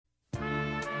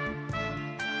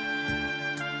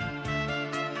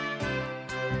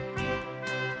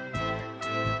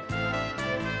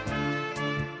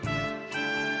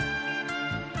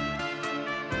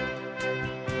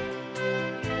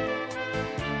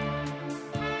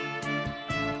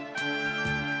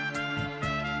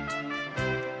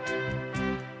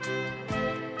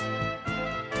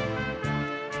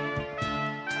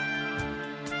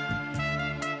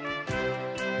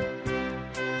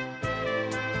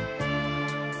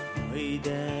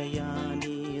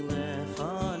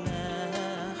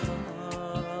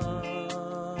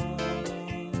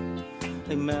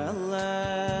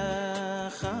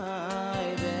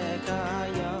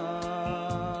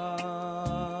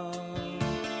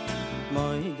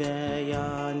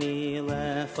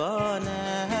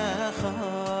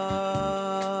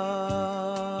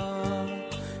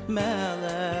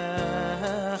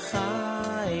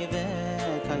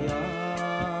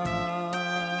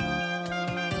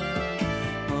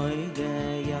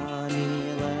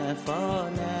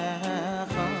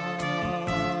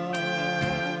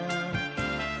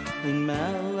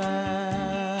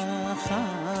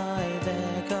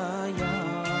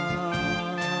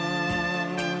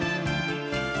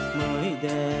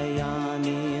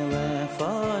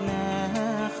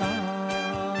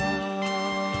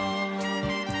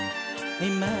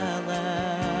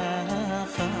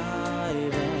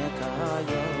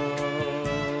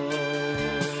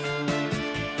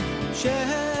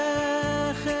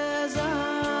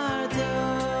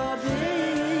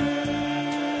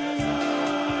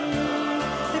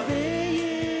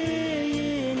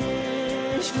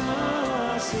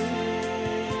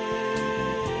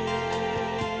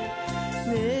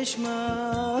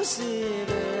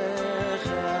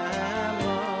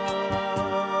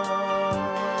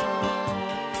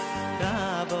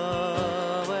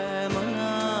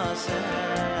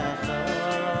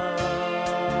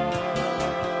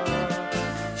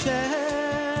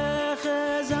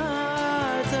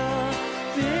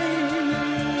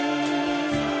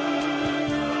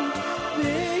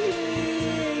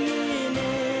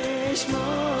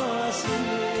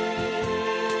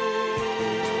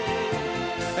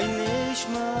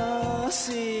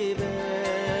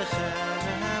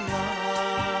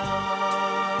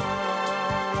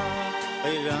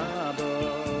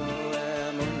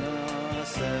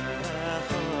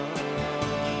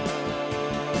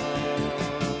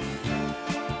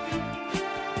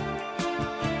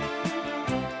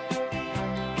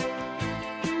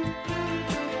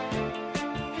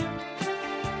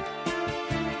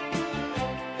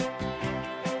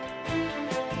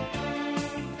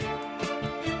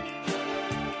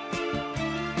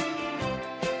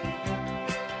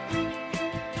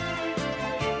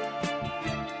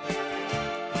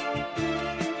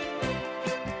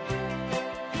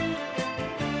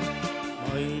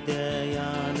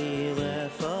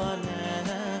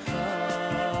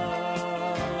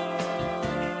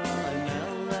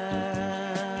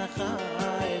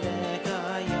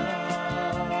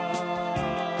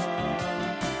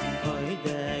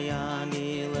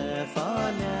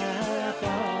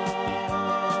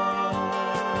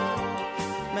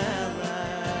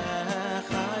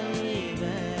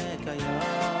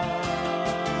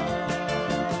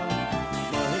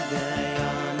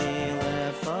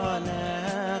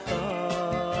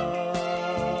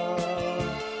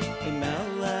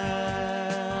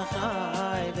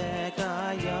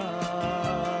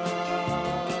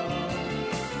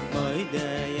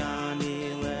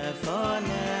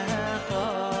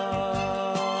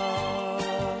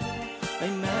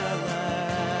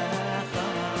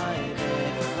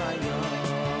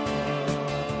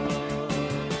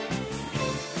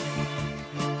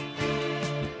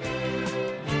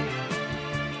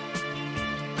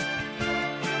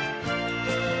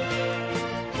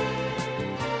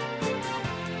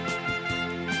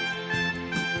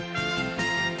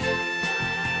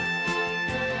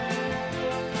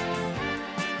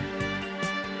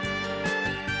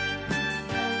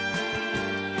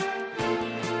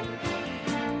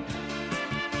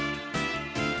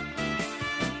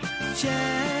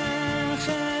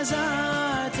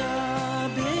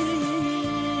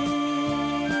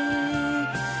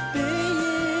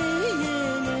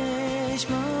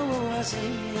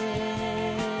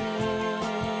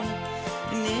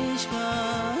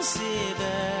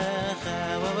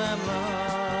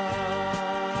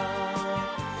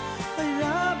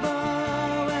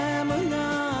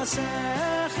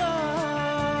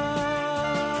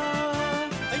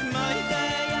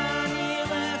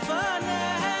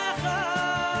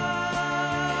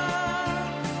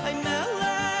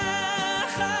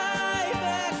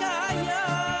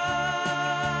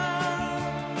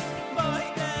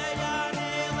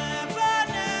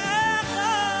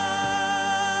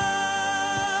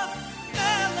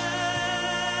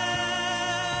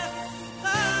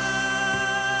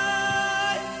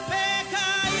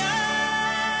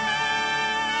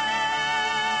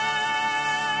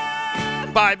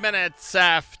5 minutes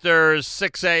after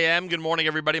 6 a.m. Good morning,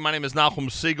 everybody. My name is Nachum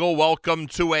Siegel. Welcome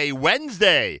to a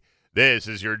Wednesday. This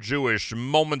is your Jewish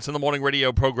Moments in the Morning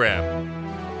radio program.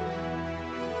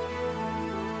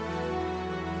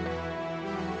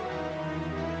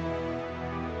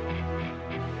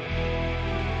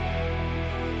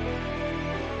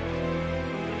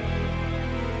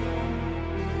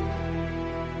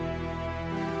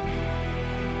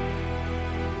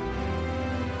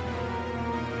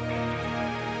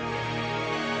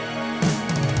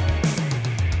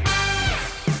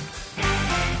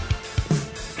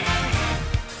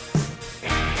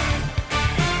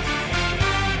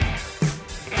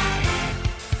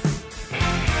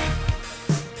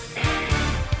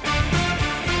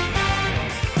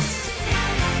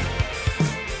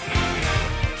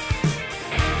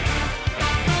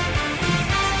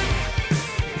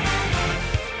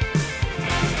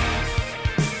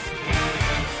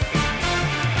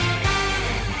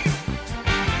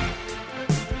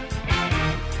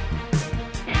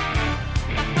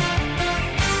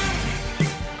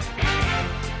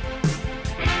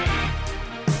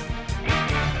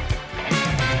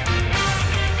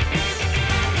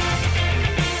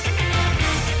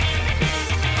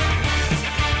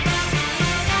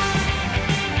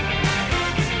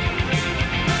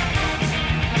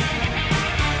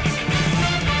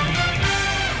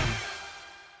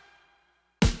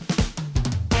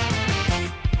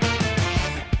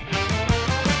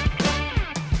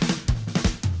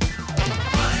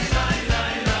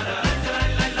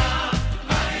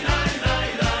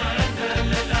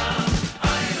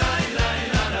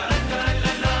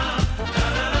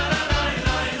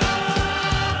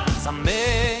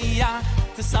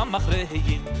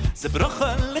 המחריים זה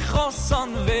ברכה לחוסן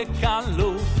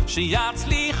וקלו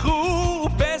שיצליחו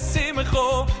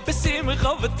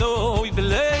בשמחו וטוב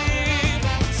ולב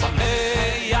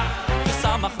שמח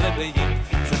ושמח לביים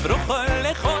זה ברכה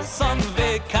לחוסן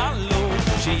וקלו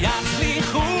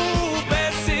שיצליחו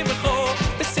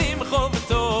בשמחו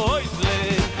וטוב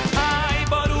לב היי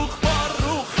ברוך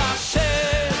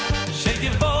השם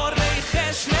שיבורך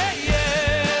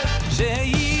שניהם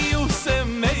שיהיו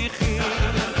שמחים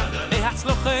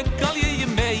להצלוח כל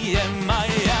ימיהם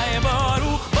היי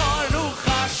ברוך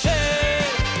השם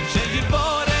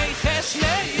שיבורך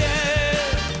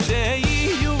שניהם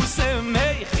שיהיו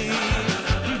שמחים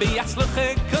להצלוח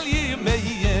כל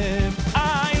ימיהם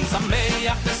היי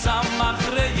שמח ושמח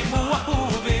ריימו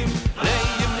אהובים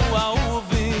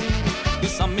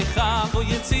ושמחה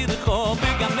ויצירכו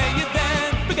בגן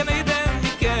עדן מקדם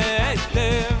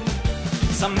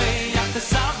שמח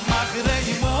ושמח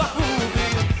ריימו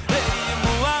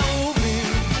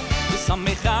אהובים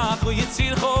ושמחה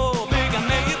ויצירכו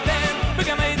בגן עדן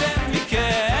מקדם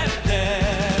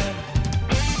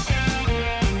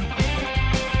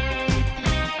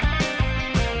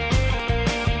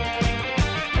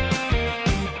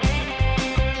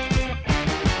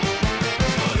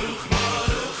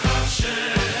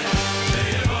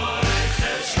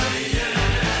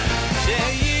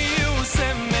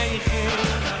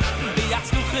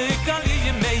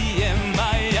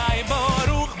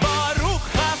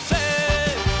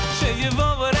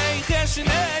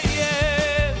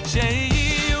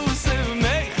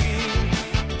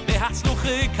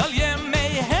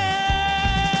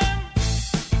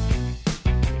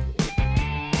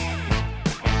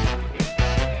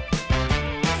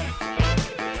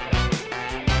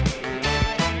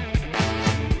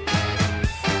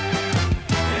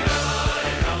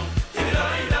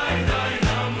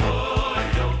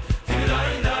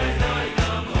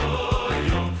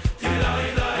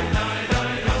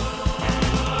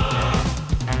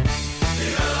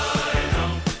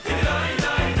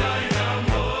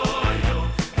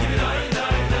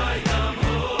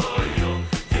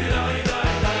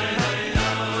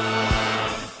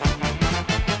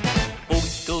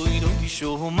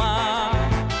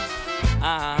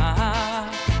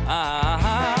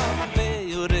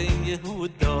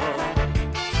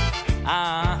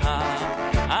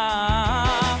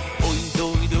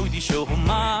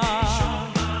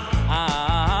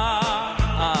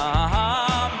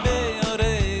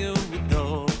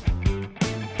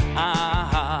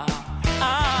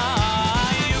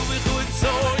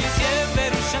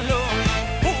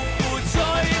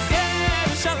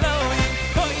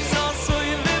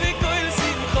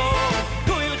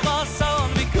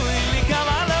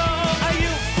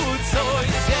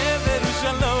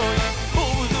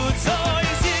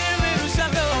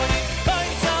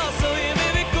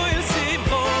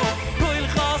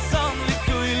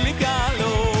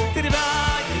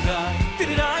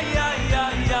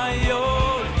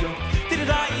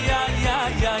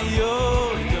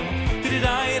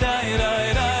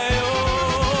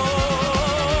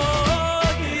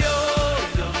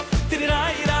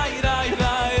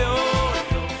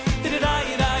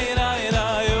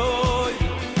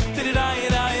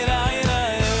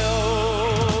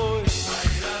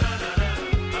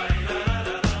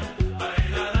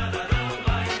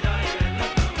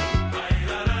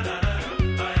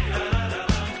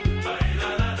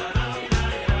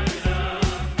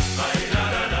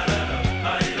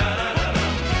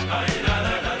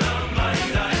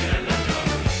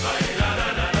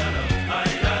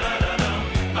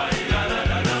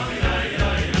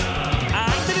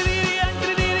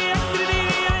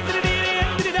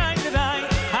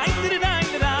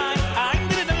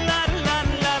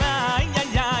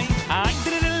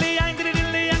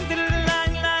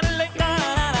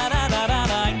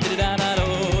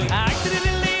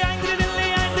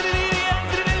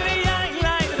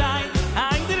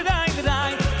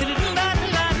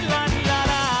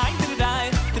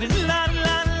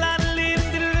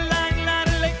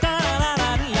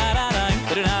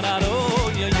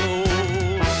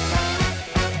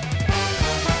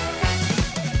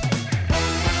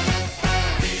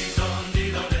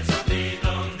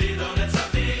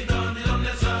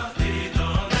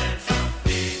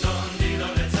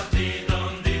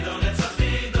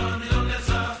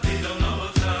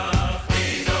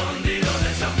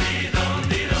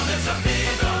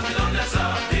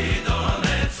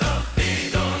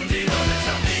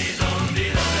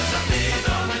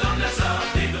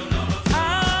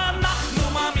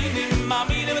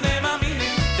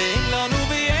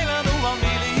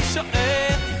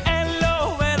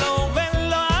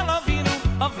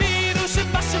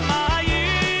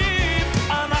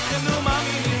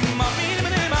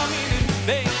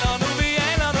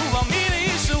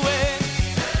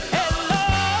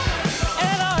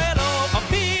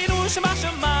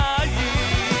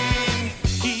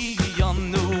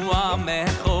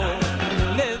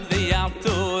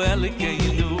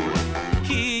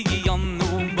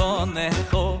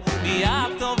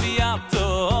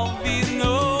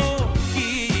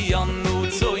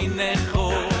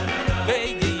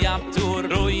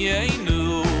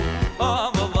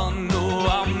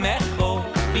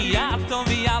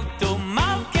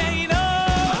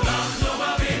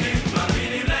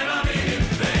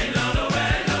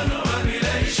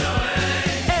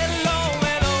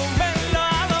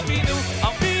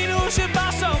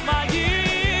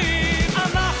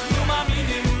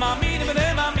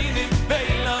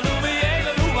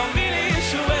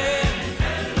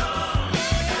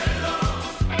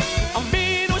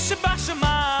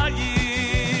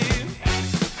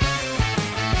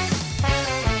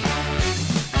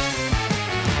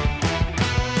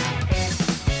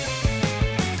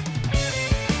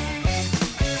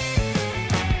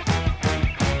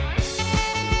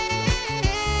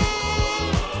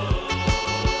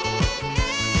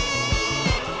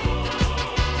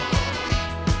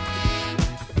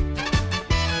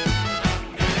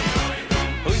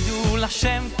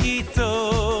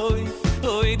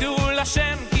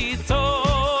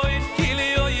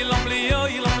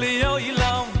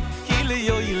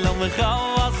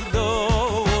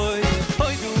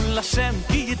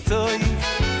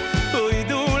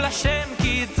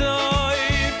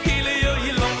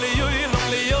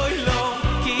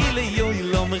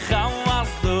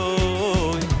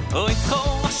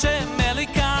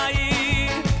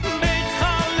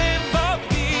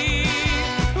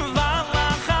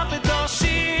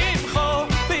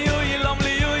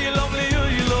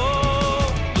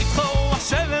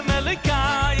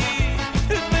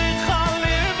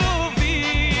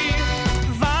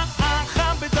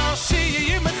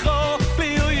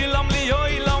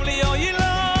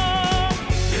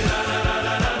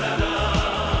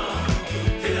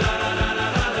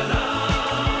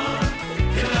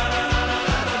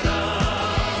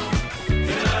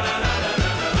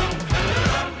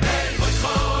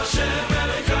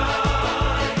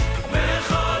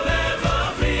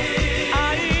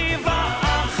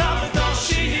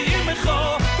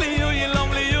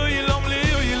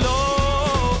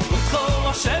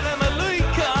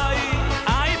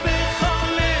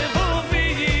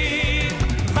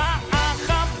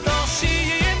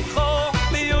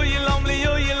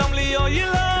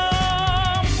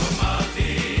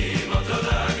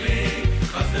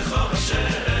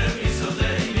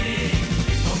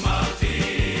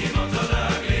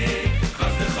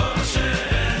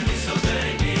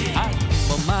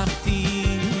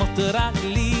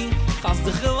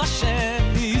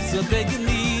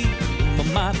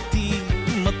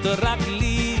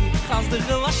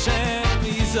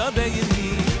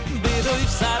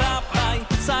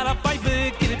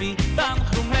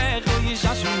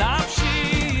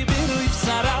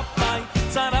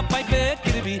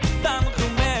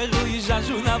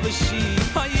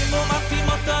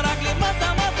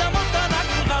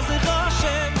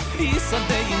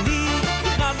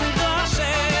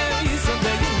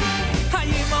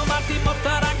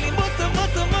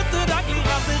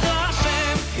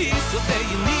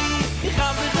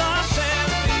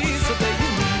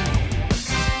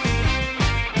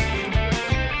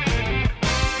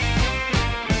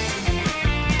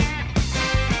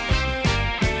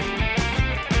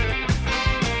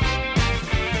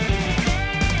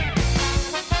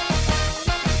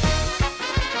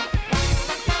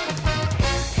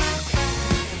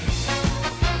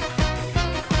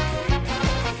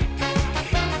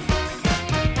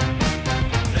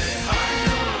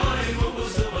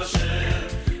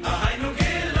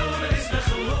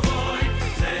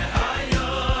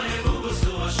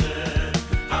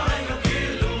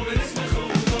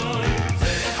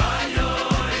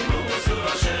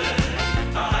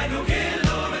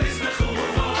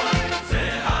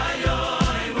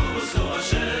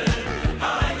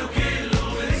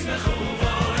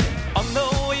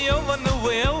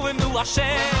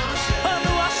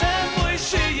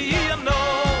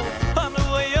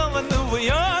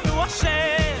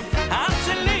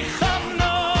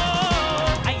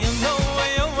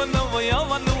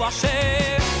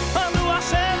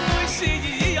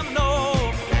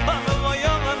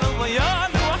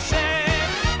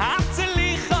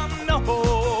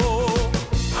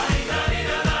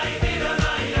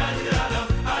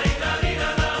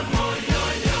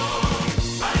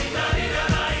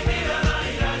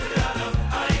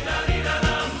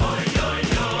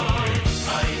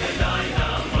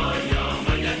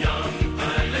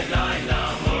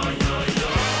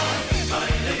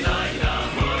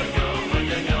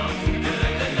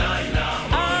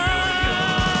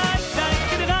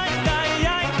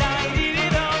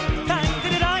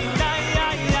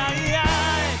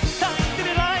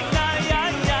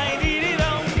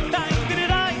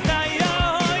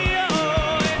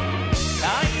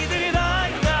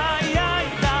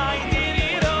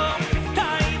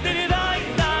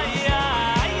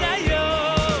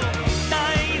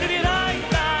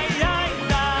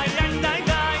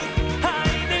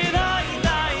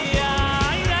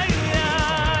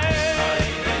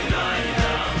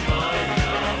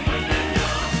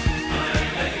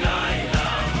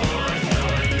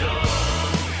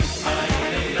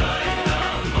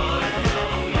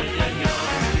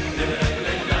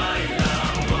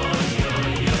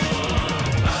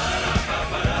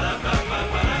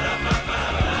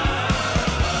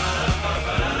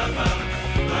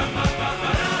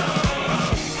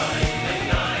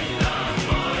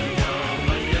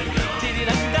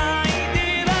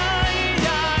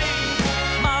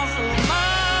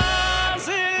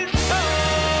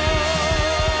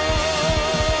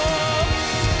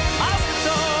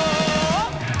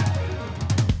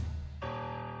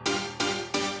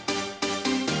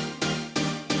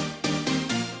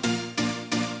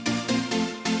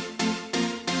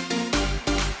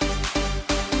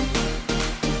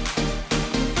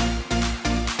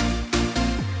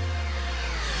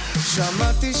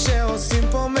שמעתי שעושים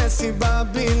פה מסיבה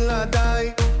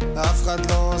בלעדיי, אף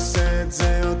אחד לא עושה את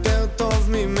זה יותר טוב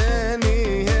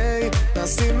ממני. היי,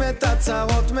 נשים את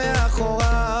הצרות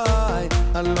מאחוריי,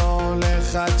 אני לא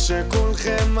הולך עד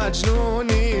שכולכם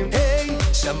מג'נונים. היי,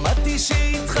 שמעתי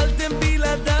שהתחלתם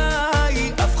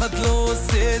בלעדיי, אף אחד לא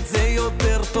עושה את זה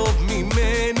יותר טוב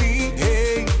ממני.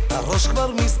 היי, הראש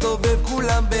כבר מסתובב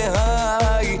כולם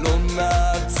בהיי, לא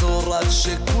נעצור עד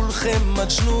שכולכם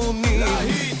מג'נונים.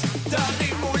 להיט,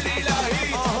 תרימו לי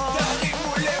להיט,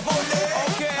 תרימו לב עולה,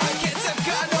 הקצב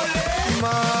כאן עולה.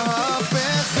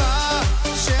 מהפכה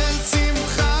של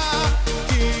שמחה,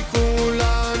 כי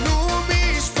כולנו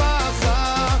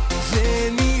משפחה,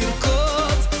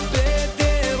 ונרקוד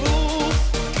בטירוף,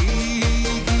 כי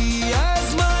הגיע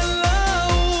הזמן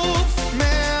לעוף.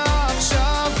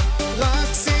 מעכשיו רק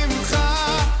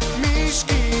שמחה,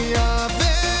 משקיעה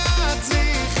ועד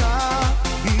צריכה.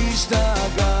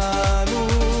 השתגענו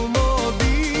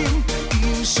מודים,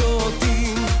 אם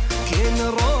שותים כן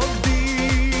רוקדים.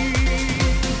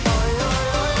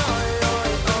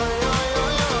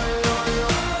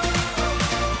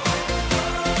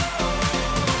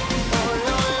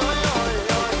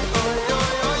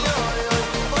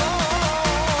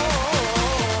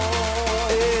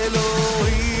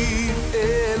 אלוהים,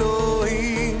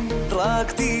 אלוהים,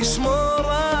 רק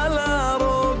תשמור על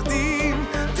הרוקדים,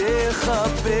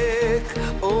 תחבק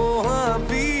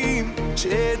אוהבים,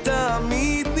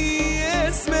 שתמיד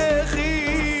נהיה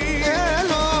שמחים.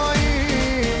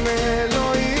 אלוהים,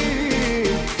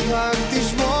 אלוהים, רק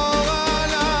תשמור על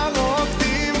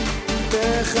הרוקדים,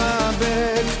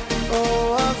 תחבק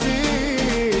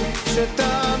אוהבים,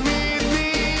 שתמיד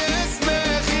נהיה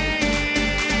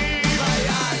שמחים.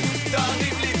 היד,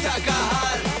 תריב לי את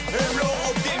הקהל, הם לא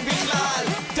רוקדים בכלל,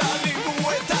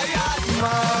 תרימו את היד.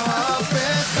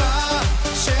 מהפכה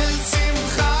של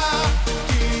שמחה,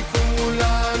 כי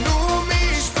כולנו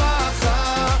משפחה,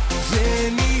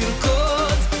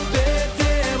 ונרקוד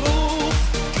בטירוף,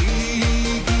 כי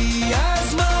הגיע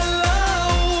הזמן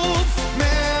לעוף.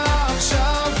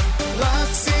 מעכשיו רק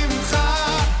שמחה,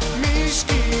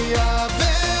 משקיעה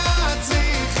ועד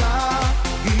צריכה.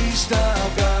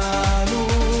 השתגענו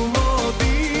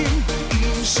מודים,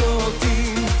 אם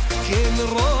שותים כן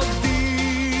רוקדים.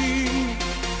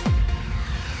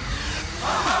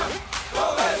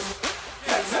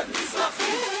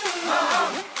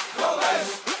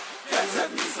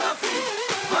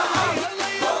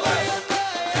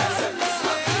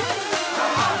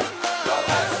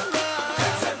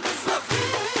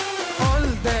 All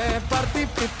the party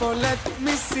people, let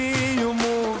me see you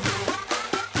move.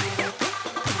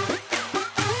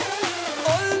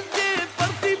 All the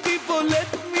party people,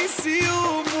 let me see you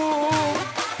move.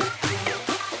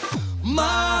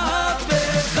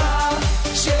 מהפכה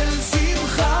של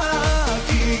שמחה,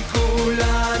 כי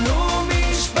כולנו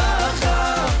משפחה,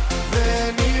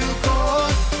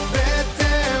 ונרקוד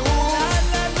בטירוף,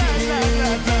 כי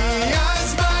הגיע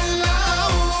הזמן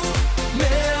לעוף.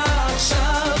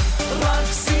 מעכשיו רק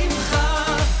שמחה,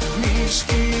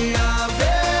 משקיעה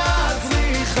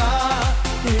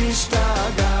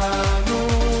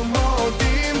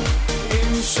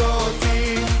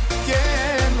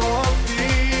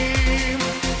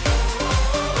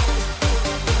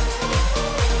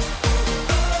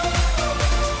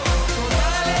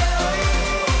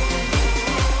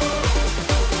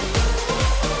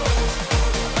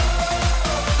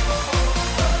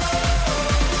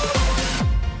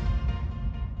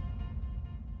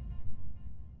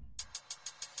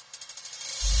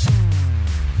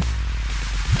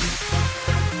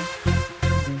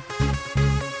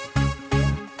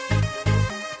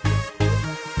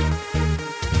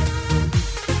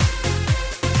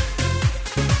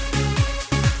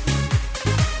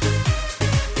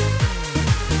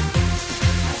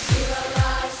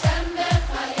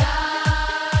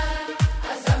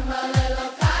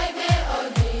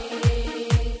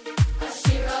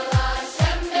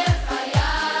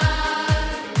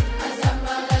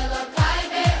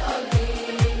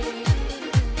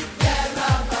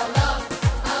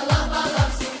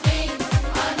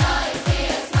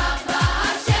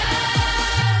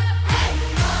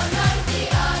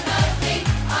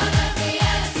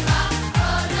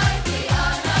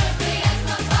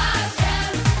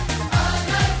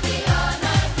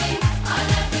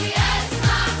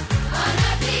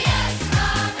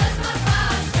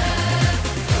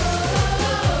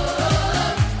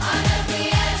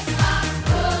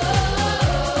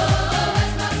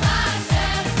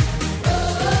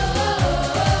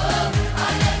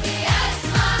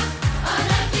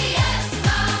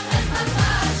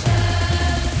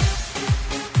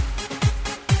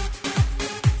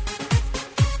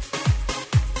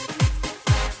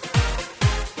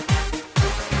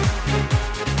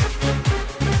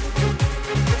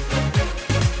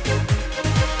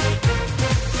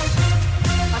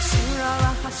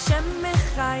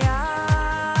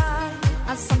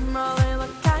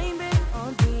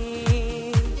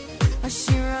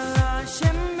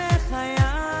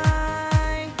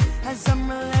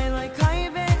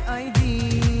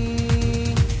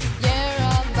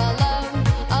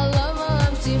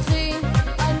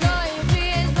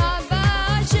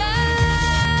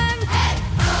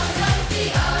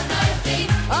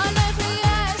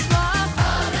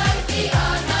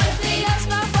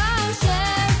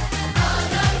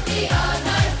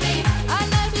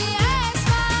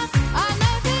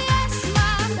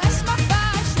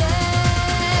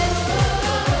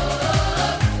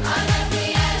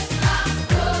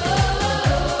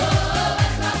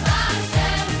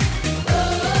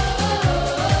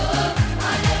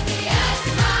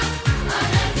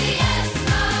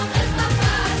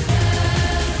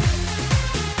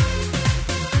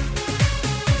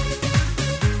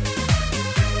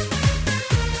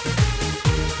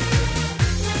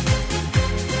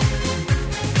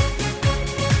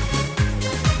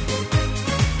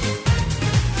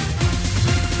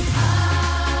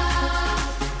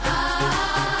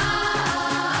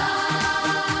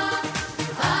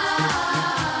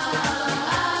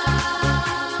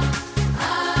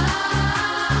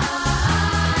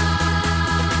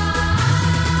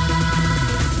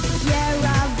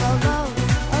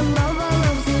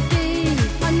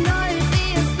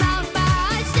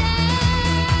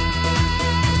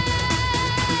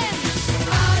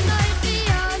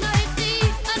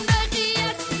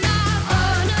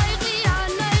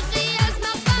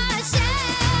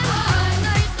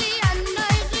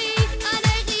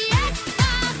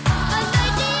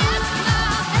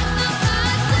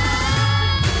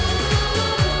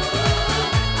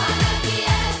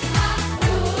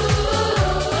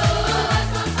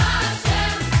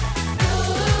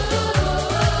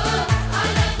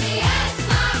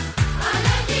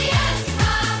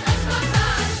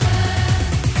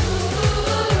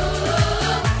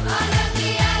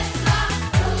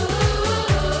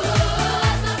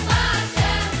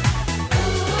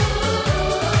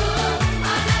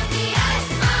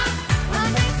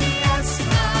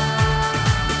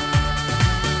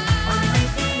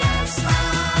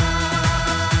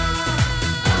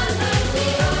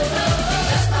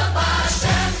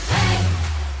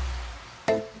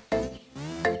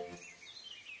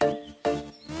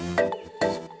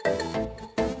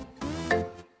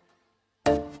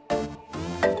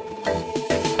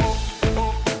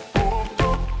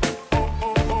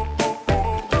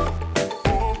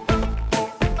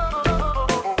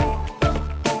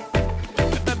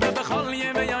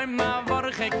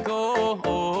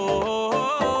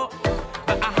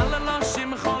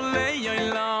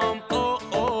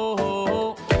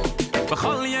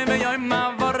bechol yom yom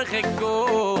mavarcheko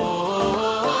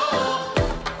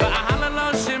va'ahal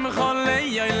Hashem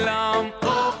cholei olam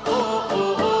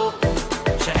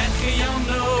she'echi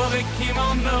yono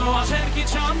v'kimono asher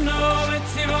kitchono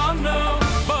v'tzivano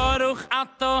baruch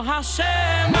ato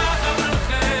Hashem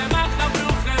machavruchem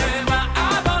machavruchem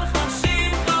ma'avar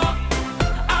choshimcho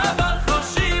avar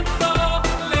choshimcho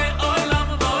le'olam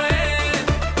voed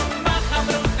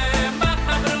machavruchem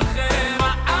machavruchem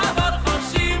ma'avar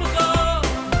choshimcho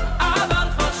avar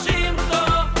choshimcho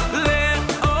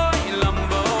le'olam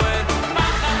voed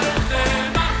machavruchem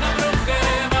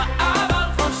machavruchem ma'avar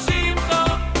choshimcho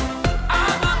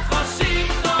avar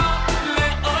choshimcho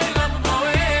le'olam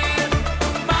voed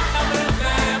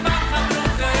machavruchem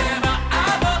machavruchem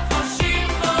ma'avar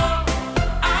choshimcho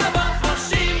avar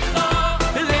choshimcho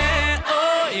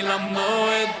le'olam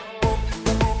voed.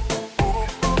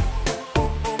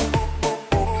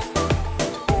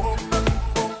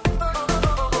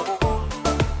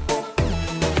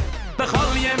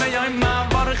 בכל ימי יום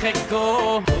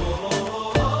מברכו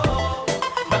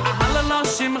ואהל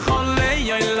Hashem cholei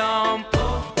olam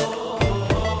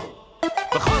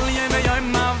בכל ימי יום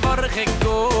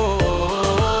מברכו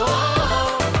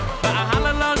ואהל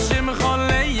Hashem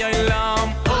cholei olam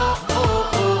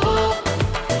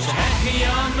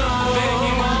שהחיינו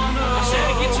והימנו אשר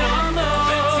קידשנו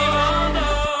וציוונו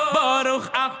ברוך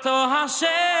אתה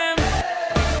Hashem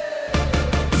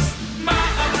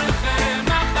machavruchem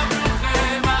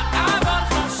machavruchem ma'avar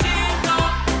choshimcho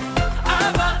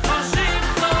avar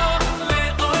choshimcho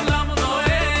le'olam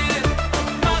voed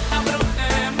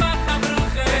machavruchem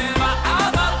machavruchem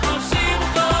ma'avar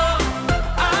choshimcho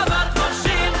avar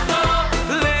choshimcho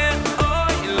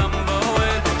le'olam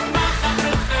voed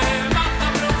machavruchem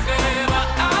machavruchem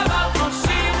ma'avar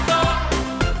choshimcho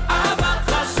avar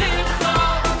choshimcho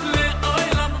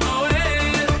le'olam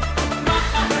voed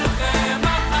machavruchem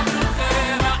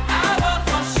machavruchem ma'avar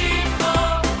choshimcho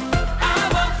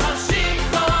avar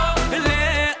choshimcho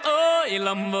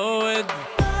le'olam voed.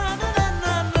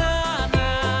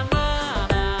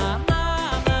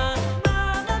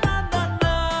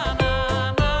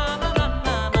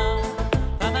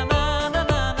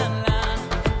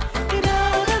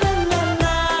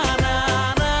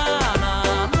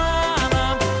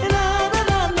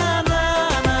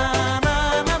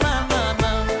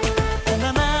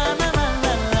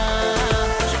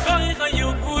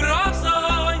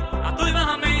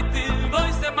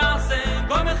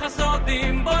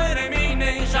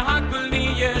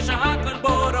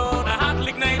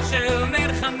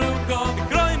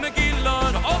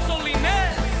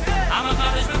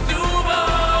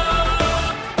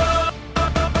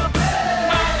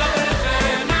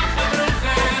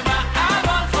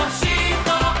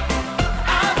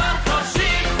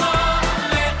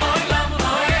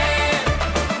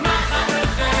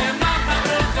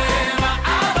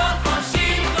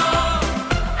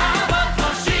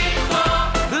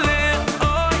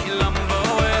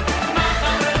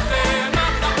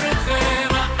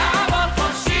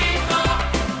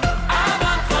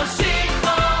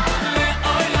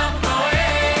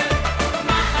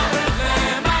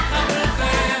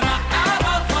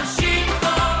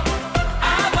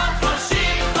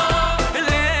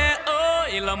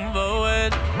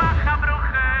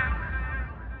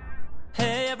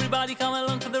 Hey, everybody come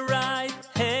along for the ride.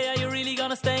 Hey, are you really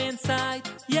gonna stay inside?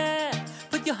 Yeah,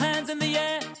 put your hands in the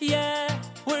air. Yeah,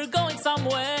 we're going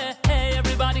somewhere. Hey,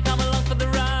 everybody come along for the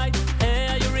ride. Hey,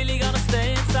 are you really gonna stay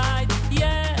inside?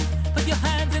 Yeah, put your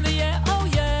hands in the air. Oh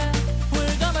yeah,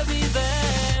 we're gonna be there.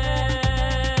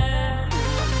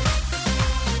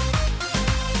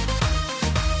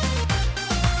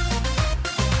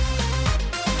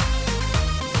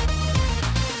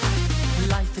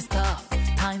 Life is tough,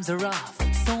 times are rough.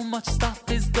 So much stuff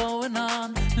is going on.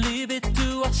 Leave it to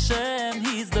Hashem,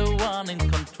 He's the one in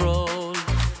control.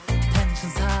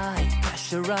 Tensions high,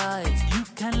 pressure rise. You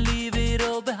can leave it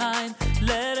all behind.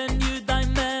 Let a new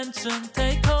dimension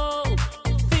take hold.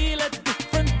 Feel a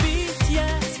different beat,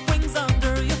 yeah. Springs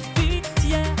under your feet,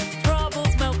 yeah.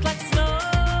 Troubles melt like snow.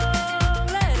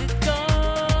 Let it go.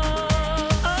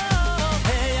 Oh,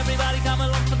 hey, everybody come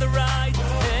along for the ride.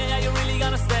 Hey, are you really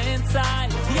gonna stay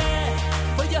inside? Yeah,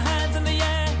 put your hands in the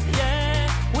air. Yeah,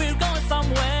 we're going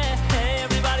somewhere. Hey,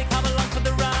 everybody come along for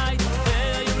the ride. Hey,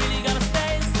 are you really gonna stay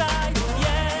inside?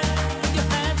 Yeah, put your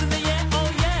hands in the air. Oh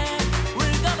yeah,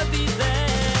 we're gonna be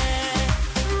there.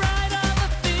 Right on the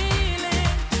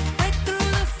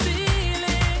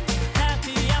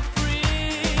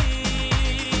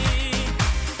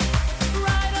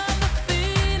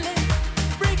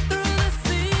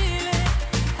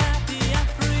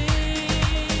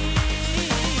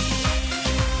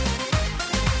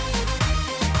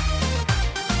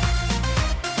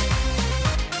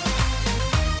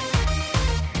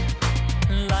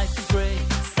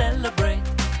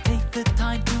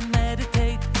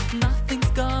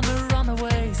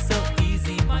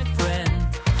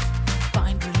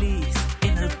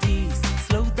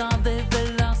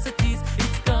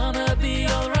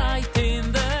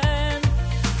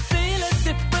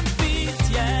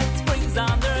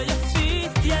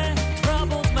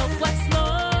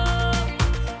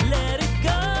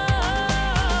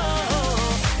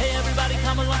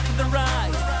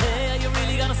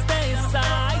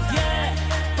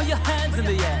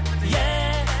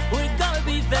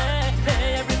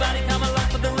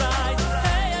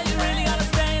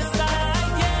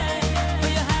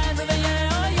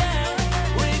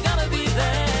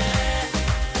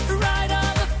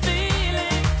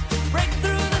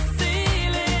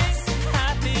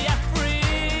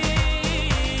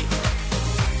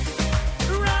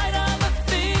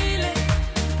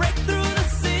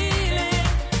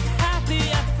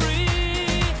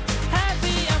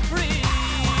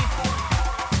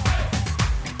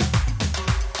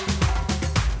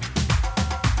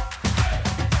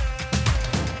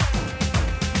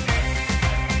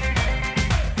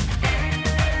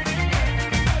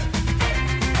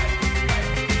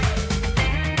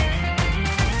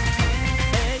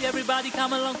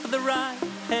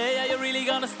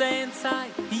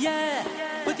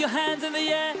yeah. With your hands in the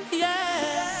air,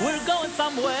 yeah. We're going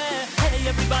somewhere. Hey,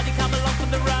 everybody come along for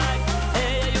the ride.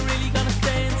 Hey, are you really gonna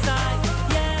stay inside?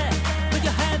 Yeah, with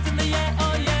your hands in the air,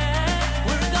 oh yeah.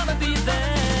 We're gonna be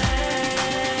there.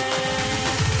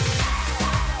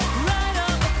 Right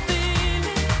on the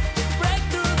feeling, break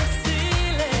through the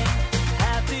ceiling,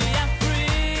 happy and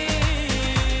free.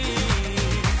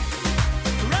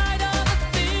 Right on the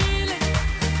feeling,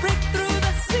 break through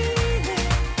the ceiling,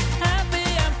 happy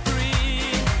and free.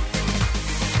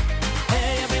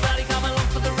 Hey, everybody come along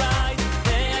for the ride.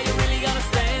 Hey, are you really gonna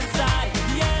stay inside?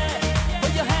 Yeah,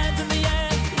 put your hands in the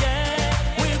air, yeah.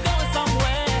 We're going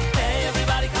somewhere. Hey,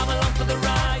 everybody come along for the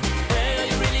ride. Hey, are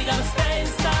you really gonna stay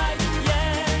inside?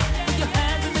 Yeah, put your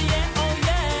hands in the air, oh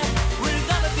yeah. We're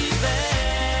gonna be there.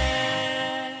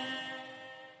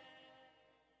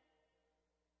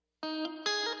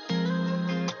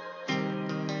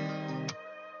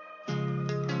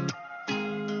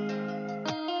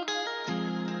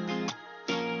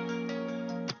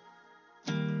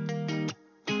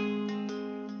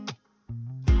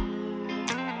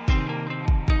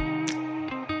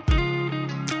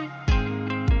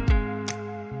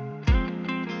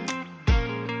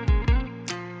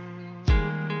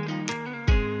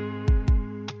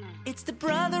 It's the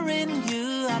brother in you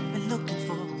I've been looking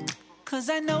for, 'cause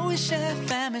I know we share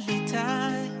family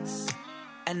ties.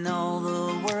 And all the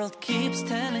world keeps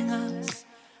telling us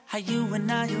how you and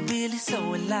I are really so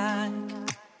alike.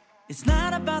 It's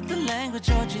not about the language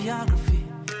or geography,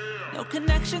 no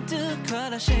connection to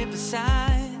color, shape, or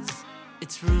size.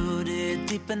 It's rooted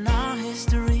deep in our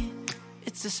history.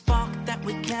 It's a spark that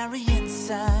we carry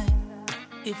inside.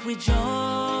 If we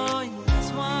join as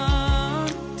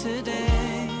one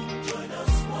today,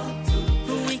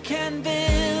 we can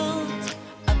build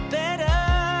a better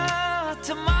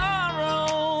tomorrow.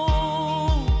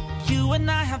 You and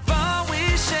I have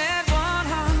always shared one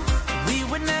heart. We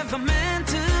were never meant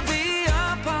to be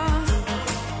apart.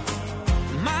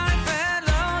 My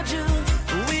fellow Jew,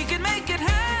 we can make it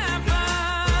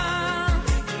happen.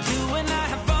 You and I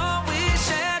have always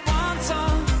shared one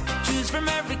song, Jews from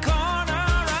every corner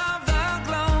of the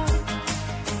globe.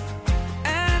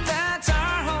 And that's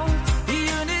our home,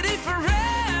 unity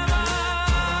forever.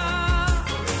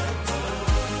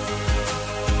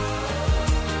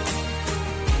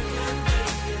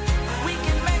 We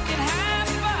can make it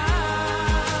happen.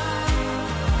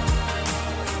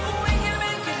 We can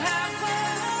make it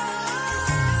happen.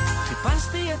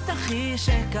 חיפשתי את אחי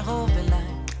שקרוב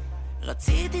אליי,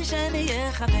 רציתי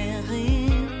שנהיה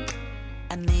חברים.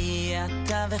 אני,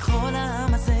 אתה וכל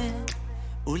העם הזה,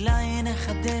 אולי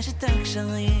נחדש את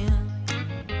הקשרים.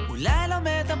 אולי לא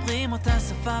מדברים אותה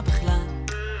שפה בכלל,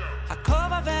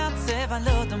 הכובע והצבע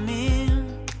לא דומים,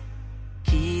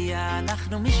 כי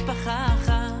אנחנו משפחה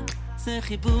אחת, זה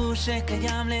חיבור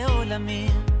שקיים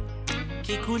לעולמים.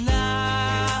 כי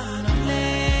כולנו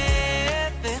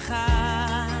לב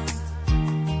אחד,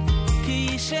 כי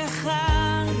איש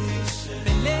אחד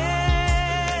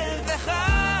בלב אחד.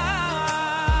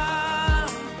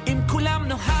 אם כולם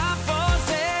נאהב פה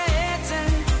זה את זה,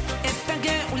 את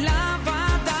הגאולה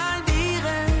ודאי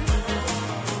נראה,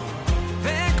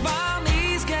 וכבר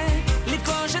נזכה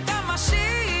לפגוש את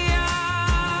המשיח.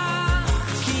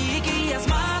 כי הגיע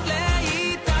הזמן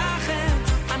להתאחד,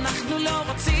 אנחנו לא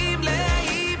רוצים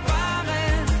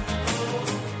להיפרד,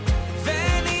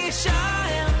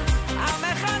 ונשאר עם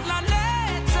אחד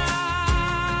לנצח.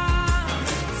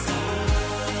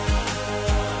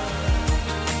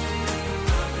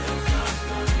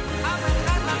 עם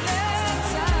אחד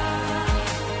לנצח.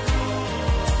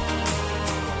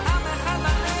 עם אחד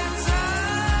לנצח.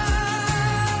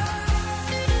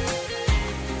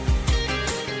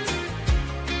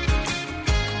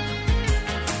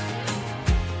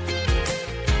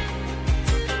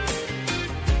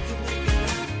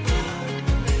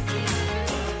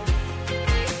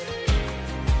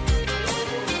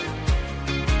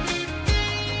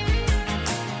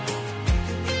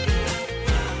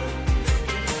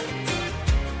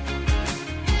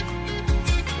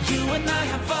 You and I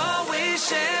have always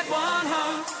shared one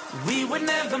heart. We were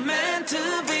never meant to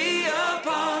be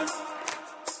apart.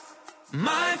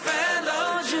 My fellow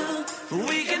Jew,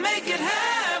 we can make it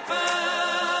happen.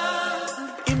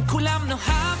 אם כולם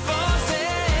נאהב פה זה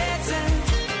את זה,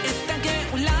 את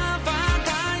הגאולה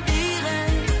ודאי נראה,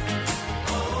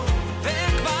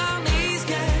 וכבר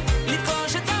נזכה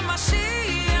לפגוש את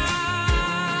המשיח.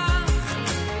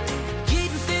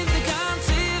 Jeden findet die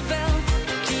ganze Welt,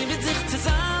 kommt sich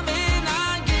zusammen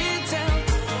ein Gezelt.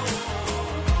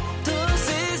 Das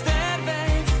ist der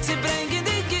Weg, sie bringen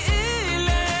die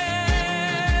Geile.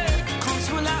 Kommst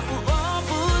wohl an und ob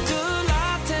und du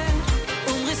laten,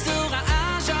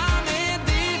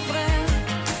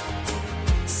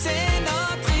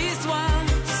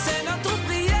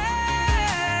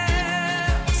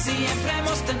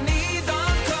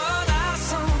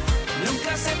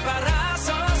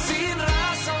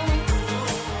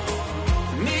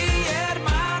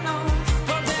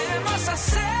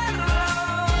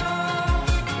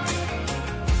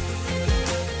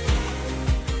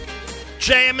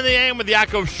 JM in the AM with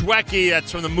Yaakov Shweki.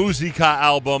 That's from the Muzika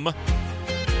album.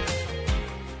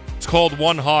 It's called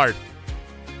One Heart.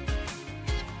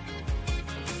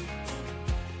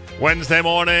 Wednesday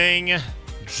morning,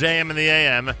 JM in the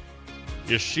AM.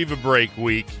 Yeshiva break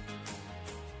week.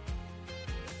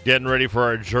 Getting ready for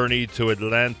our journey to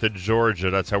Atlanta, Georgia.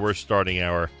 That's how we're starting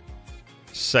our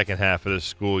second half of the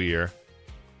school year.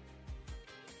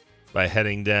 By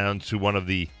heading down to one of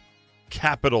the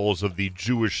capitals of the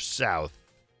Jewish South.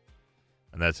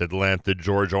 And that's Atlanta,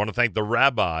 Georgia. I want to thank the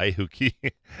rabbi who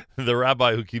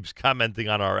keeps commenting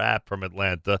on our app from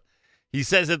Atlanta. He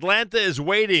says, Atlanta is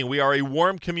waiting. We are a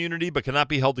warm community but cannot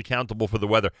be held accountable for the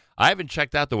weather. I haven't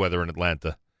checked out the weather in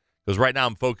Atlanta because right now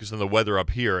I'm focused on the weather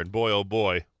up here. And boy, oh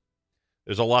boy,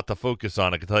 there's a lot to focus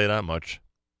on. I can tell you that much.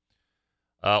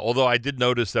 Although I did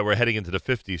notice that we're heading into the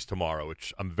 50s tomorrow,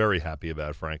 which I'm very happy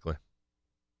about, frankly.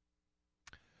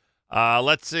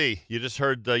 Let's see. You just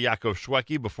heard Yaakov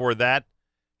Shweki. Before that,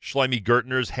 Shlomi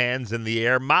Gertner's Hands in the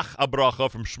Air. Mach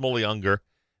Abracha from Shmuley Unger.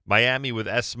 Miami with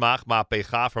Esmach,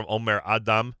 Ma'pecha from Omer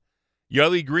Adam.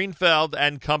 Yoli Greenfeld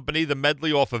and company, the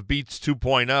medley off of Beats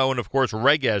 2.0. And, of course,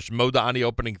 Regesh, Moda Ani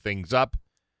opening things up.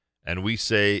 And we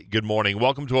say good morning.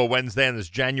 Welcome to a Wednesday on this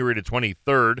January the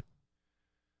 23rd.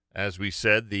 As we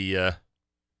said, the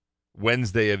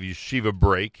Wednesday of Yeshiva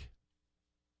break.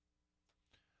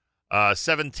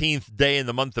 17th day in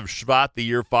the month of Shvat, the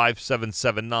year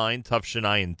 5779, Tufshin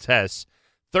Ayin Tes.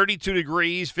 32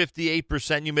 degrees,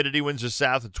 58% humidity, winds are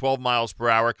south at 12 miles per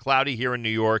hour. Cloudy here in New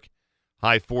York,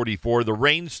 high 44. The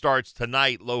rain starts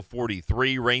tonight, low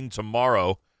 43. Rain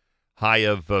tomorrow, high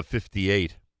of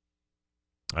 58.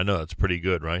 I know, that's pretty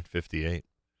good, right? 58.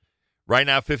 Right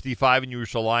now, 55 in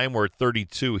Yerushalayim. We're at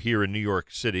 32 here in New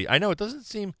York City. I know it doesn't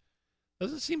seem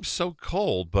so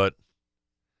cold, but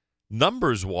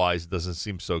numbers-wise, it doesn't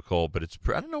seem so cold. But I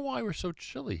don't know why we're so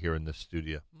chilly here in this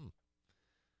studio.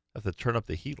 Have to turn up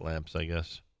the heat lamps, I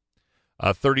guess.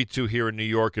 32 here in New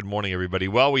York. Good morning, everybody.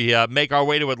 Well, we make our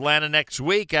way to Atlanta next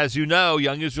week. As you know,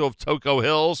 Young Israel of Toco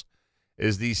Hills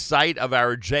is the site of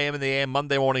our JM in the AM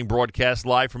Monday morning broadcast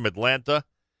live from Atlanta.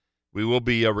 We will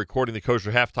be recording the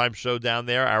Kosher Halftime Show down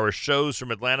there. Our shows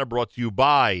from Atlanta brought to you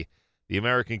by the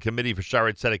American Committee for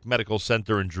Shaare Tzedek Medical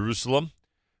Center in Jerusalem,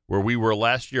 where we were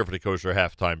last year for the Kosher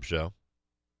Halftime Show.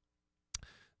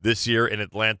 This year in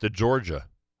Atlanta, Georgia,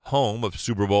 home of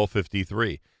Super Bowl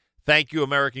 53. Thank you,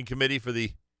 American Committee for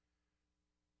Shaare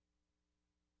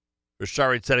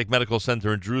Tzedek Medical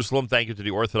Center in Jerusalem. Thank you to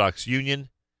the Orthodox Union.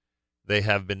 They're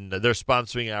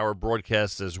sponsoring our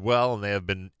broadcasts as well, and they have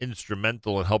been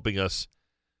instrumental in helping us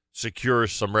secure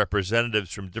some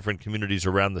representatives from different communities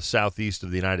around the southeast of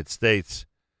the United States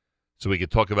so we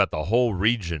could talk about the whole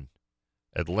region,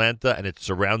 Atlanta and its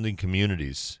surrounding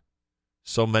communities.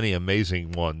 So many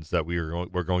amazing ones that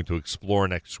we're going to explore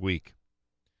next week.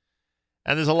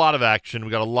 And there's a lot of action.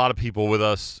 We've got a lot of people with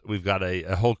us. We've got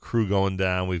a whole crew going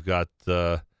down. We've got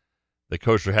the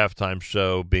Kosher Halftime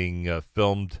Show being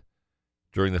filmed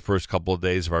during the first couple of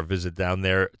days of our visit down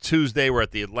there. Tuesday, we're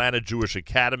at the Atlanta Jewish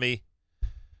Academy.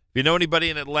 If you know anybody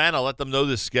in Atlanta, let them know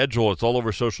this schedule. It's all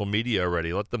over social media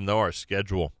already. Let them know our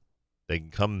schedule. They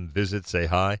can come visit, say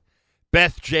hi.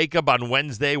 Beth Jacob on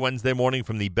Wednesday morning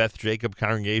from the Beth Jacob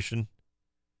congregation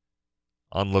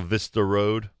on La Vista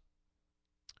Road.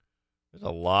 There's a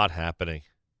lot happening.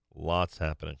 Lots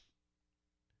happening.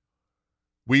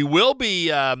 We will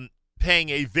be paying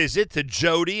a visit to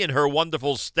Jody and her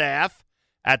wonderful staff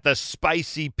at the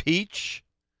Spicy Peach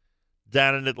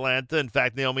down in Atlanta. In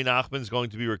fact, Naomi Nachman is going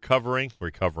to be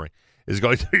is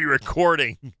going to be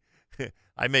recording.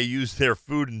 I may use their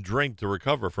food and drink to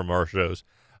recover from our shows.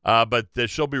 But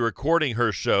she'll be recording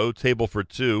her show, Table for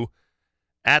Two,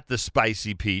 at the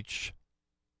Spicy Peach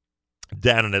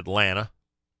down in Atlanta.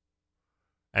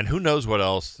 And who knows what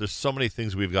else. There's so many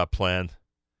things we've got planned.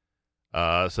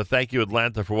 So thank you,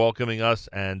 Atlanta, for welcoming us,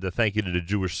 and thank you to the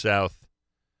Jewish South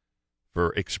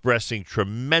for expressing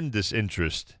tremendous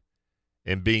interest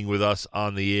in being with us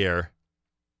on the air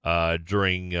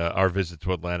during our visit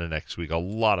to Atlanta next week. A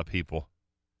lot of people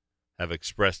have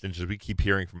expressed interest. We keep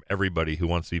hearing from everybody who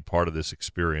wants to be part of this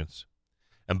experience.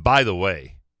 And by the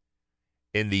way,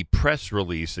 in the press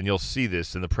release, and you'll see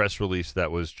this in the press release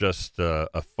that was just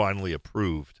finally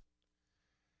approved,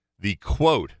 the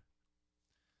quote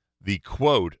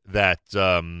that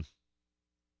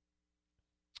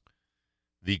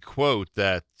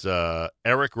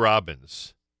Eric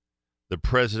Robbins, the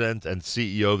president and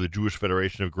CEO of the Jewish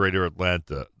Federation of Greater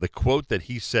Atlanta, the quote that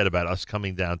he said about us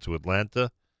coming down to Atlanta,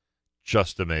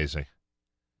 just amazing.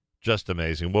 Just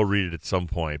amazing. We'll read it at some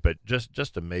point, but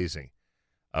just amazing.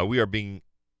 We are being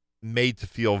made to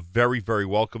feel very, very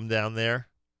welcome down there.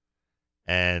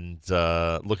 And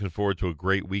looking forward to a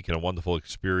great week and a wonderful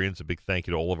experience. A big thank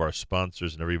you to all of our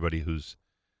sponsors and everybody who's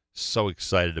so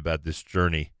excited about this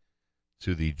journey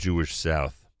to the Jewish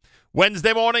South.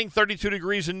 Wednesday morning, 32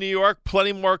 degrees in New York.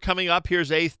 Plenty more coming up. Here's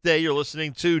 8th Day. You're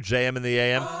listening to JM in the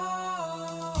AM.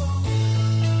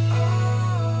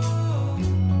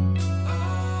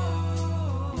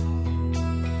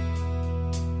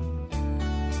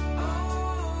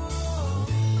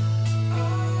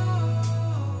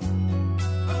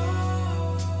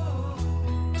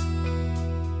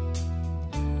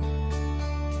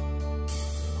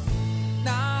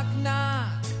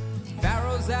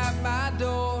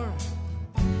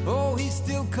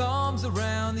 Comes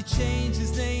around, he changed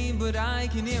his name, but I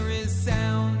can hear his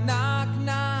sound. Knock,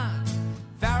 knock,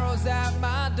 Pharaoh's at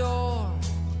my door.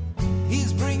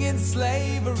 He's bringing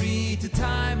slavery to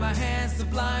tie my hands, to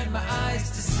blind my eyes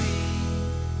to see.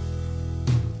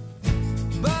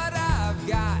 But I've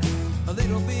got a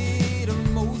little bit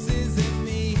of Moses in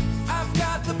me. I've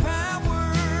got the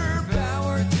power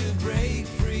to break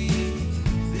free.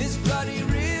 This bloody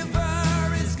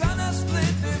river is gonna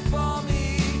split before me.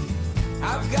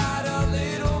 I've got a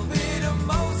little bit of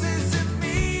Moses in me.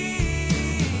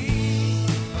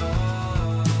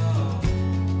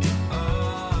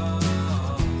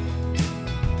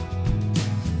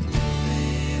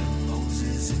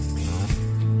 Moses in me.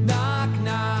 Knock,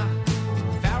 knock,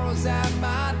 Pharaoh's at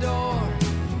my door.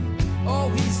 Oh,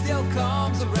 he still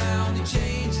comes around. He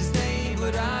changed his name,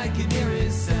 but I can hear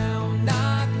his sound.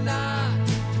 Knock, knock,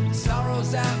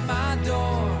 sorrow's at my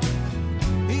door.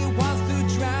 He wants to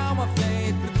drown my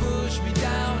faith, to push me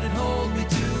down and hold me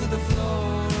to the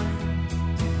floor.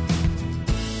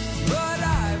 But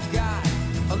I've got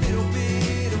a little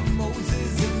bit of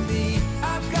Moses in me.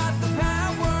 I've got the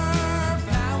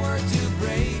power to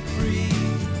break free.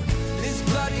 This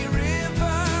bloody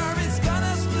river is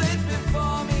gonna split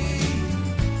before me.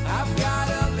 I've got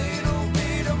a little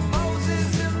bit of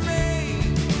Moses in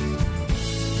me.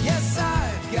 Yes,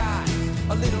 I've got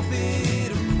a little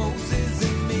bit of Moses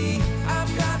in me.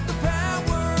 I've got the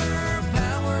power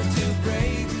to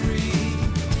break free.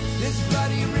 This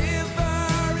bloody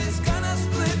river is gonna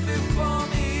split before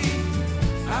me.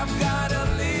 I've got a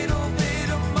little bit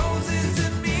of Moses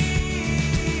in me.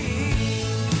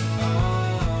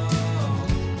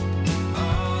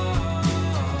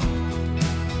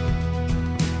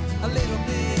 A little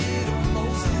bit of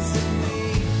Moses in me.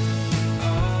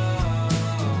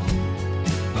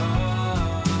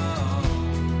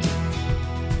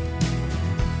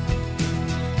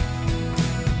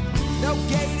 No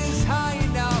gate is high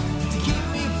enough to keep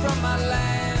me from my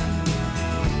land.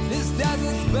 This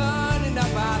desert's burning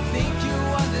up, I think you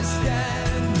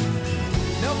understand.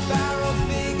 No barrel's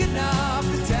big enough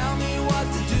to tell me what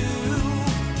to do.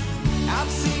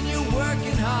 I've seen you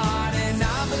working hard and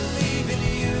I believe in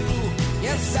you.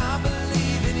 Yes, I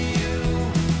believe in you.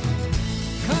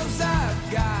 'Cause I've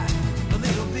got a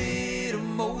little bit of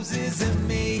Moses in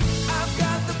me. I've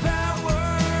got the power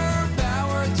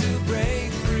to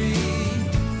break free.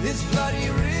 This bloody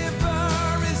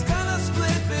river is gonna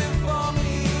split before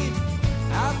me.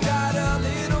 I've got a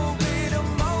little bit of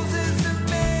Moses in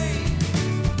me.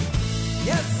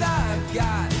 Yes, I've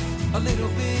got a little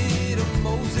bit of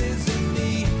Moses in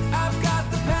me. I've got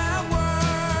the power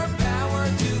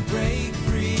to break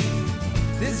free.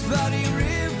 This bloody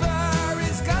river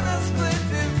is gonna split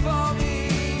before me.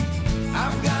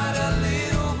 I've got a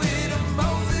little bit of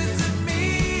Moses in me.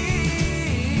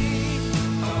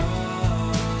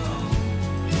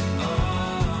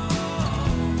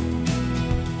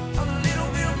 A little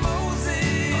bit of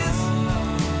Moses.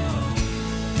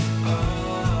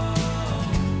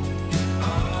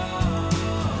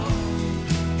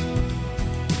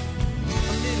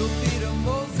 A little bit of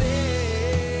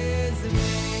Moses in me.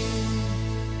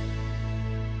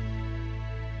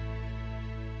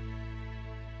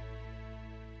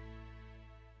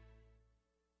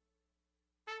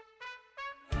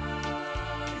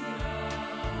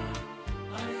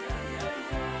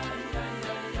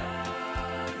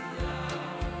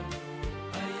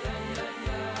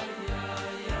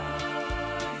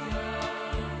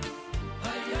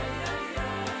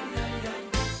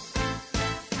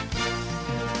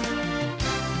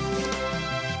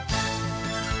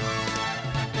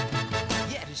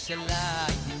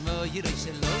 Yerushalayim, oh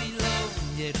Yerushalayim, oh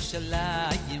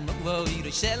Yerushalayim,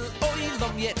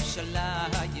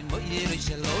 Yerushalayim, oh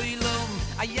Yerushalayim,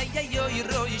 ay ay ay oh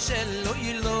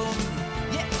Yerushalayim,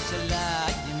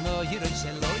 Yerushalayim, oh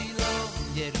Yerushalayim,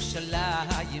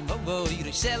 Yerushalayim, oh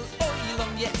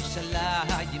Yerushalayim,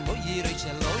 Yerushalayim, oh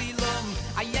Yerushalayim,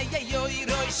 ay ay ay oy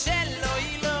roy shel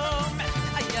oilom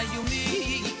ay ay umi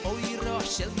oy ro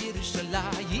shel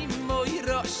Yerushalayim oy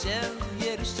ro shel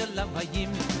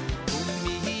Yerushalayim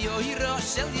umi oy ro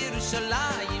shel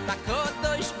Yerushalayim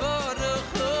akodosh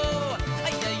baruch hu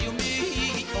ay ay umi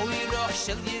oy ro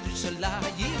shel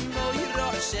Yerushalayim oy ro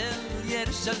shel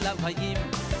Yerushalayim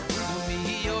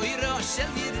umi oy ro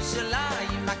shel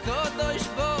Yerushalayim akodosh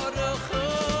baruch hu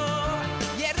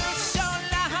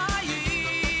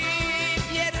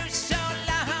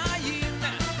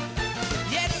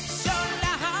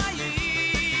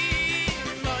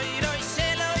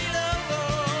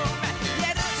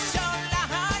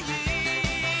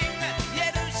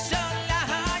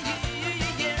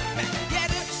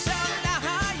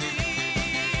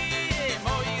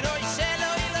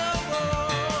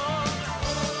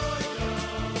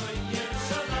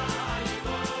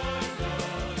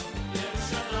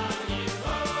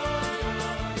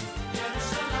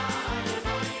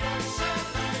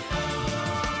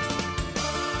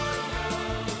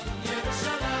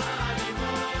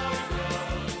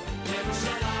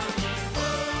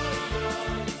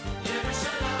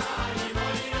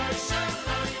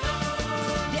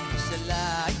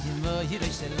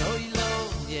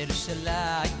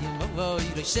Yerushalayim, oh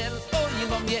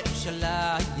Yerushalayim,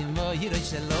 Yerushalayim, oh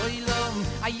Yerushalayim,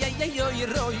 ay ay ay oh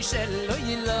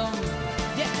Yerushalayim,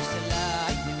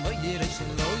 Yerushalayim, oh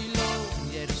Yerushalayim,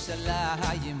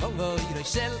 Yerushalayim, oh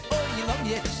Yerushalayim,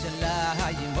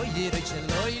 Yerushalayim, oh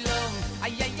Yerushalayim,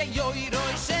 ay ay ay oh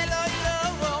Yerushalayim, ay ay oh Yerushalayim,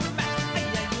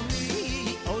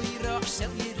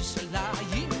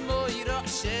 oh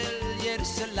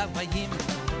Yerushalayim.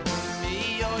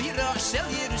 Oy Roshel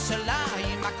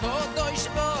Yerushalayim akodosh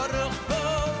baruch hu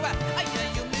ay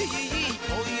ay umi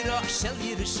oy Roshel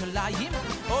Yerushalayim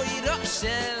oy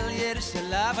Roshel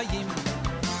Yerushalayim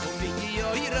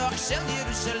oy Roshel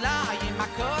Yerushalayim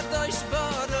akodosh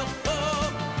baruch hu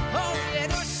oh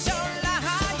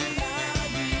Yerushalayim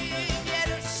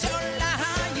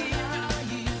Yerushalayim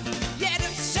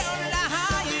Yerushalayim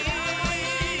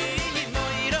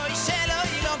oy Roshel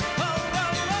Oilom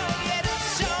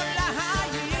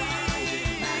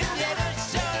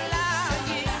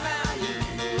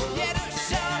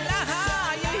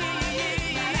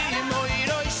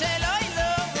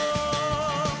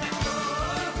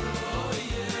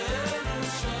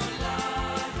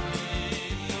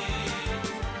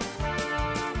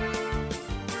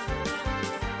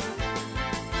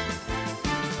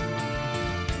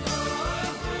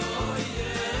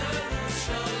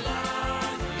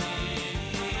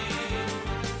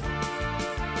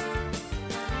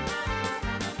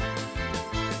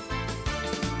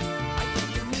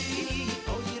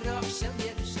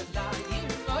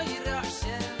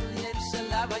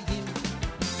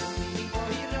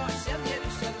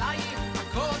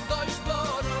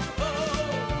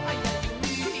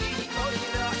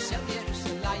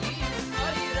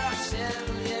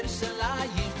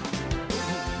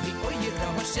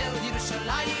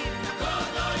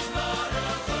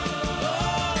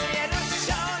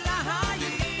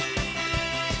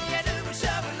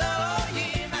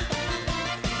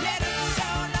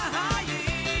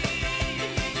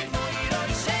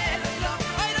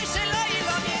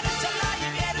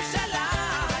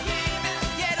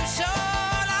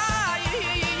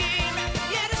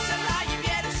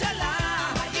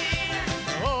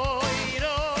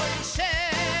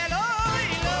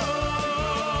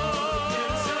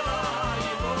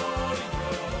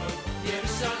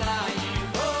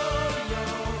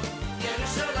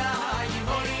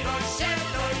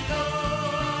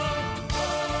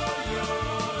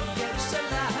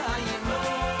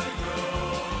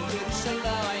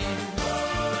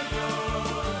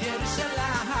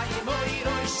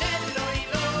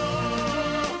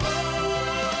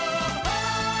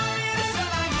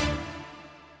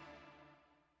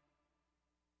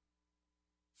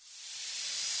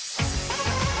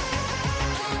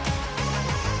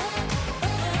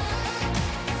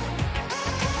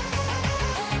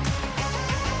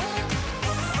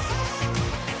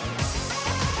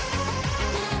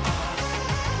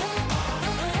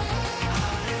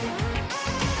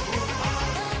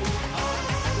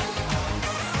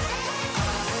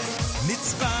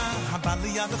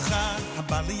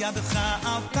Yadcha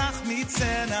al tach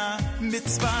mitzena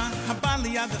mitzvah habal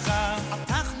yadcha al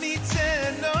tach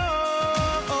mitzeno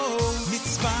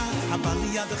mitzvah habal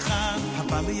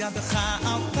yadcha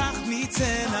al tach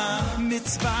mitzena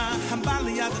mitzvah habal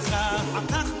yadcha al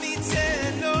tach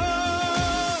mitzeno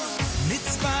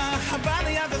mitzvah habal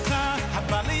yadcha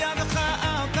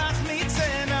al tach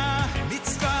mitzena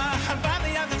mitzvah habal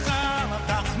yadcha al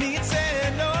tach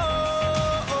mitzeno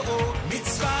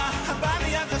mitzvah habal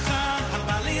yadcha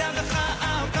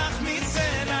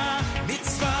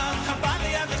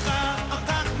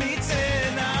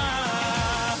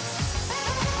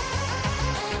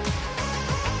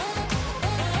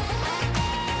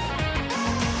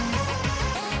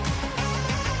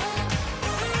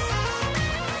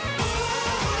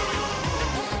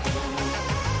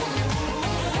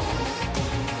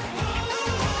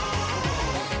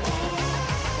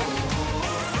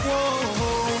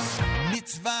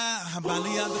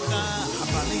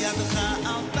לידך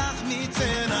אל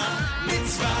תחמיצנה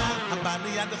מצווה הבא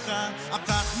לידך אל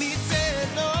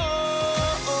תחמיצנו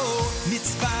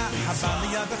מצווה הבא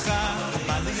לידך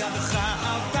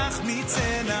אל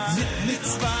תחמיצנה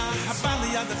מצווה הבא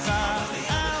לידך אל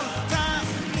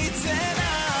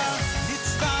תחמיצנה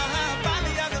מצווה הבא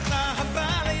לידך אל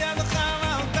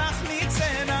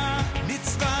תחמיצנה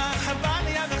מצווה הבא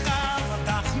לידך אל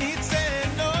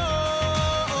תחמיצנו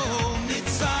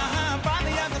מצווה הבא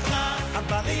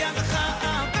לידך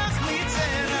אל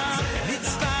תחמיצנה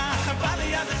מצווה הבא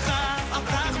לידך אל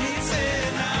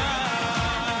תחמיצנה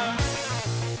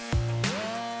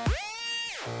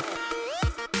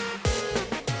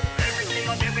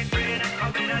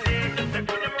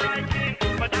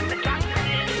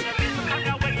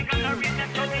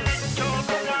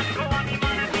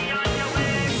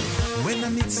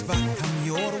Mitzvah come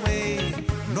your way,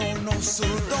 no, so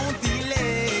don't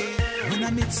delay. When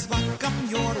a mitzvah come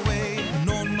your way,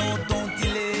 no, don't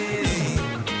delay.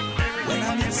 When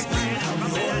a mitzvah come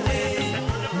your way,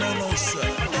 no, sir,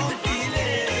 don't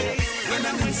delay. When a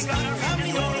mitzvah come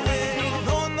your way,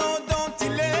 no, don't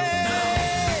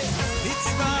delay.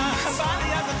 Mitzvah habali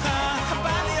yadcha,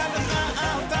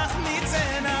 al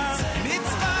tachmitzena.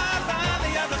 Mitzvah habali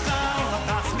yadcha,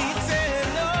 al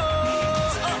tachmitzena.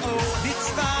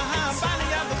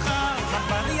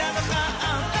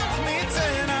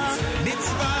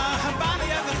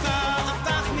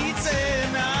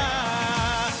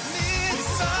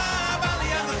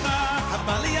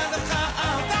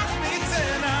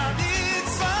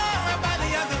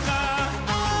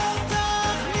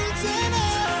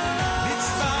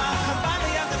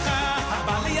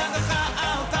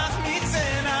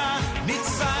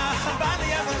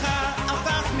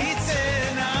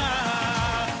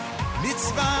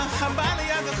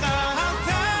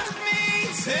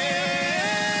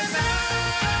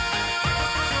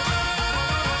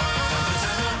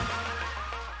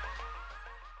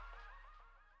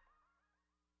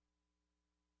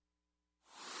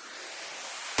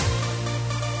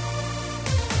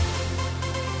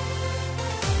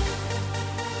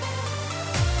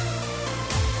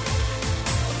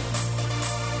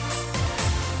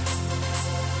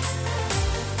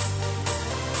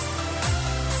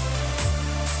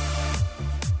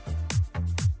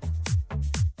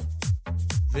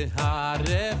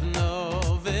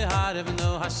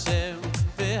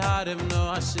 V'harevno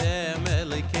Hashem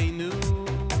Elokeinu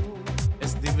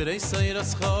Es divrei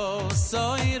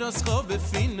soiroscho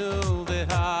befinu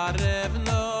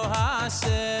V'harevno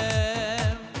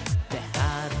Hashem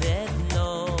V'harevno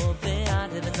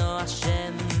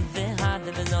Hashem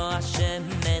V'harevno Hashem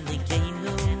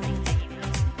Elokeinu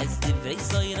Es divrei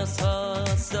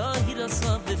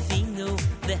soiroscho befinu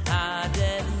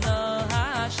V'harevno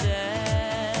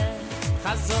Hashem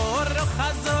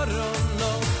Chazoro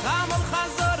lo Chamol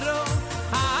chazoro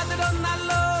Hadron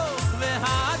aloch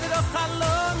V'hadro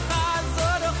chalon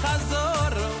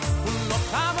Chazoro Lo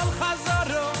chamol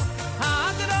chazoro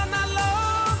Hadron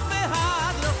aloch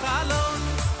V'hadro chalon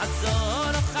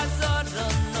Chazoro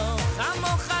lo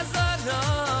chamol chazoro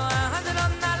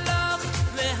Hadron aloch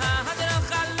V'hadro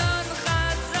chalon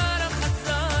Chazoro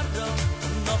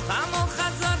lo chamol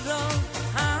chazoro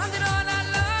Hadron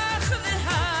aloch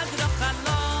V'hadro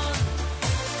chalon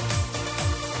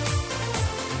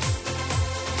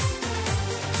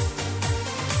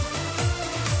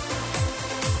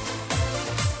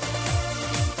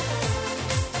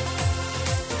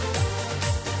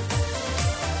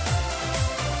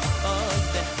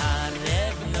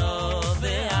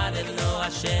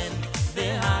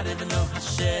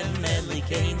Hashem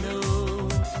Elokeinu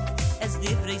Es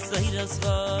divrei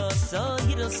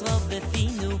soiroscho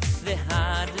befinu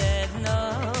V'harevno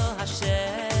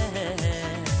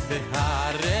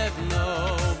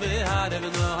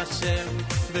Hashem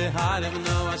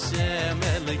V'harevno Hashem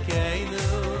Elokeinu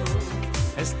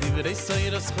Es divrei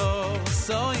soiroscho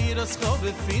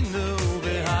befinu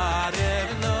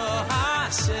V'harevno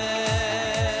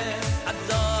Hashem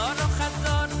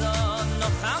Chazoro no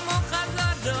chamo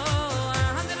chazoro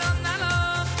Hadron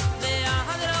aloch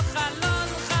V'hadro chalon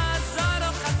Chazoro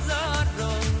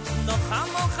no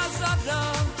chamo chazoro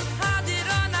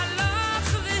Hadron aloch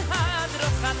V'hadro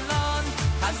chalon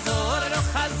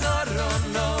Chazoro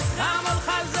no chamo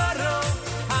chazoro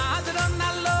Hadron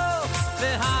aloch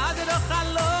V'hadro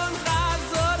chalon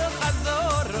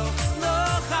Chazoro no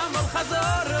chamo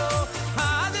chazoro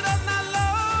Hadron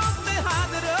aloch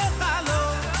V'hadro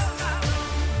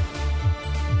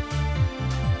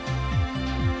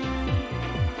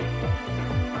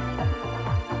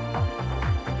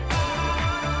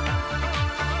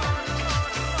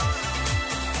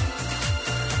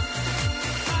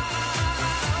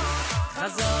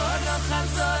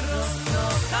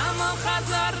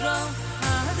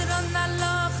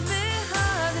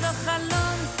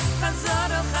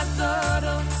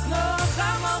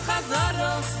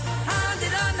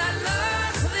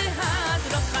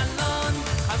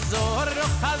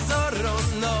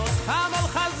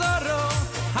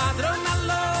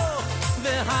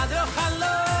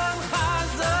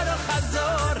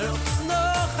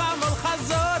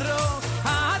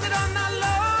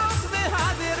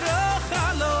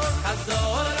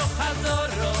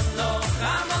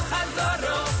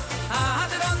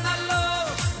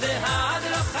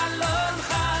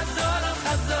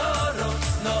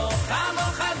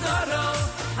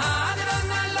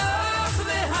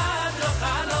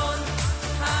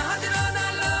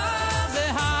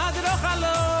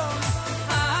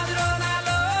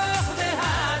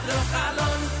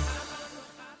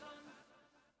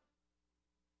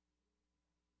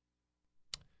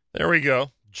There we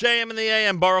go. JM in the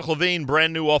AM, Baruch Levine,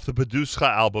 brand new off the Peduscha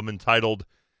album entitled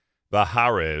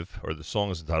Vaharev, or the song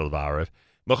is entitled Vaharev.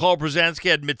 Michal Brzezinski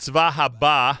had Mitzvah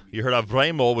Haba. You heard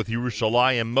Avremel with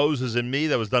Yerushalayim, Moses and Me.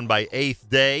 That was done by Eighth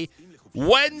Day.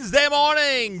 Wednesday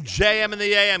morning, JM in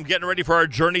the AM, getting ready for our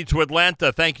journey to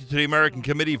Atlanta. Thank you to the American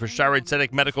Committee for Shaarei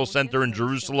Tzedek Medical Center in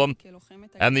Jerusalem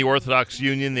and the Orthodox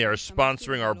Union. They are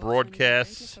sponsoring our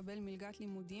broadcasts.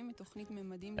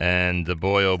 And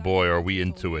boy, oh boy, are we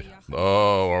into it.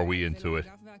 Oh, are we into it.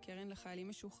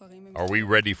 Are we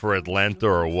ready for Atlanta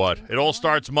or what? It all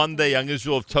starts Monday, Young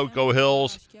Israel of Toko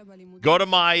Hills. Go to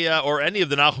my or any of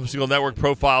the Nachum Segal Network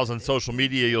profiles on social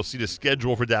media. You'll see the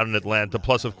schedule for down in Atlanta.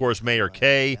 Plus, of course, Mayor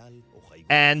Kay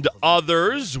and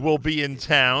others will be in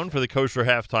town for the Kosher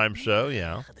Halftime Show.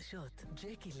 Yeah.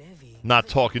 Not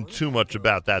talking too much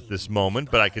about that this moment,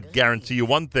 but I could guarantee you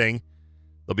one thing.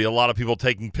 There'll be a lot of people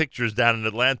taking pictures down in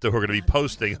Atlanta who are going to be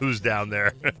posting who's down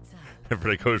there for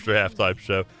the Kosher Halftime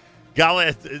Show.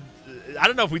 Galit, I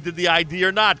don't know if we did the ID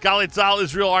or not. Galei Tzahal,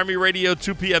 Israel Army Radio,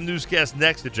 2 p.m. newscast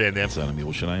next to JNM. צה"ל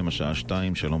מירושלים, השעה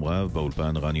 2, שלום רב,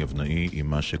 באולפן רן יבנאי עם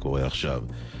מה שקורה עכשיו.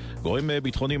 גורם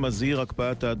ביטחוני מזהיר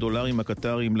הקפאת הדולרים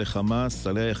הקטריים לחמאס,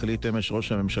 עליה החליט אמש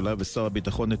ראש הממשלה ושר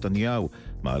הביטחון נתניהו,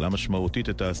 מעלה משמעותית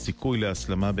את הסיכוי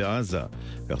להסלמה בעזה.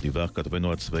 כך דיווח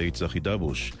כתבנו הצבאי צחי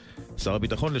דבוש. שר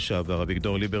הביטחון לשעבר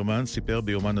אביגדור ליברמן סיפר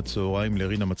ביומן הצהריים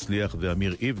לרינה מצליח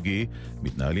ואמיר איבגי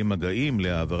מתנהלים מגעים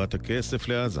להעברת הכסף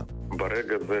לעזה.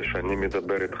 ברגע זה שאני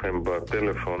מדבר איתכם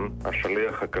בטלפון,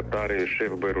 השליח הקטרי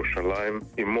יושב בירושלים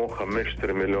עמו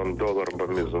 $15 מיליון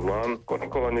במזומן. קודם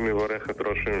כל אני מברך את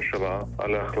ראש הממשלה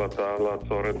על ההחלטה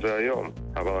לעצור את זה היום.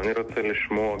 אבל אני רוצה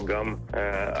לשמוע גם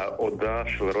ההודעה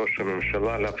של ראש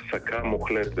הממשלה להפסקה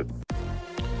מוחלטת.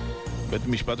 בית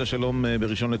משפט השלום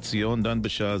בראשון לציון דן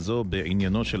בשעה זו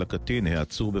בעניינו של הקטין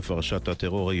העצור בפרשת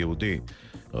הטרור היהודי.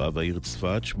 רב העיר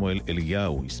צפת שמואל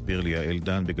אליהו הסביר ליעל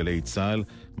דן בגלי צה"ל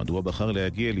מדוע בחר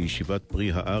להגיע לישיבת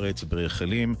פרי הארץ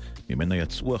ברחלים ממנה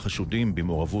יצאו החשודים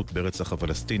במעורבות ברצח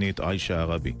הפלסטינית עיישה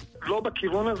ערבי. לא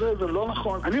בכיוון הזה, זה לא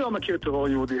נכון. אני לא מכיר טרור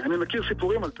יהודי, אני מכיר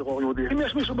סיפורים על טרור יהודי. אם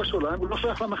יש מישהו בשוליים, הוא לא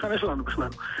שייך למחנה שלנו בכלל.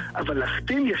 אבל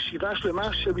להחתים ישיבה שלמה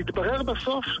שמתברר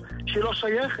בסוף שהיא לא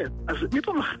שייכת. אז מי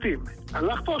פה מחתים?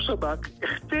 הלך פה השב"כ,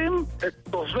 החתים את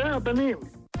טובי הבנים.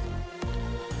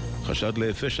 חשד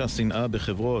לפשע שנאה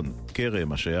בחברון,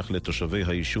 כרם השייך לתושבי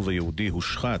היישוב היהודי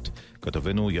הושחת,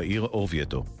 כתבנו יאיר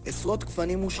אורבייטו. עשרות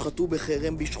כפנים הושחתו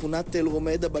בחרם בשכונת תל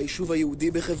רומדה ביישוב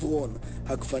היהודי בחברון.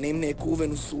 הכפנים נעקרו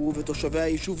ונוסרו ותושבי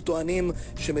היישוב טוענים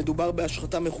שמדובר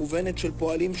בהשחתה מכוונת של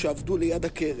פועלים שעבדו ליד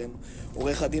הכרם.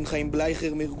 עורך הדין חיים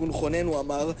בלייכר מארגון חוננו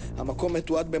אמר, המקום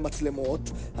מתועד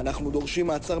במצלמות, אנחנו דורשים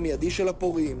מעצר מיידי של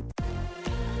הפורעים.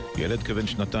 ילד כבן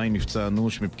 2 נפצע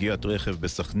אנוש מפגיעת רכב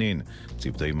בסכנין.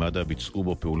 צוותי מד"א ביצעו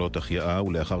בו פעולות החייאה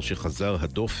ולאחר שחזר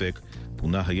הדופק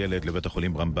פונה הילד לבית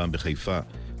החולים רמב"ם בחיפה.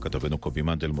 כתבנו קובי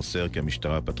מנדל מוסר כי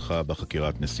המשטרה פתחה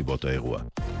בחקירת נסיבות האירוע.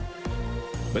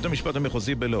 בית המשפט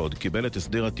המחוזי בלוד קיבל את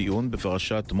הסדר הטיעון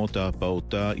בפרשת מות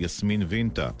הפעוטה יסמין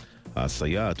וינטה.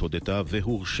 הסייעת הודתה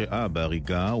והורשעה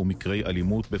בהריגה ומקרי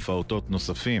אלימות בפעוטות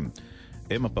נוספים.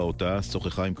 אם הפעוטה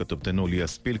שוחחה עם כתבתנו ליה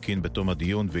ספילקין בתום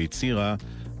הדיון והצירה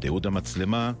תיעוד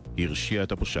המצלמה הרשיע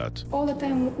את הפושעת. All the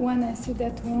time when I see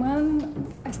that woman,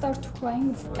 I start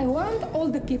crying. I want all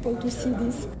the people to see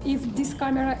this. If this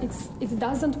camera it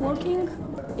doesn't working,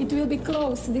 it will be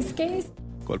closed. This case.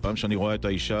 כל פעם שאני רואה את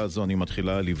האישה הזו אני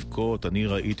מתחילה לבכות. אני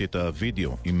ראיתי את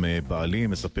הוידאו עם בעלי,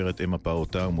 מספרת אם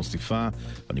הפעוטה ומוסיפה,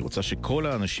 אני רוצה שכל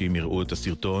האנשים יראו את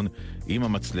הסרטון. אם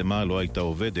המצלמה לא הייתה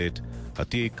עובדת,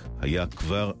 התיק היה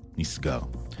כבר נסגר.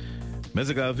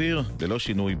 מזג האוויר ללא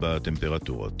שינוי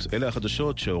בטמפרטורות. אלה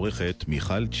החדשות שעורכת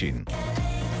מיכל צ'ין.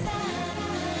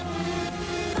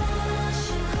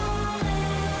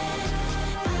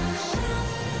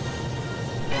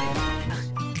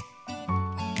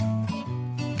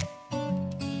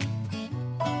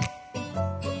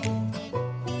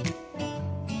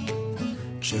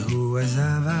 כשהוא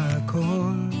עזב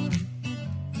הכל,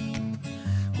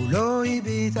 הוא לא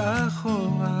הביט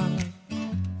אחורה,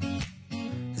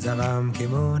 זרם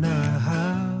כמו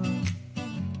נהר,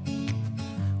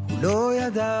 הוא לא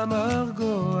ידע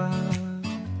מרגוע,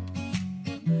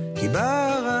 כי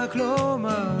בא רק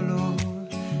לומר לו,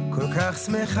 כל כך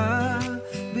שמחה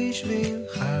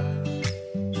בשבילך.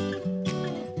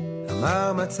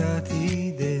 אמר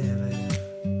מצאתי דרך,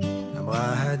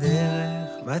 אמרה הדרך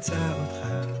מצא אותך.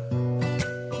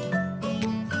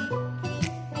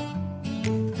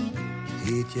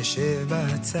 התיישב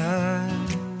בצד,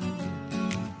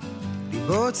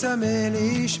 ליבו צמא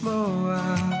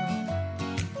לשמוע,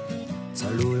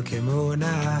 צלול כמו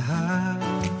נהר,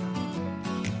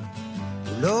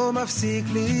 הוא לא מפסיק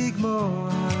לגמוע,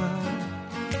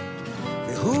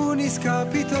 והוא נזכר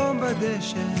פתאום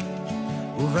בדשא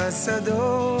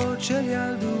ובשדות של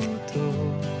ילדותו.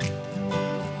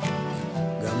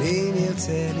 גם אם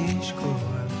ירצה לשכוח,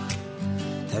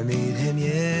 תמיד הם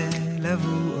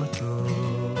ילוו אותו.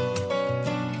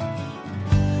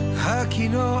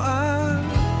 הכינוע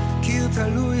קיר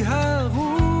תלוי,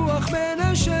 הרוח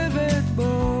מנשבת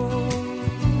בו,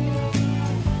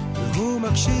 והוא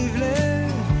מקשיב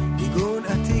לניגון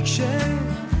עתיק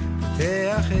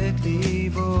שפותח את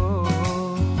ליבו.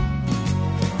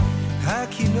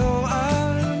 הכינוע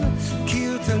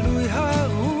קיר תלוי,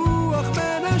 הרוח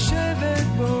מנשבת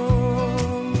בו,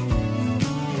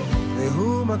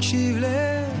 והוא מקשיב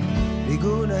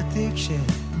לניגון עתיק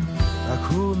שרק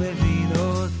הוא מבין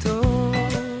אותו.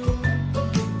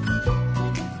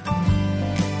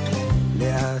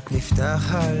 לאט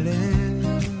נפתח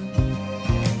הלב,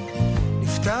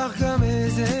 נפתח גם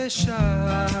איזה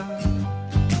שער,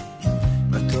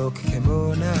 מתוק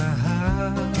כמו נהר,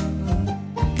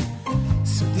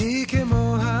 סודי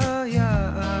כמו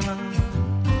היער.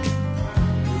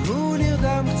 והוא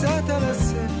נרדם קצת על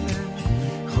הספר,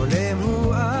 חולם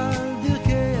הוא על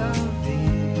ברכי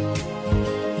אביב,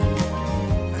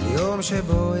 על יום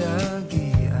שבו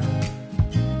יגיע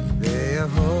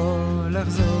ויבוא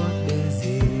לחזות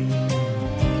בזיו.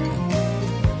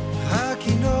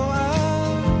 הכינוע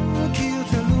קיר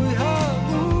תלוי,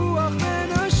 הרוח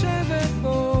מנשבת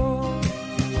בו,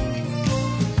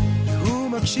 והוא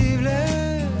מקשיב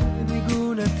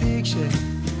לניגון עתיק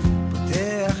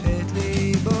שפותח את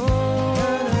ליבו.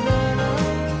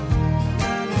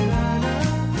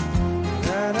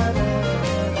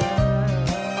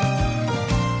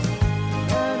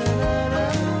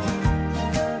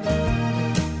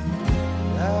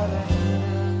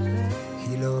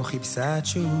 חיפשה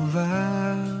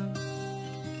תשובה,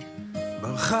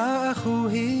 ברכה אך הוא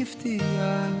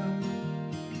הפתיע.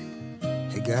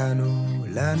 הגענו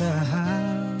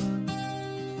לנהר,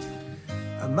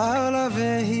 אמר לה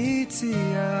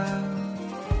והציע,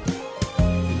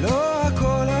 לא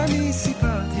הכל אני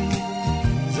סיפרתי,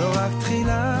 זו רק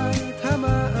תחילת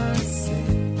המעשה.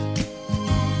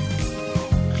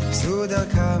 חיפשו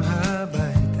דרכם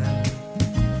הביתה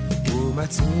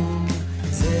ומצאו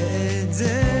זה את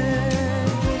זה.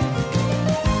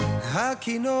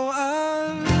 הכינוע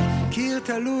קיר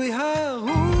תלוי,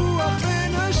 הרוח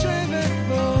מנשבת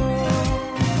בו,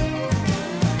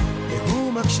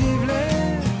 והוא מקשיב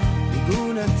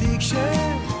לניגון עתיק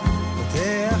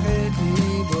שפותח את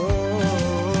ליבו.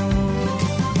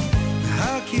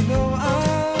 הכינוע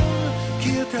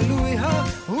קיר תלוי,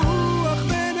 הרוח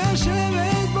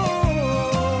מנשבת בו,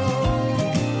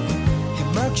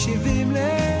 הם מקשיבים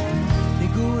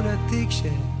ניגון עתיק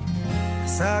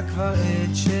שעשה כבר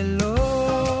את שלו.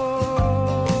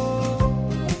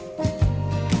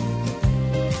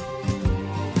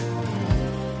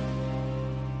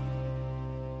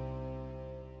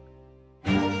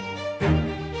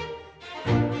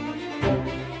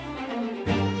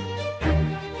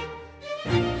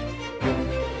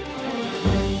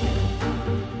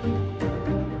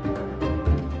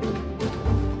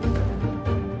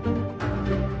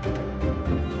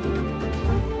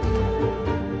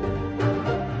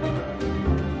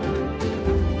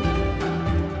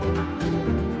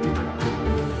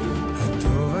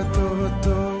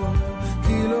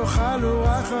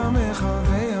 חמך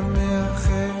וימי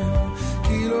אחר,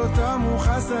 כי לא תמו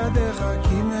חסדיך,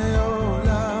 כי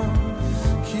מעולם,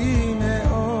 כי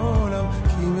מעולם,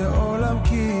 כי מעולם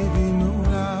קיווינו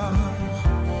לך.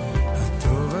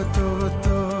 הטוב הטוב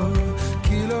הטוב,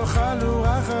 כי לא חלו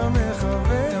רחמך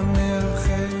וימי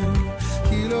אחר,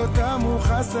 כי לא תמו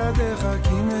חסדיך,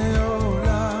 כי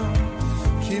מעולם,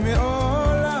 כי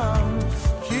מעולם,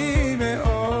 כי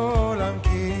מעולם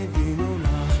קיווינו לך.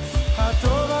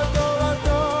 הטוב הטוב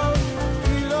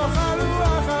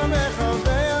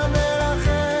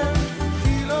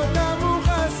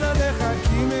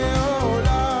כי מעולם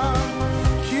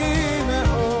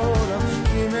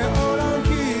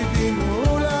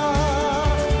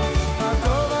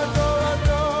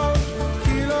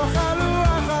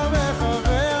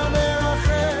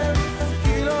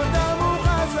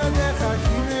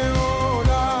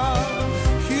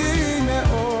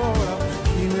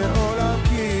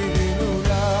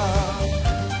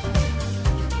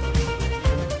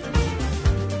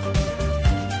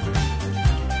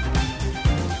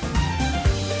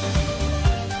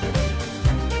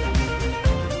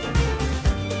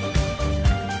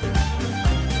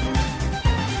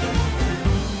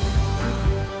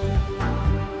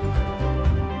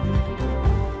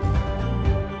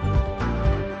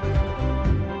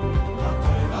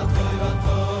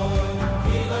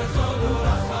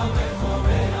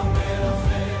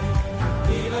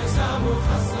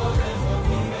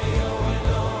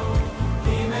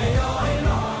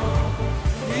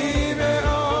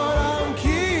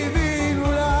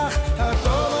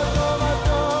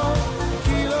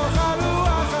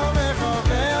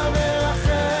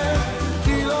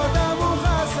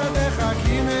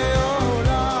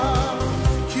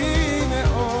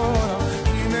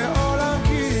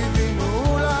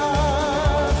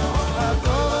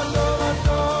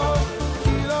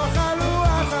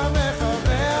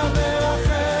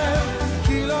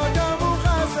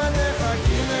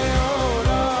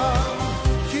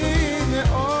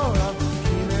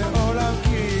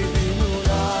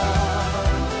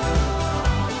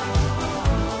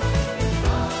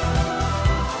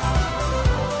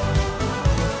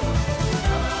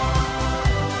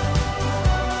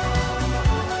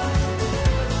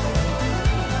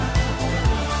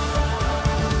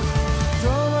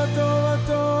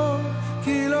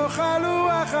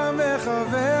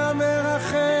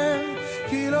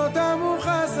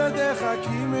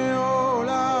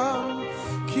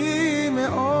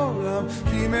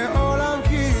כי מעולם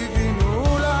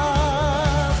קיווינו לך.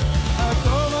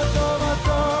 הטוב הטוב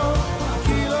הטוב,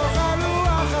 כי לא חלו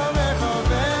אחריך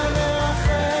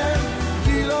ונרחם,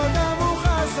 כי לא דמו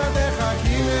חסדיך,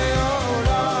 כי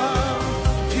מעולם,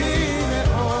 כי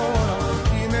מעולם,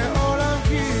 כי מעולם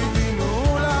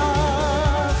קיווינו לך.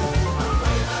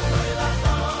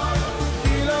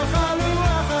 כי לא חלו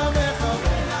אחריך,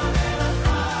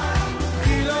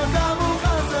 כי לא דמו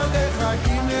חסדיך,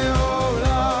 כי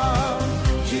מעולם,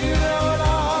 כי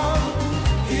מעולם,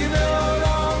 כי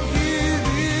מעולם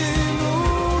קיווינו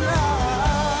לך.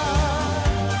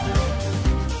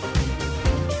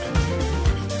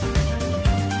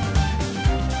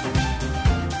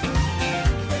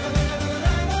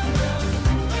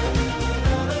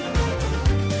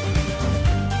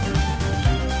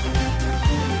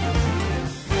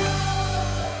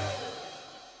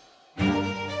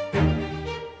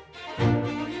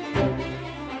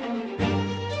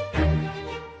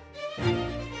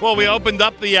 Well, we opened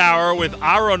up the hour with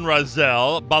Aaron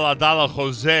Razel, Baladala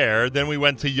Choser. Then we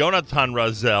went to Yonatan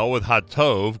Razel with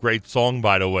Hatov. Great song,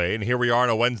 by the way. And here we are on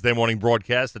a Wednesday morning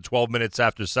broadcast at 12 minutes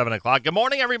after 7 o'clock. Good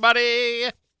morning,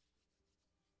 everybody.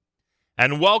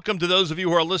 And welcome to those of you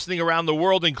who are listening around the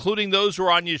world, including those who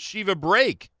are on yeshiva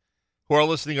break, who are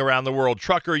listening around the world.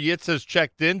 Trucker Yitz has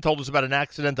checked in, told us about an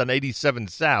accident on 87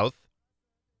 South.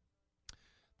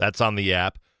 That's on the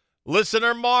app.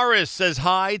 Listener Morris says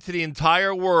hi to the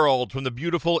entire world from the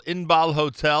beautiful Inbal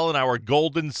Hotel in our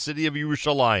golden city of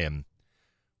Yerushalayim.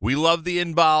 We love the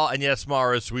Inbal, and yes,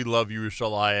 Morris, we love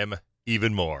Yerushalayim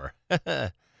even more.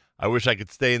 I wish I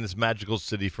could stay in this magical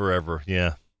city forever.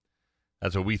 Yeah,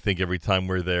 that's what we think every time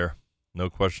we're there. No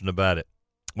question about it.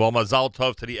 Well, Mazal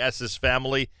Tov to the Esses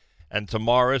family and to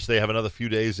Morris. They have another few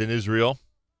days in Israel.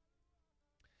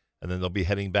 And then they'll be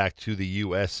heading back to the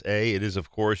USA. It is, of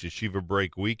course, Yeshiva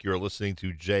Break Week. You're listening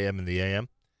to JM in the AM.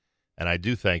 And I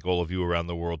do thank all of you around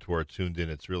the world who are tuned in.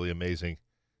 It's really amazing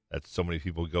that so many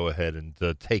people go ahead and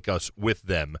take us with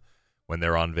them when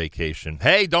they're on vacation.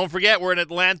 Hey, don't forget, we're in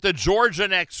Atlanta, Georgia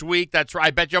next week. That's right.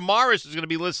 I bet you Morris is going to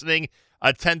be listening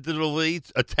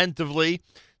attentively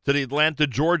to the Atlanta,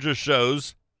 Georgia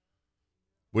shows,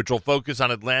 which will focus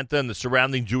on Atlanta and the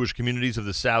surrounding Jewish communities of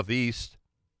the Southeast.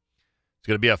 It's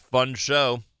going to be a fun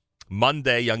show.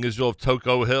 Monday, Young Israel of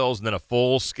Toko Hills, and then a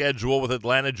full schedule with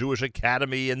Atlanta Jewish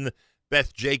Academy and the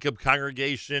Beth Jacob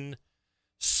Congregation,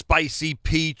 Spicy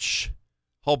Peach,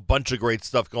 whole bunch of great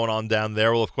stuff going on down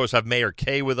there. We'll, of course, have Mayor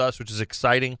Kay with us, which is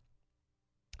exciting.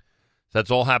 So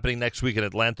that's all happening next week in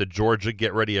Atlanta, Georgia.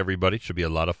 Get ready, everybody. It should be a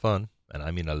lot of fun, and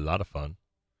I mean a lot of fun.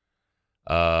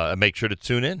 Make sure to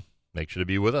tune in. Make sure to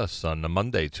be with us on a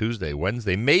Monday, Tuesday,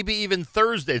 Wednesday, maybe even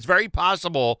Thursday. It's very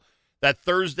possible that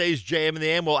Thursday's JM and the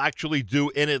AM will actually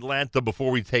do in Atlanta before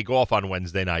we take off on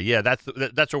Wednesday night. Yeah, that's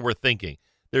what we're thinking.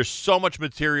 There's so much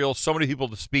material, so many people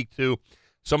to speak to,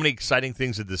 so many exciting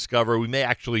things to discover. We may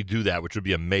actually do that, which would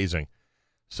be amazing.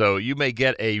 So you may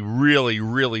get a really,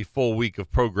 really full week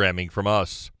of programming from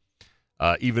us,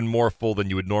 even more full than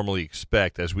you would normally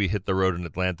expect as we hit the road in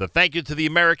Atlanta. Thank you to the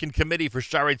American Committee for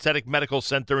Shaarei Tzedek Medical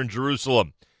Center in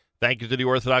Jerusalem. Thank you to the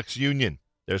Orthodox Union.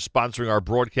 They're sponsoring our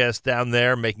broadcast down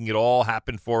there, making it all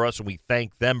happen for us, and we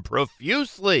thank them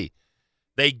profusely.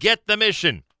 They get the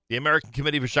mission. The American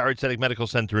Committee for Shaarei Tzedek Medical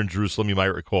Center in Jerusalem, you might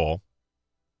recall,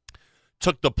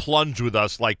 took the plunge with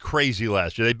us like crazy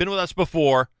last year. They've been with us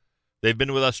before. They've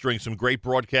been with us during some great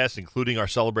broadcasts, including our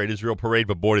Celebrate Israel Parade,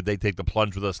 but boy, did they take the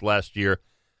plunge with us last year.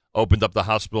 Opened up the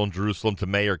hospital in Jerusalem to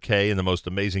Mayor Kay in the most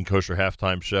amazing kosher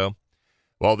halftime show.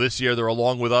 Well, this year they're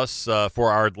along with us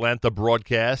for our Atlanta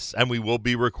broadcasts, and we will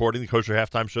be recording the Kosher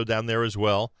Halftime Show down there as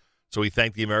well. So we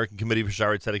thank the American Committee for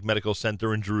Shaarei Tzedek Medical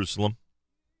Center in Jerusalem.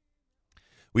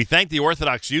 We thank the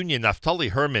Orthodox Union, Naftali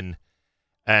Herman,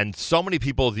 and so many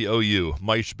people at the OU,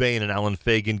 Maish Bain and Alan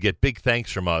Fagan, get big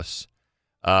thanks from us.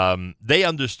 They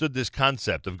understood this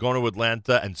concept of going to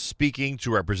Atlanta and speaking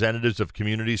to representatives of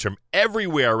communities from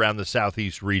everywhere around the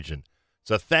Southeast region.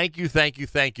 So thank you to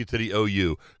the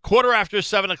OU.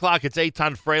 7:15, it's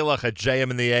Eitan Freilach at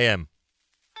JM in the AM.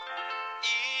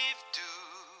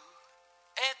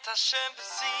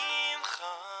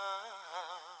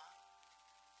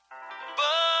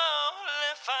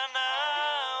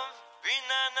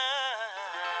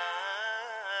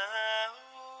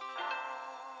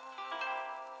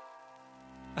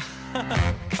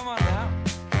 Come on now.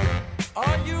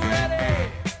 Are you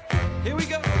ready? Here we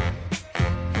go.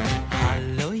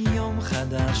 Hallo יום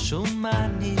חדש ומה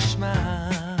נשמע?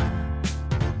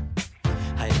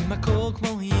 האם הכל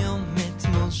כמו יום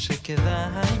אתמול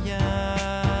שכבהיה?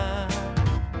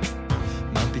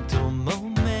 מה פתאום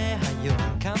אומר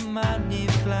היום כמה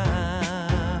נפלא?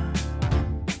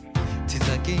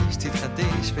 תרגיש,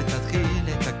 תתחדש ותתחיל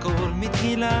את הכל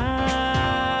מתחילה.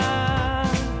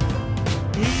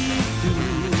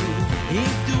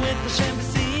 עבדו את השם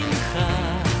בשמחה,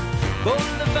 בוא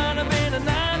לבן הבן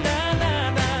נה נה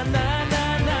נה נה נה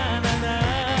נה נה נה נה.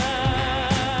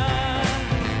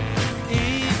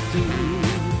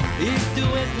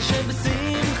 עבדו את השם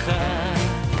בשמחה,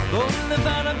 בוא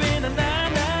לבן הבן נה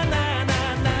נה נה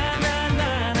נה נה נה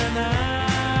נה נה נה.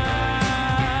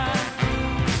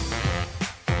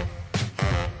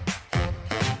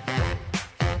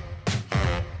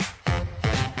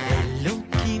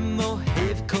 אלוקים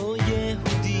אוהב כל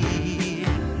יהודי,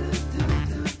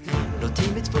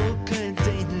 נוטים לדפוק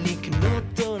כדי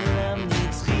לקנות עולם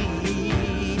נצחי.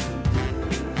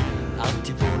 אל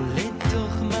תיפול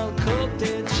לתוך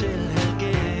מלכודת של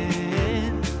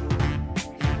הרגל,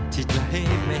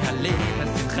 תתלהב מהלב,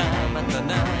 השמחה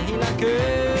מתנה היא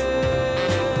לקל.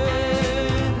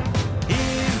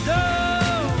 עבדו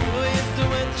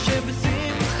את השם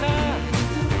בשמחה,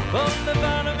 בוא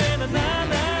לבן הבן נה נה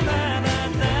נה נה נה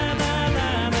נה נה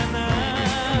נה נה.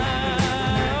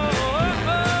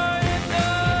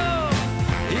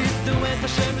 עבדו את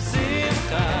השם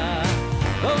בשמחה,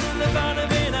 בוא לבן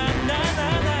הבן נה נה נה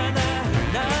נה נה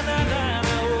נה נה נה.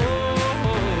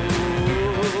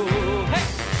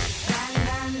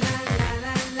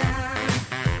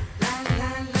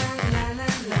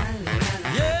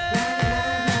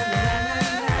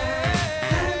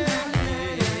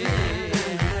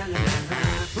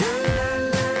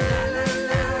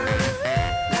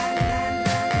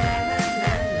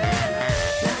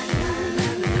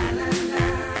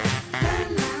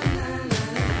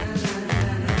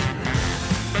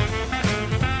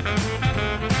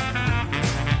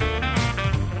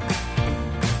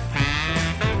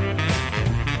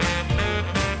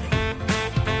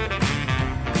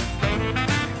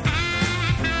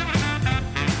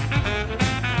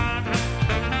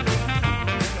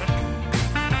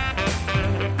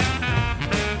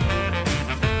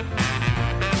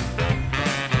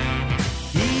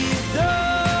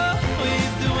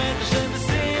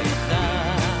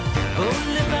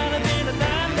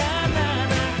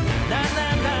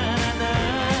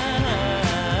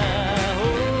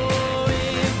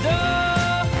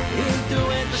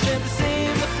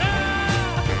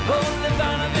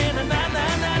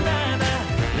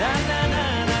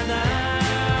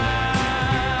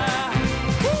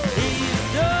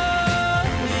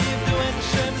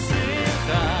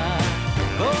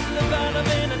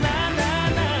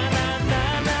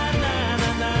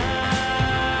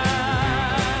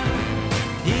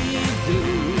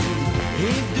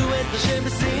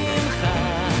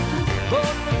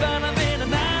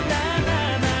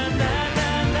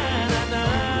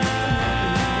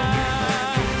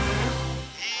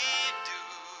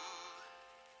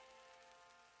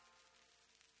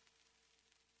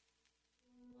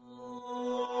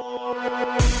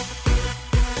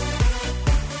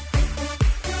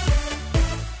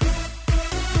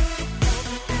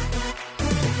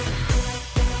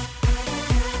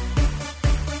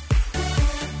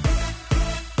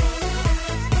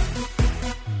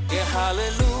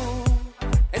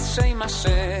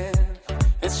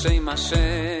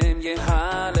 השם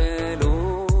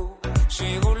יהללו,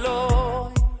 שירו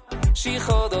לוי,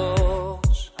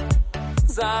 שיחודש,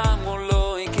 זמרו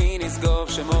לוי כי נשגוב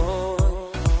שמו.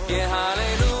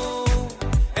 יהללו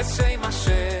את שם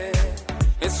השם,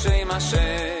 את שם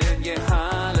השם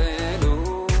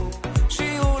יהללו,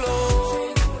 שירו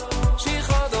לוי,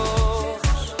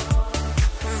 שיחודש,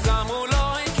 זמרו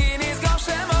לוי כי נשגוב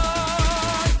שמו.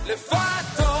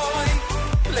 לבטוי,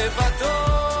 לבטוי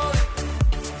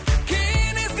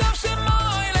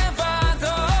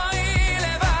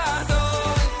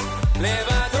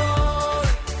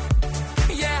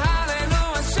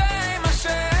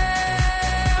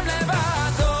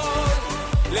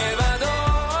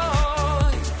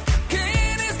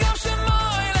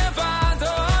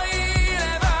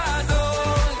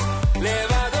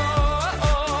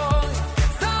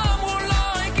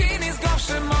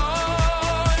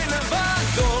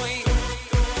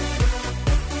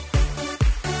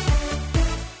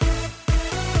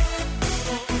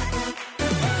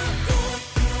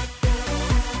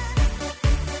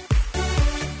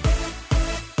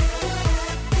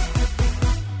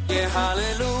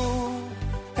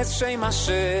שם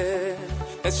השם,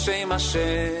 את שם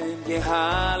השם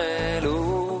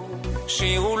יהללו,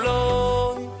 שירו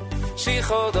לוי,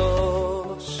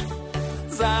 שיחודש,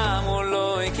 זמרו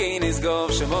לוי כי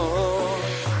נשגוב שמו.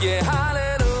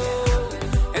 יהללו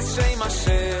את שם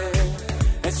השם,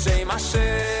 את שם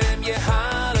השם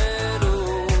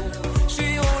יהללו,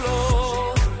 שירו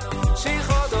לוי,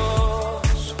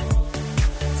 שיחודש,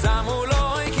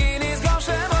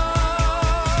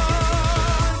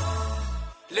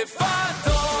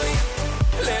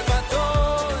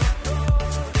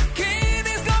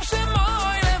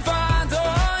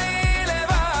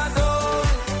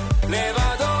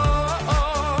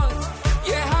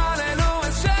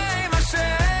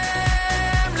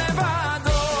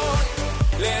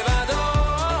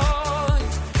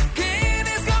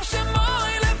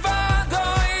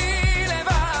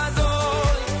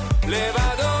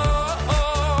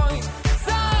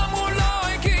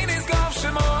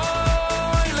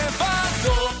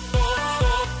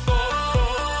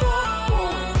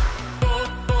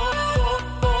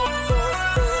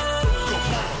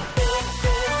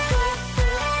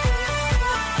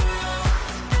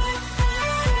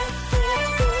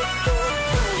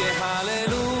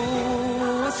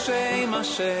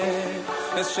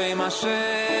 שם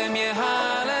השם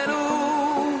יהללו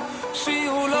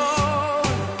שיעו לו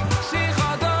שיר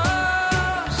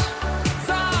חדש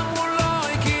זמרו לו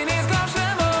כי נזכר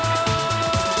שמו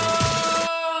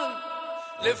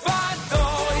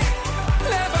לבדוי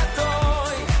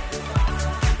לבדוי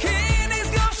כי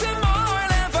נזכר שמו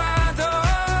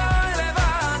לבדוי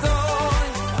לבדוי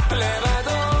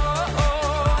לבדוי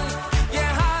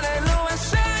יהללו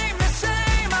השם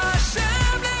השם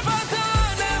השם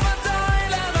לבדוי לבדוי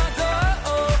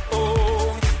לבדוי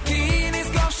כי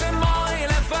נזכר שמו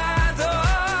לבדוי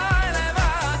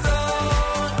לבדוי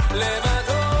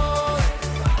לבדוי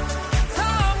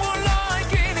זמרו לו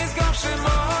כי נזכר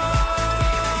שמו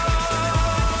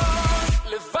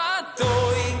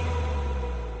לבדוי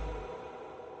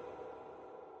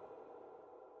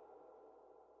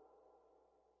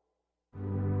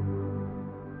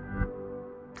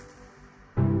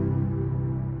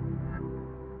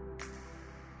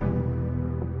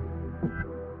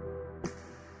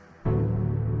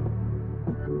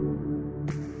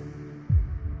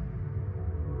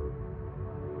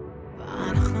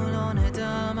ואנחנו לא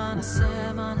נדע מה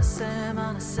נעשה, מה נעשה,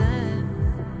 מה נעשה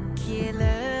כי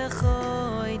ילך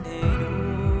עינינו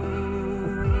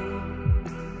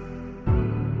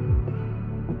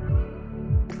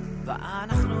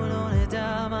ואנחנו לא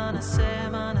נדע מה נעשה,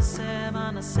 מה נעשה,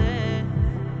 מה נעשה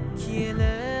כי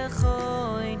ילך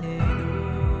עינינו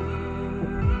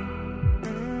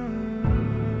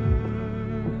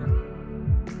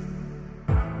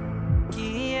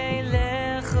כי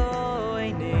ילך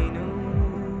עינינו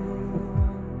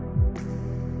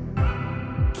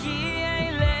כי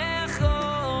ילך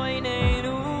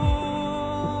עינינו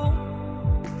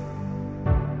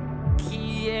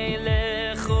כי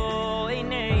ילך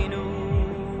עינינו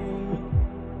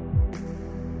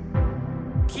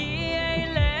כי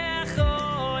ילך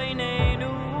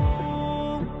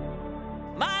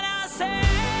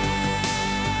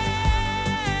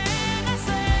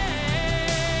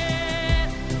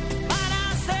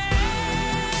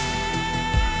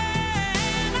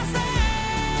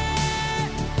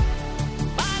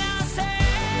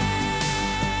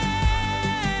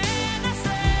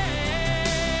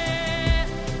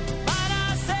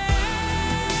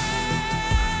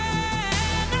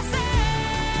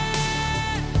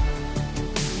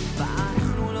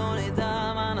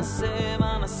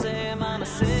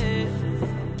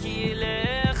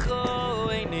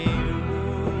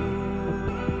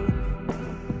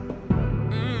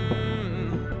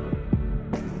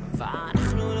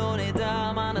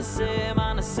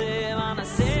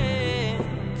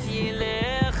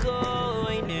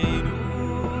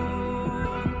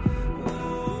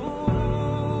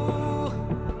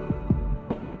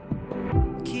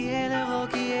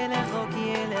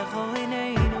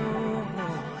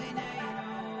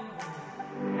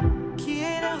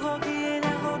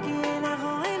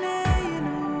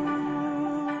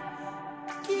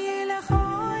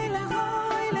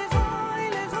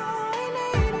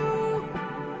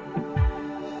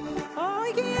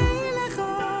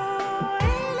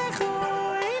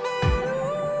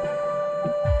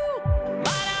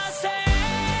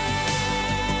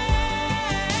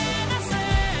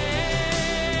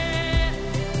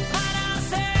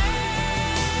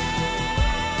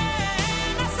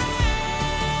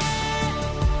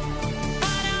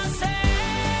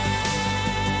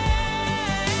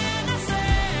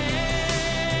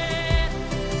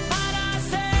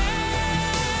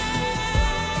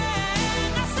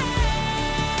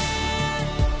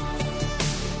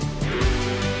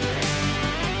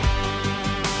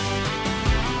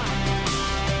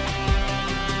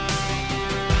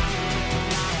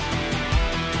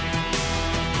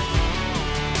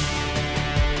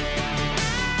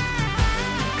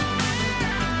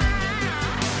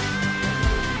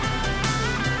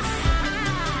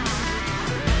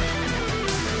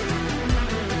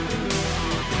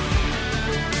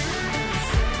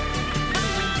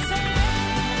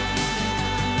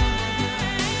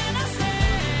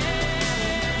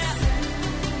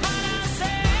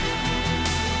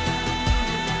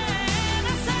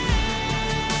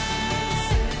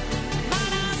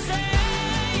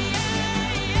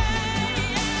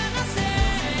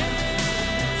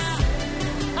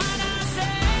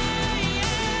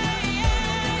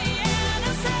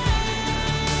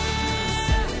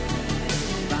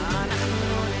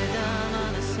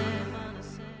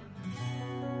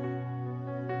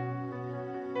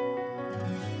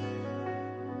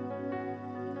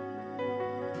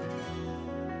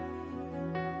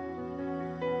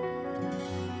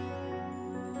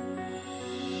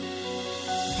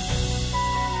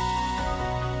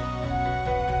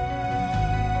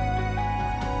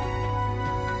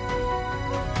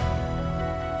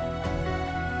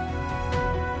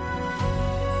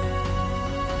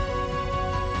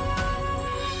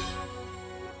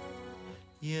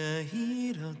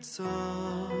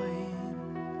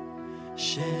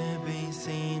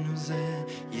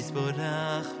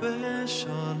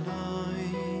בשלום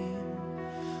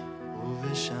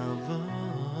ובשלווה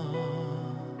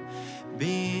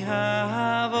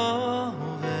באהבה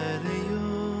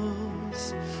ובריאוס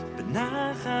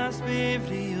בנחס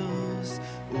בבריאוס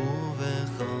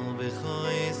ובכל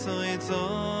בחוי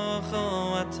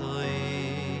צוחו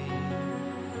עטוי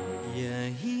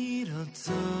יהי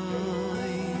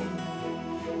רצוי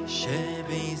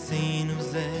שביסינו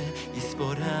זה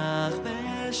יספורח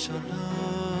בשלום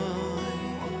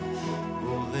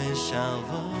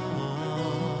ובשלווה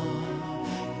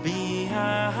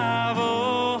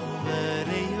באהבה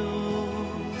ובריאוס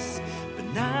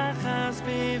בנחס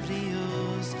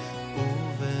בבריאוס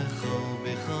ובכל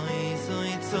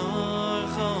בחוי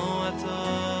צוחו עטוי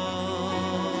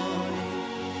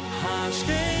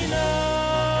השכינה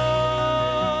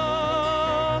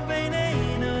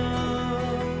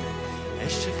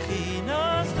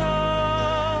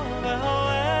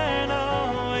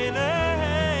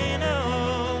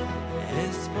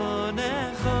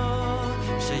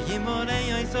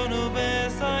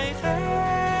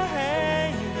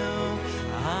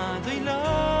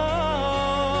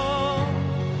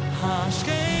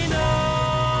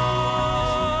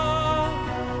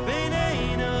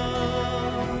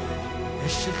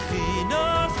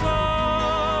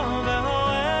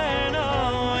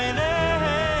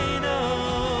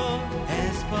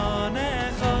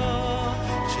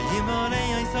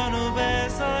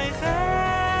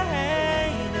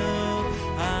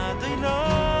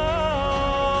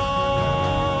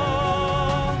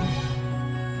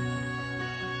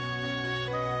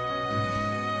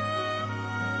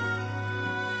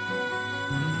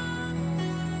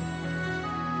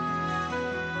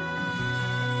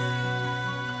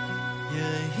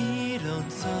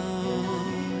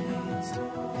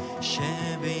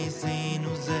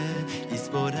שביסינו זה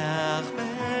יספורח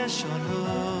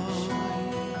בשלום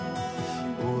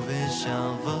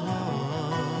ובשלווה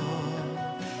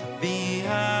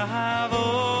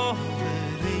באהבה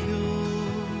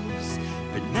ובריאוס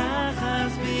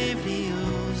בנחס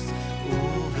בבריאוס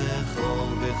ובכל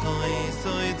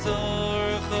בחוי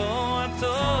צורכו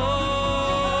הטוב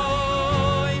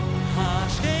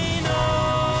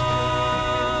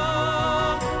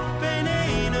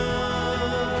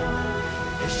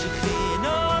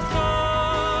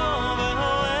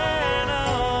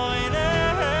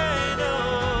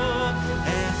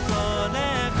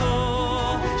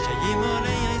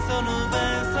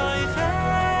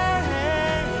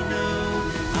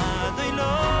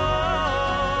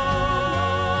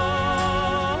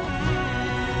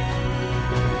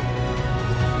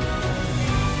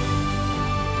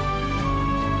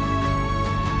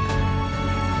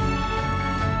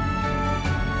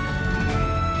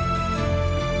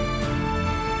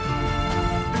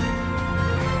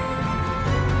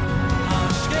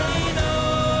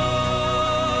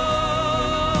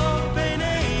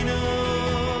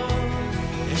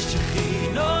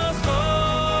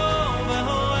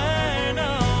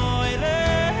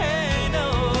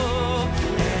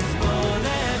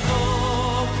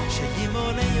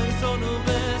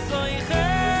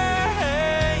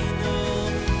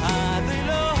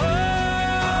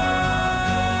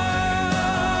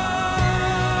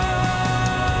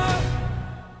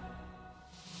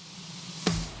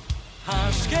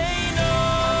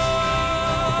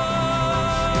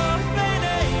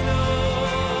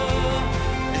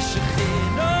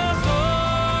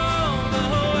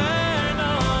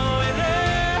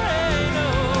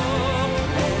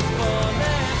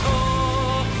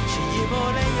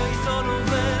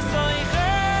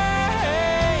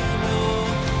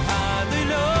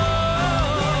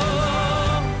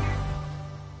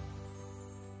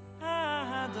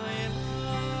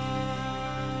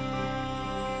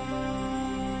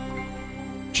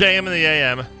JM in the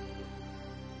AM.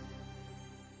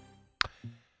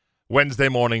 Wednesday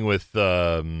morning with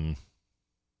Eitan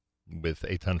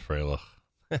Freilich.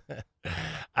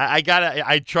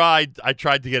 I tried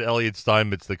to get Elliot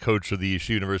Steinmetz, the coach of the Yeshiva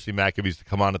University Maccabees, to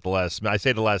come on at the last minute. I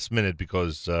say the last minute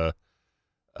because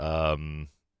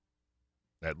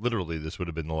literally this would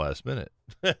have been the last minute.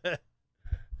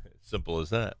 Simple as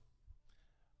that.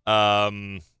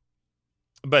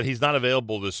 But he's not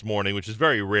available this morning, which is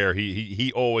very rare.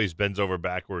 He always bends over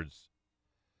backwards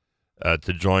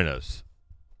to join us.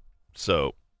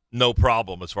 So no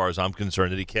problem as far as I'm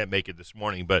concerned that he can't make it this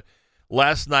morning. But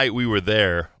last night we were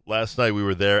there.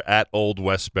 At Old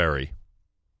Westbury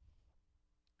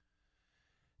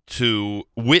to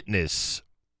witness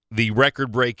the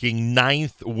record-breaking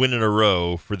 9th win in a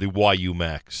row for the YU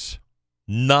Macs.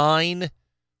 9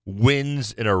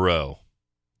 wins in a row.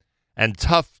 And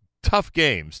tough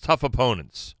games, tough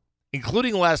opponents,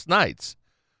 including last night's.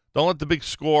 Don't let the big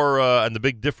score and the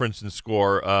big difference in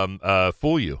score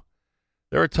fool you.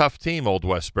 They're a tough team, Old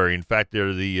Westbury. In fact,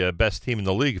 they're the best team in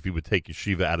the league if you would take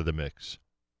Yeshiva out of the mix.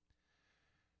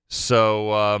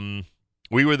 So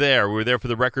we were there. We were there for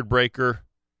the record breaker.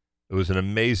 It was an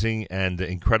amazing and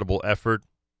incredible effort.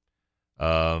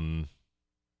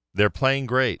 They're playing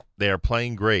great. They are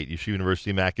playing great, Yeshiva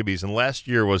University Maccabees. And last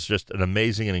year was just an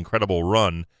amazing and incredible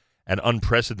run, an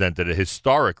unprecedented, a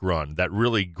historic run that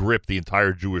really gripped the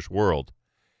entire Jewish world.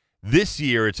 This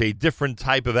year, it's a different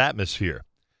type of atmosphere.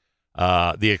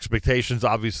 The expectations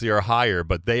obviously are higher,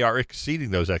 but they are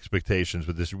exceeding those expectations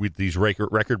with these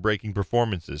record-breaking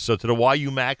performances. So to the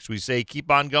YU Macs, we say, keep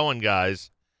on going,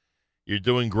 guys. You're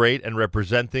doing great and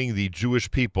representing the Jewish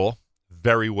people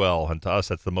very well. And to us,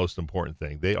 that's the most important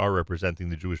thing. They are representing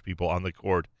the Jewish people on the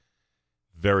court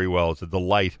very well. It's a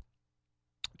delight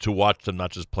to watch them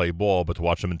not just play ball, but to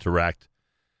watch them interact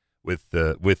with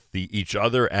each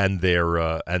other and their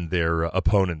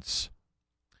opponents.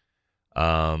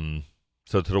 So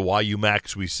to the YU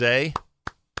Macs, we say,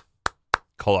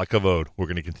 Kol HaKavod. We're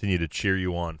going to continue to cheer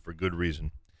you on for good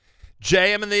reason.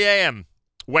 JM in the AM.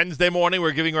 Wednesday morning,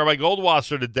 we're giving Rabbi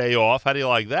Goldwasser the day off. How do you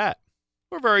like that?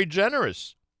 We're very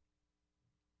generous.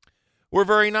 We're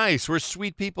very nice. We're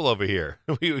sweet people over here.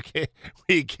 We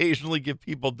occasionally give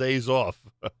people days off.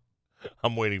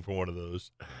 I'm waiting for one of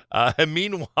those. And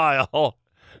meanwhile,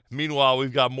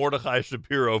 we've got Mordechai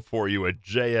Shapiro for you at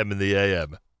JM in the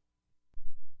AM.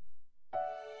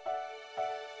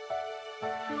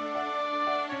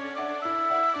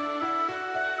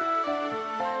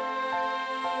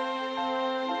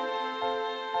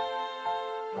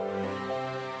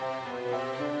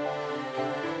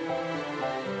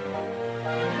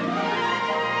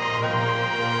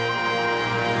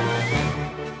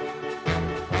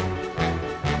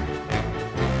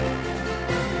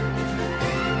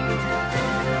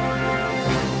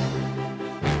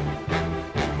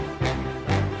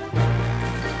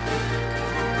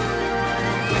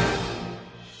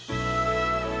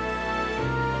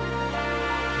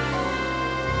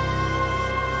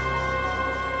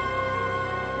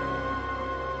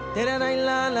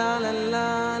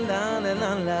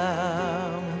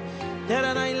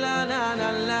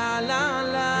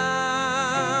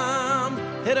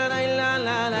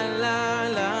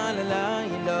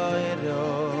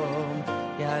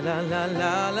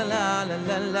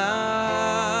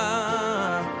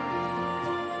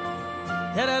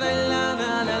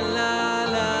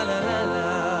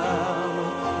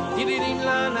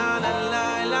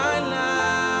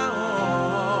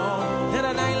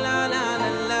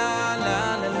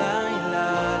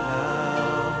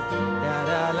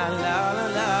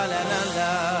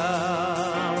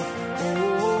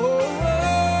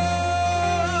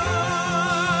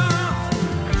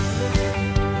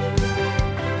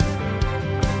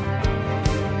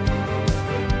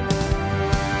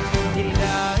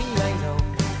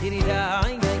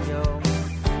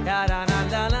 Da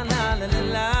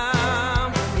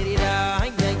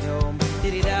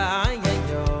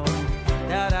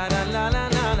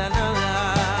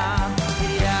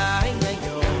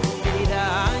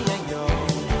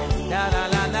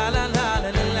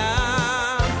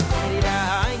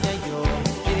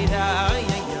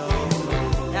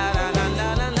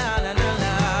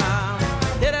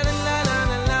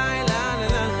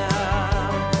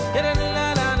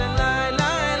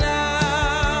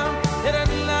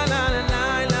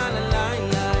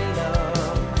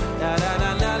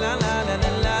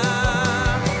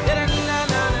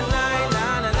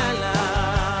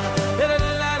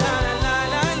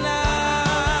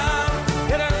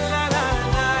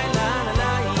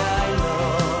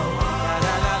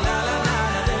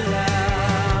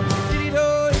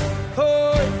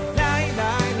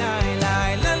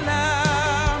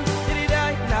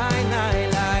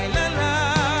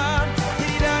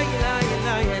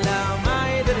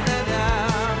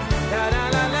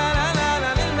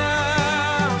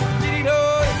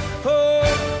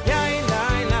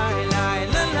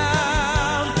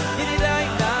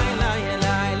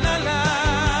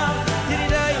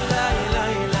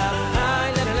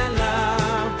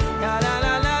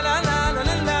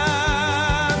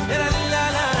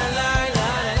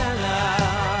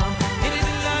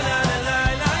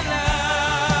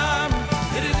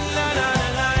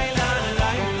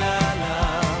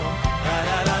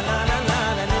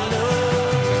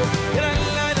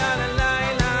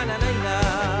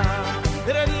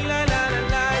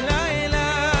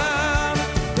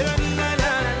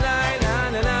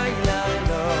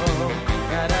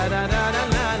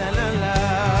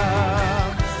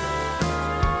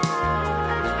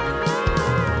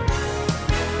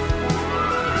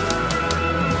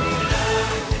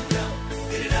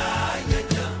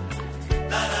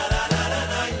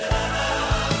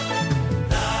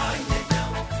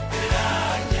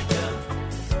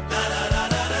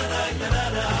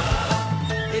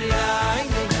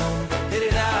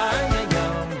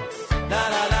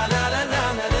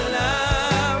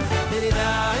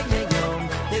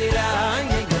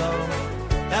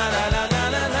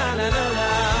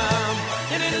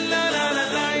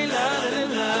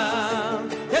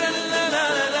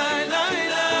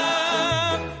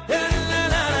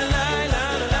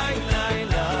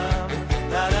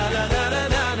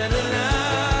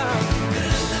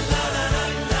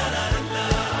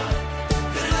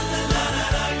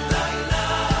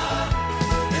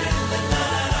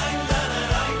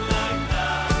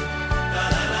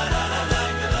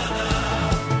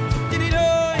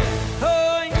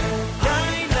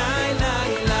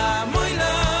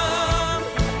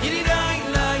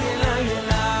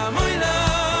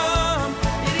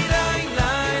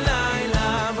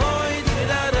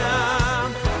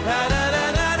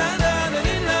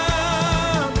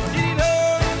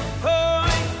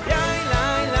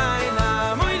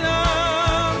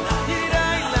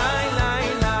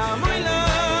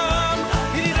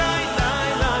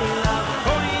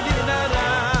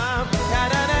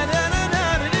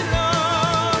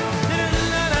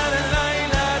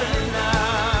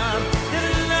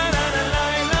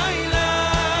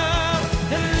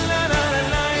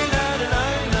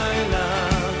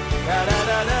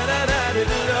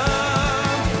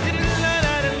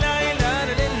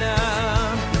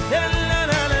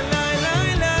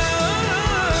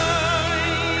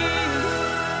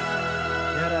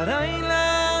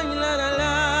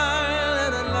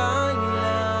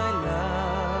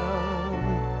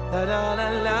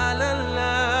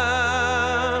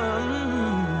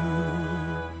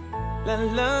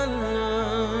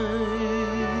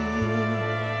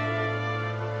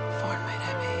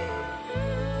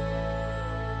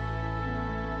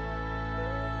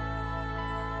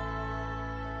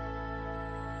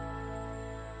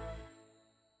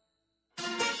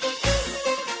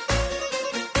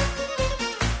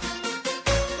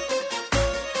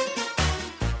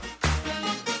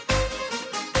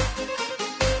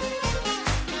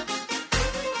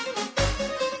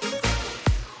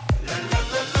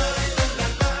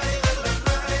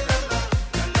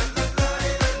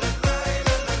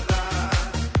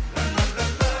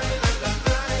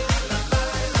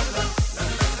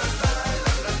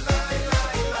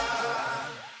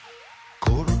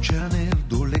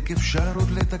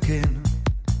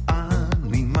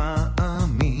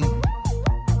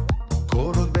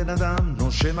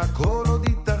נושם הכל עוד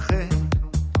ייתכן,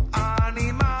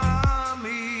 אני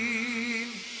מאמין.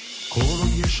 כל עוד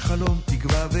יש חלום,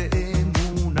 תקווה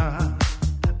ואמונה,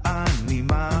 אני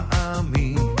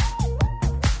מאמין.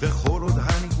 וכל עוד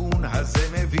הניגון הזה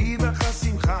מביא בך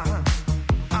שמחה,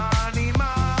 אני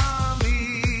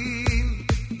מאמין.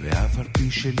 ואף על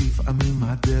פי שלפעמים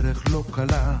הדרך לא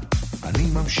קלה, אני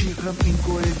ממשיך גם אם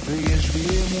כואב ויש בי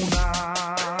אמונה.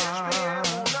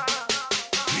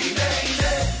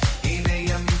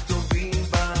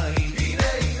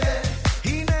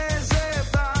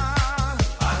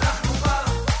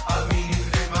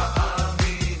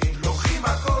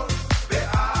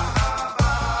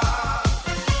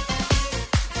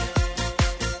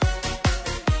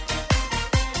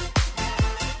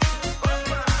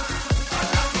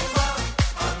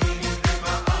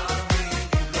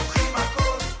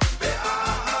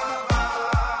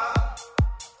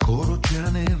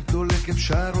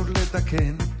 אפשר עוד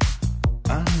לתקן,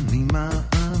 אני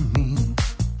מאמין.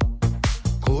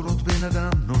 כל עוד בן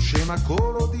אדם נושם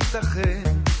הכל עוד ייתכן,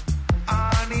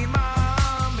 אני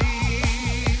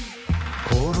מאמין.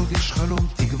 כל עוד יש חלום,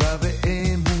 תקווה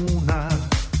ואמונה,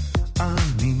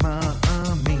 אני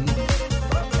מאמין.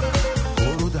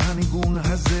 כל עוד הניגון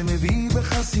הזה מביא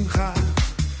בך שמחה,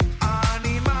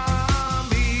 אני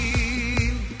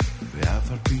מאמין.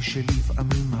 ואף על פי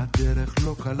שלפעמים הדרך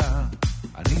לא קלה,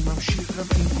 אני ממשיך גם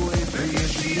אם כואב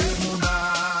ויש לי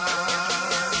אמונה.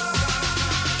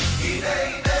 הנה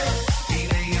הנה,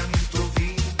 הנה ימים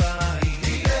טובים באים,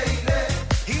 הנה הנה,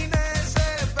 הנה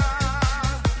זה בא.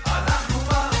 אנחנו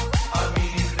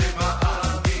מאמינים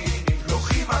למאמינים,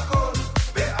 לוקחים הכל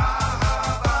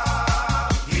באהבה.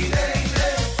 הנה הנה,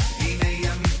 הנה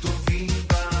ימים טובים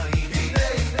באים, הנה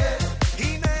הנה,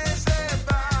 הנה זה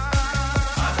בא.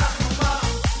 אנחנו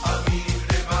מאמינים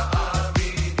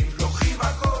למאמינים, לוקחים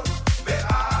הכל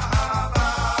באהבה.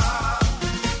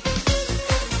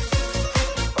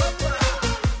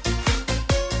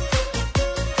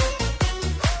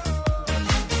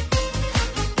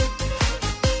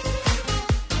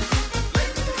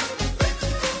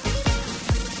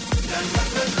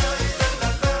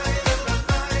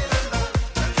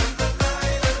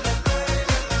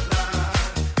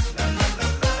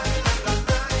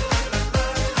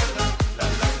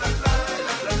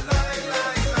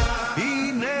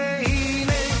 הנה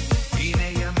הנה, הנה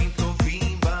ימים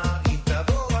טובים באים,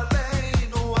 תבוא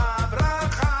עלינו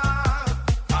הברכה.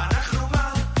 אנחנו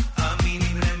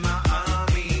מאמינים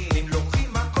למאמינים,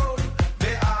 לוקחים הכל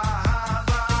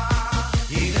באהבה.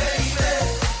 הנה הנה,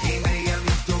 הנה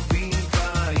ימים טובים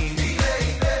באים, הנה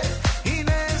הנה,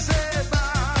 הנה זה בא.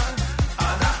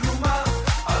 אנחנו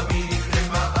מאמינים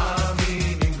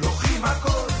למאמינים, לוקחים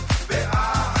הכל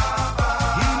באהבה.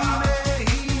 הנה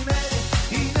הנה,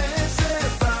 הנה זה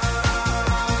בא.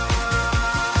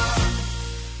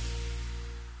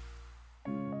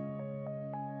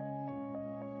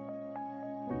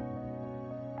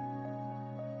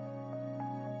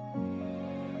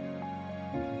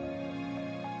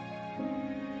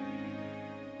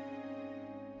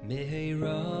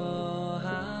 Meira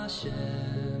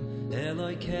Hashem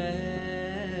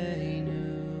Elokeinu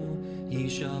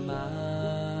Yishama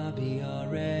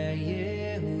B'Yarei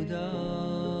Yehuda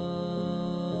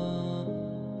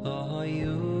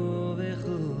Ahayu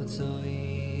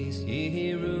v'chutzois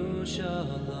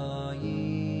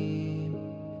Yerushalayim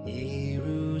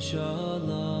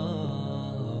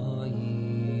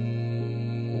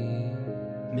Yerushalayim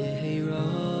Meira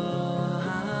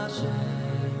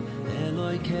Hashem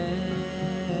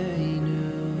Elokeinu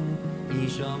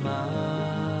Yishama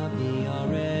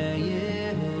B'Yarei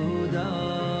Yehuda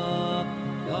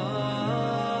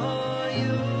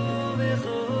Ahayu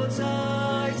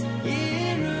v'chutzois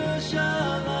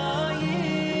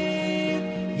Yerushalayim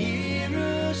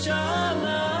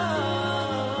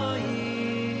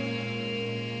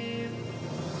Yerushalayim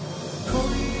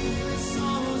Koi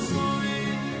sozoi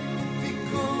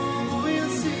vikoi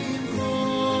simcho,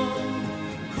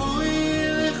 koi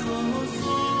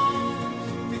lechozo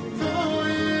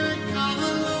vikoi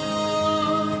kalo,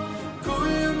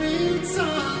 koi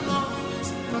mitzalot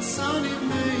pasani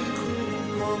meichu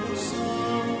moso,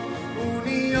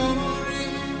 uniori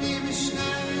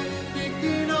nimishnei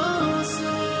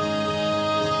nikinoso,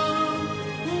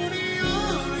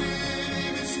 uniori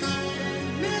nimishnei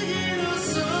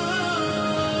nikinoso.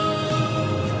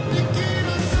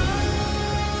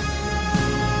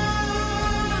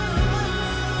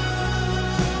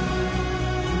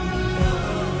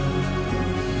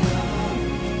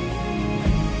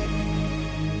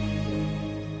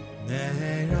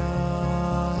 Meira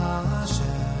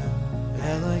Hashem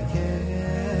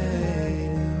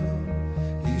Elokeinu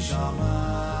Yishama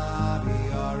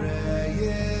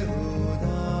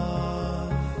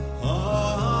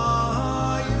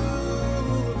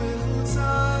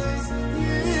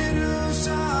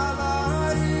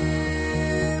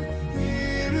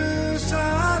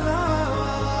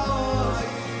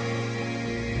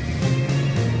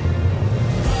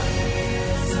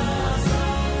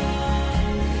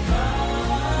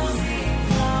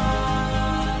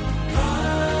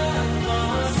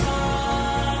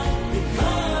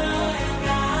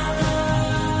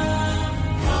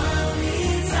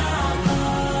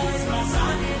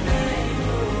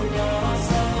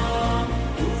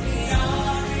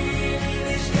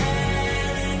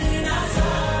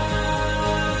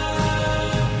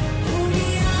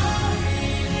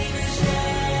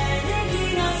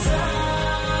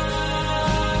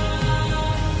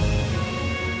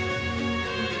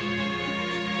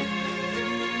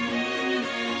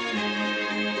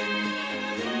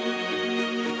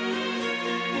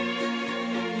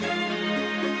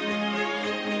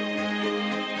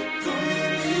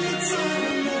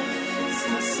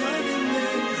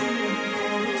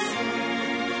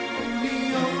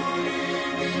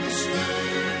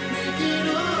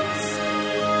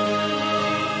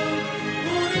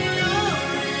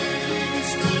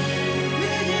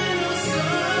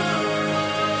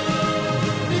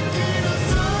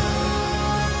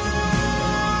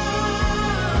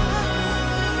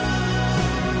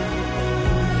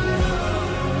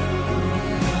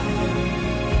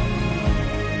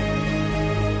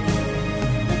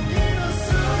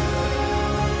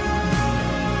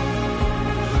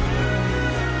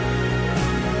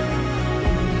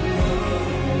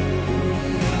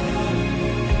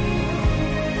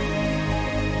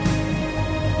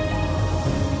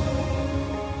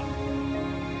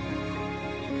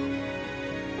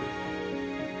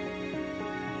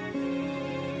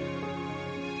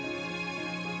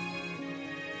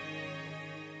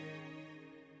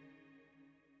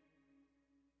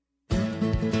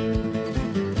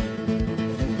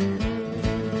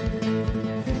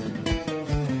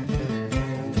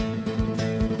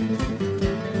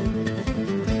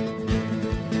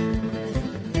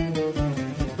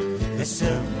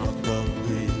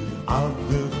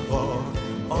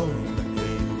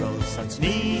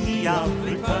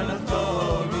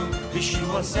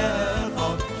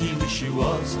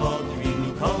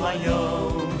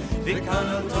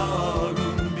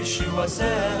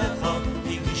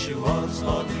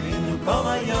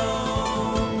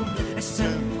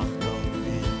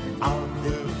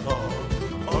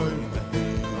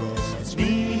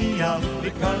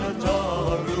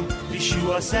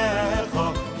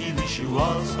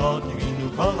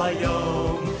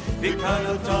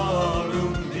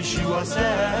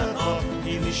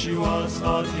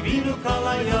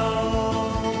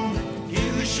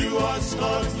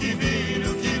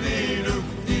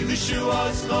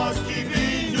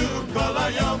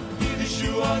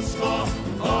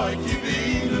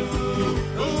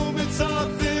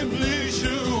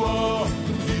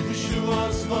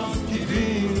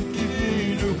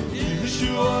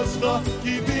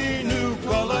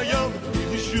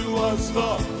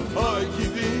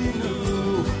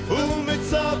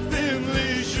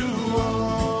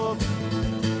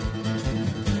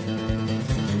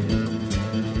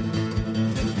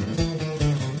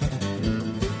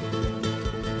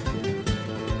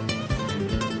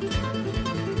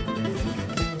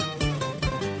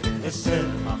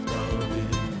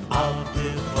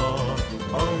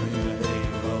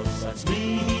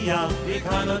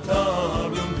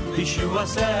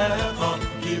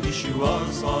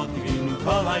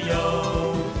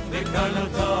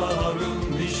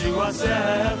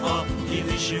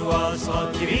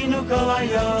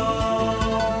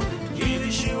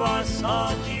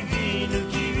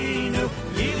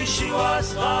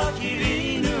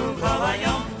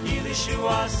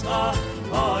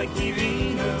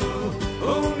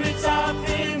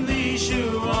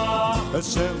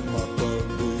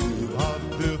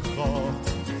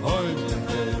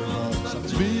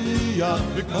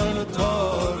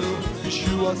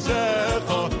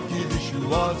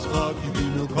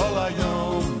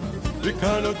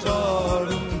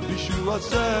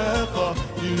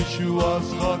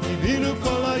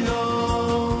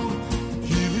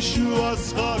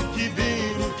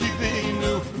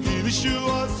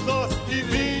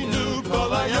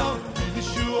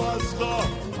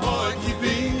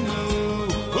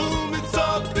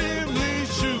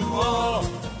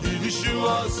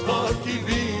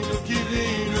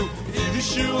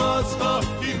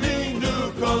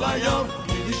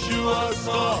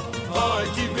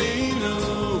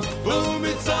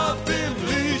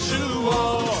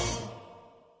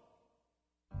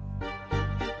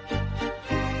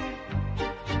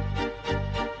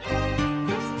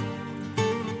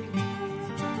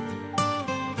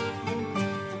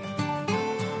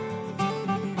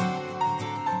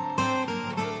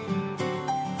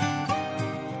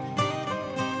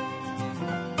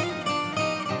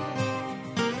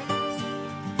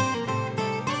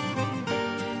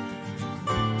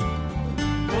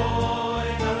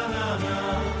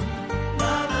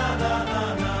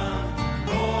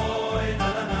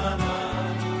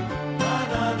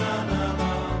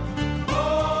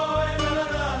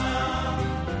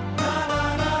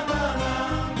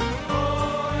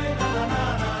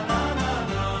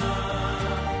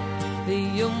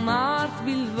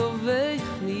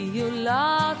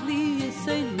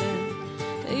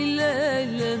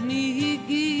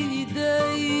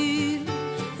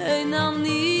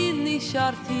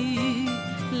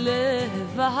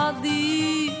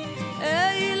לבדי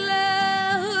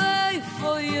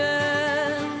איפה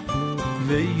יהיה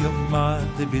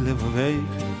ויומד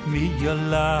בלבבך מי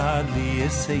ילד לי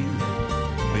יסיילה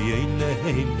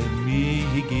וילהילה מי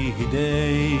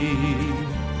יגידי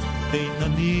אין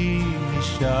אני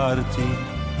נשארתי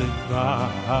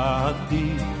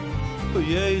לבדי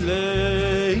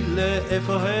וילהילה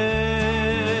איפה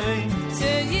הם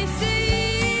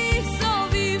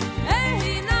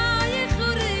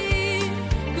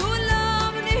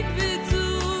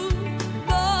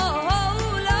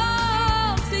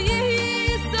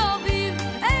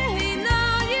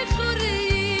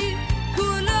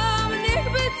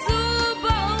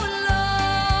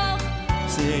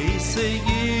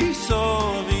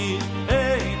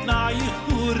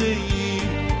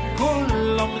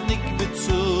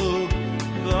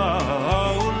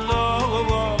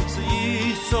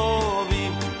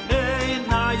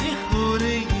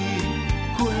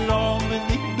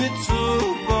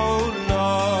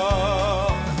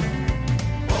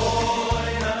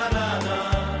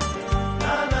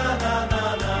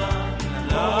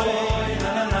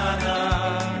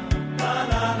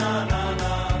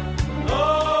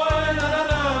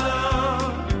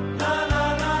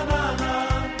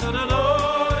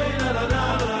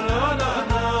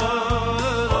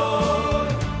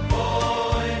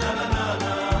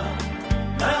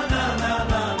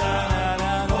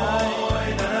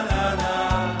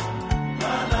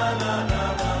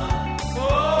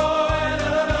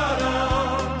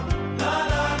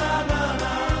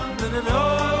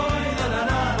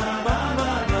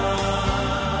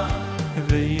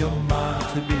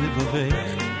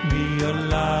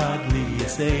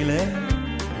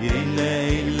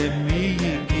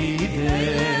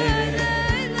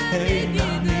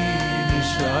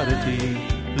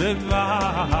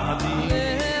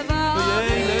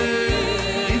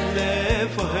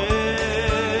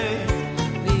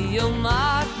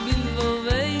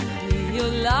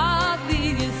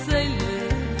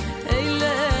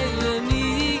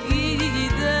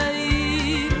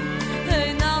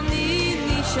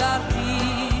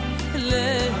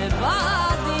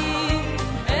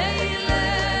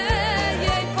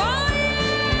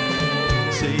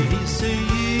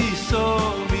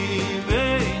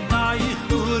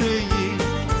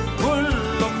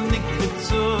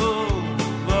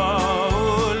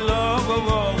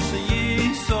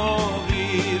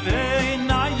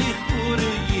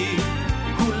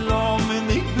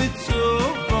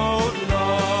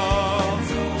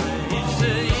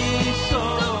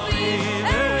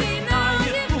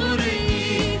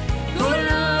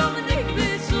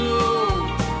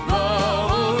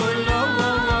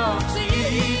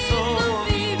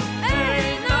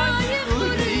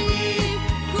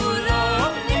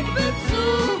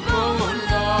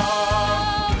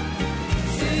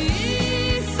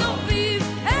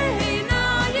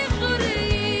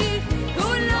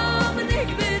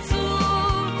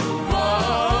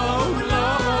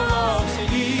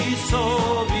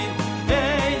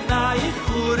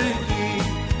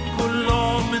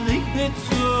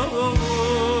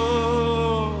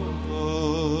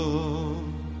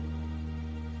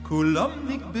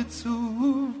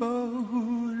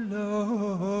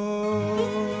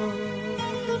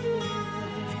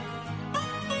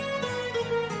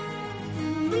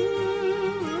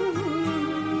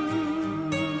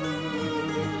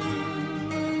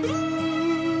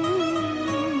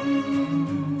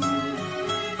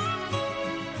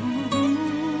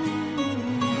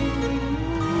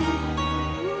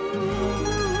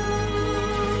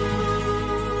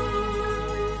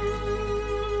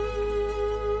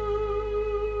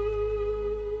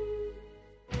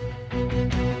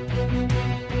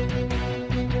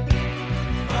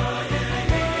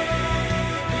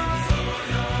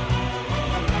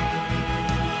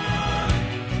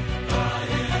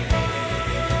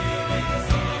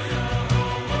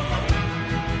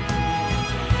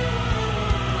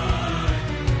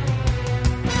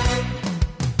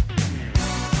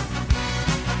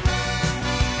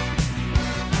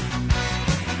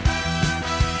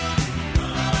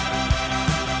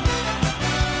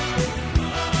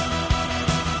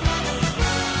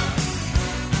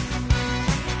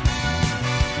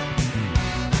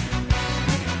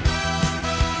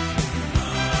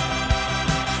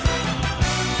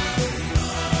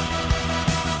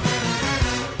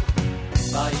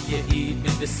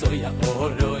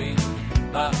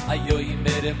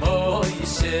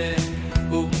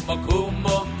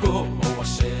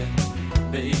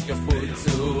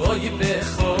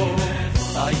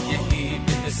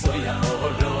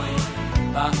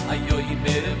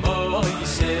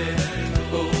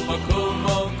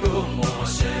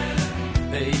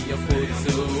Hey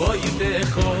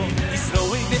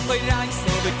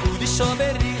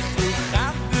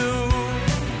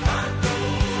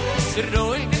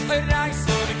Israel mit Reis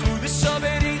so die gute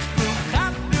Schaberich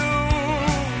Hamdu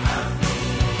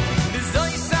so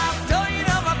ich sag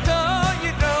toira va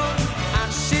toira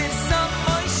Ashir some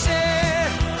Moshe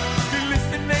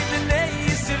listen me the name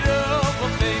Israel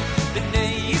the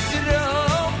name Israel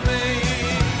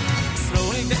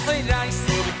Israel mit Reis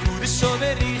so die gute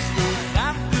Schaberich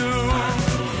Hamdu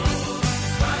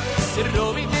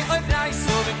Israel mit Reis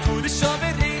so die gute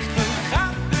Schaberich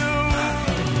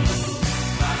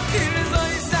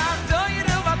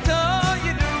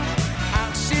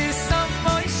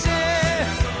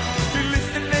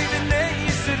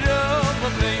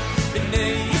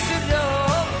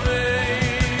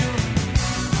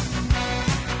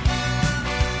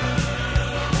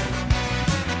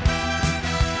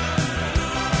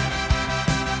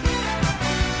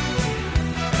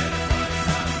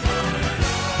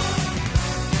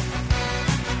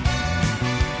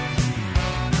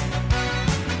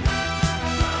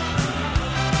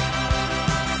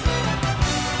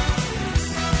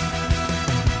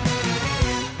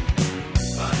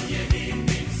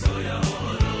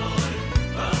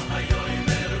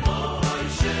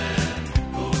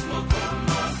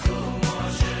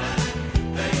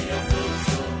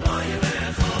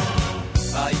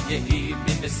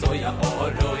soya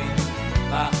oroi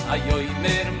ma ayoy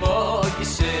mermo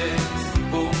yeshe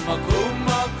kuma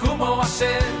kuma kuma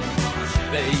washe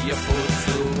bey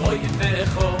futzu oy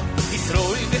vecho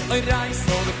Israel mit oy reis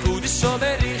so de gute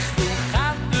shoberich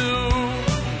khadu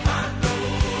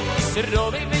Israel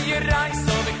mit oy reis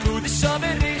so de gute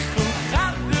shoberich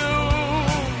khadu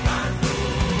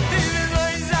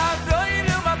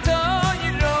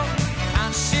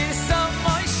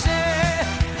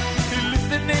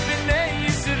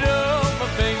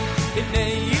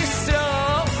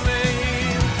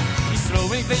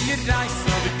Reis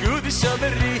so the good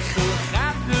shaberich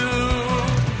khadu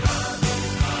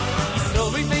so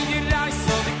we be your reis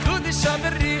so the good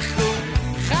shaberich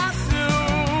khadu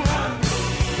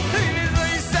we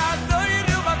sa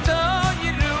doiru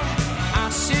batoiru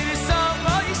ashir so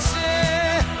moishe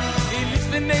ilif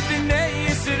bnei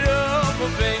Yisro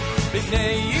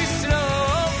bnei Yisro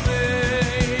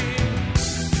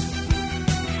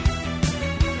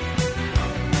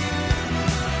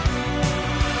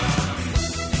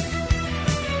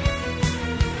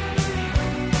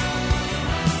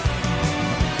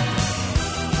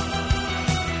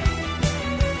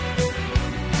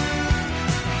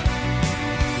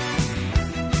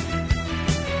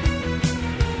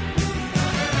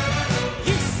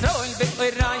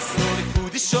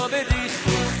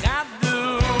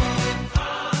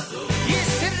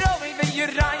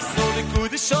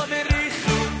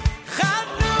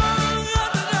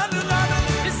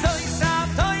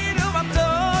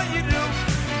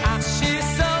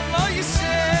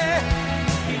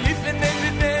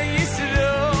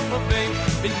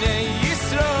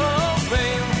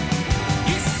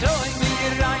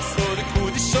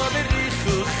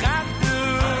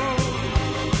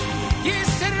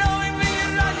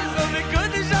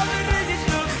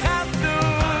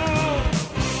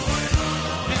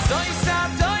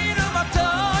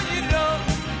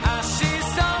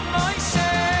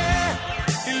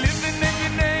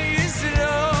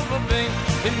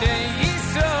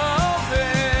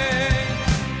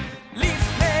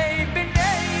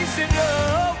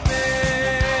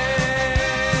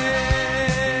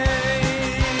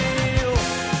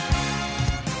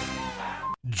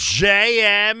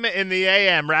JM in the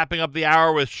AM, wrapping up the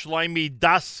hour with Shlomi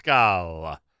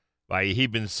Daskal by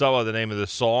Yehi Ben Soa, the name of the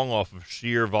song off of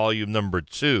Shir Volume Number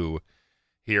 2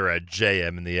 here at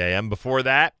JM in the AM. Before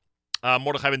that,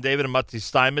 Mordechai Ben David and Matzi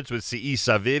Steinmetz with Si'i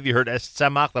Saviv. You heard Es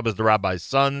Tzemach, that was the Rabbi's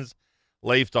Sons.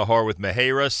 Leif Tahor with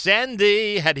Mehera.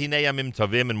 Sandy had Hinei Yamim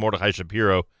Tavim and Mordechai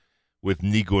Shapiro with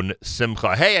Nigun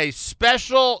Simcha. Hey, a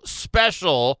special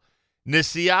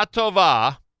Nisiyah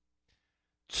Tova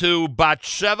to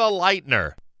Batsheva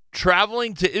Leitner,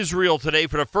 traveling to Israel today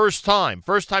for the first time.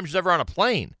 First time she's ever on a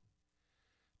plane.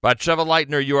 Batsheva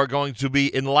Leitner, you are going to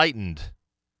be enlightened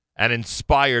and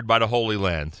inspired by the Holy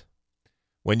Land.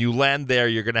 When you land there,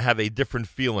 you're going to have a different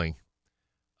feeling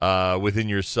within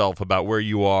yourself about where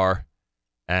you are,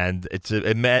 and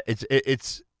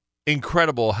it's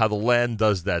incredible how the land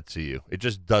does that to you. It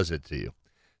just does it to you.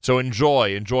 So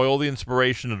enjoy all the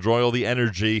inspiration, enjoy all the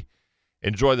energy.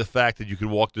 Enjoy the fact that you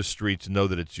can walk the streets and know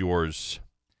that it's yours.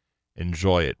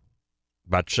 Enjoy it.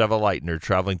 Batsheva Leitner,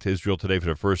 traveling to Israel today for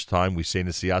the first time. We say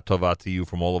Nisiyah Tova to you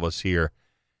from all of us here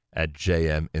at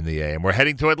JM in the AM. We're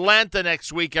heading to Atlanta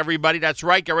next week, everybody. That's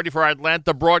right. Get ready for our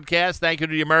Atlanta broadcast. Thank you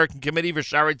to the American Committee for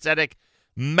Shaarei Tzedek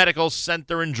Medical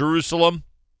Center in Jerusalem.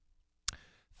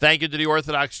 Thank you to the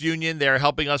Orthodox Union. They're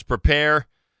helping us prepare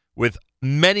with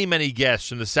many, many guests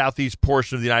from the southeast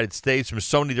portion of the United States, from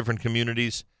so many different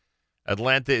communities.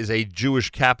 Atlanta is a Jewish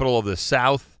capital of the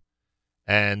South,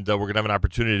 and we're going to have an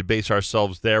opportunity to base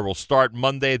ourselves there. We'll start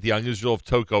Monday at the Young Israel of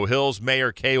Toco Hills.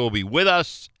 Mayor Kay will be with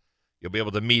us. You'll be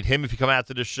able to meet him if you come out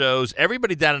to the shows.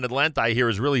 Everybody down in Atlanta, I hear,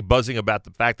 is really buzzing about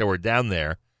the fact that we're down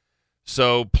there.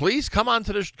 So please come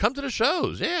to the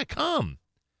shows. Yeah, come.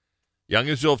 Young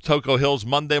Israel of Toco Hills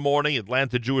Monday morning,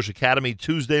 Atlanta Jewish Academy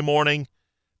Tuesday morning,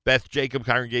 Beth Jacob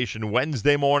Congregation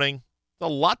Wednesday morning.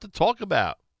 There's a lot to talk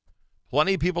about.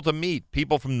 Plenty of people to meet.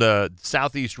 People from the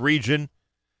southeast region.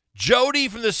 Jody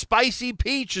from the Spicy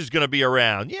Peach is going to be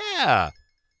around. Yeah.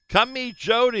 Come meet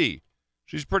Jody.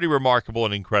 She's pretty remarkable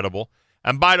and incredible.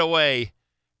 And by the way,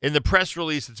 in the press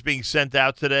release that's being sent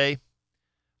out today,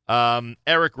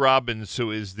 Eric Robbins,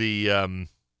 who is the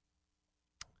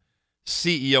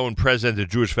CEO and president of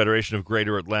the Jewish Federation of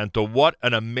Greater Atlanta, what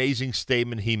an amazing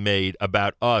statement he made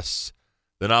about us,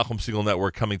 the Nachum Segal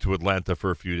Network, coming to Atlanta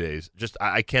for a few days. Just,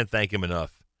 I can't thank him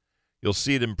enough. You'll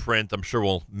see it in print. I'm sure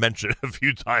we'll mention it a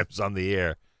few times on the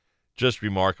air. Just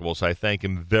remarkable. So I thank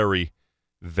him very,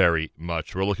 very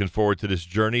much. We're looking forward to this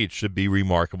journey. It should be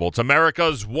remarkable. It's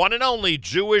America's one and only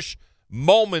Jewish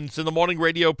Moments in the Morning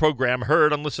radio program,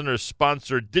 heard on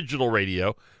listeners-sponsored digital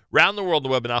radio, around the world on the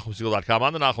web at NachumSegal.com,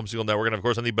 on the Nachum Segal Network, and, of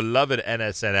course, on the beloved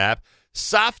NSN app.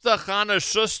 Safta Chana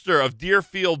Schuster of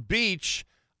Deerfield Beach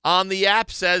on the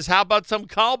app says, how about some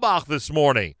Kalbach this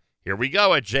morning? Here we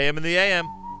go at JM in the AM.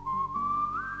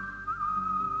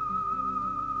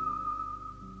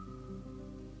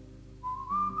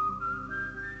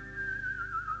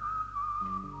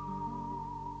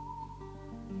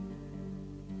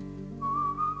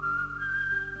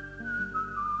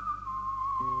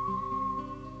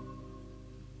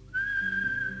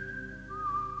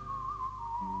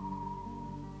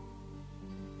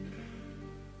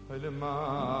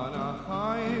 למען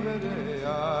החי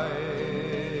ורעי,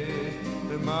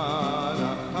 למען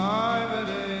החי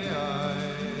ורעי,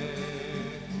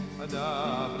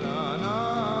 אדברנה,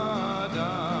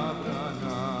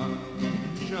 אדברנה,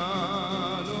 שלום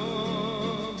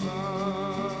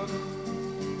בך.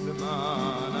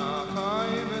 למען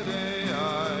החי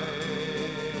ורעי,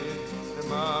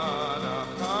 למען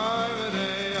החי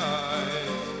ורעי,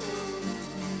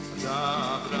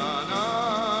 אדברנה,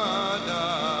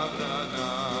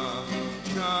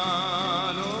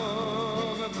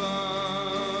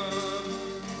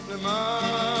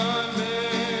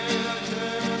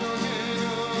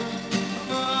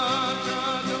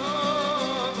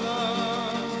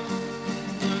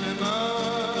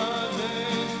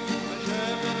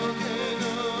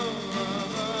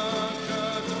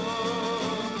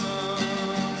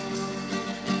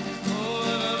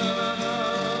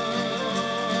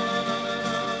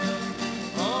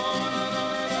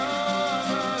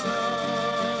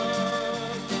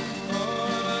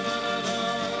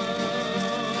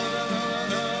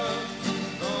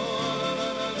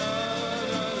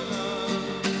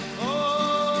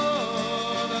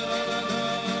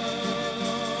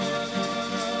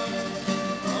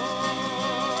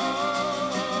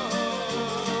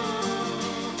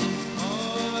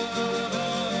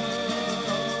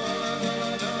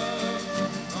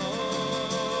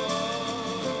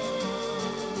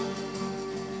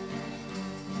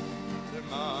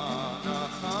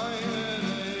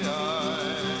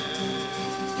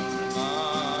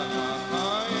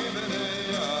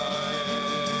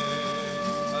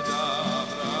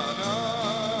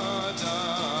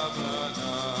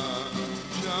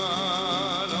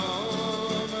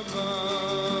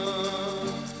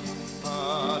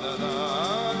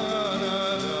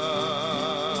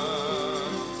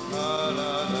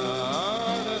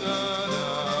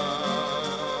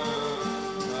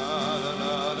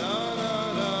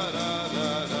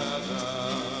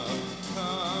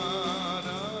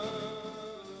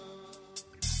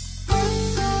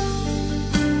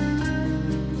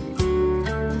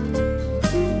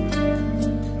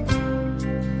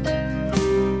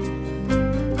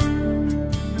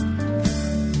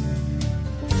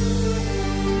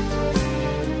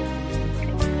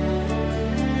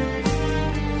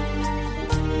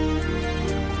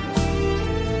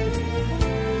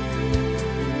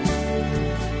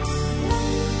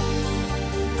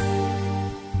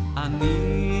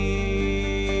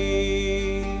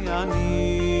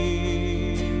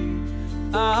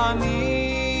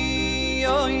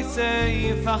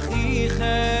 סייף אחיכם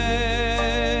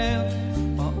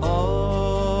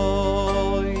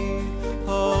אוי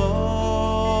אוי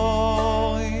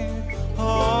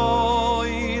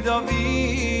אוי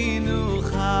דבינו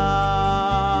חי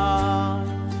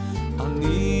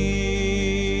אני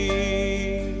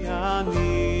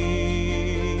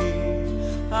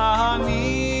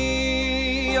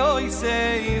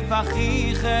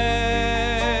אחיכם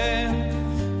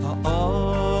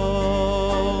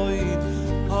האוי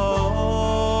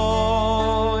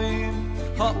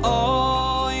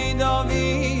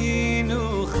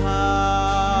דובינו חי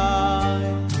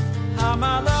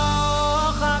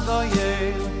המלוך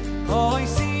הגויל אוי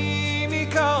שימי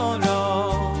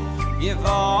קונו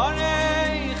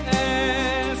יבורך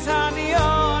אס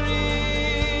הניורים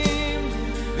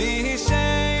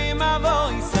וישם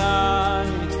אבויסי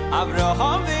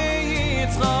אברהם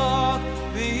ויצחק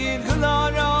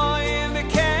ויתגלרוים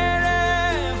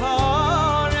בקרב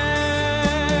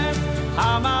הארץ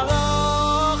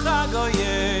המלוך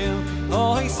הגויל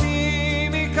אוי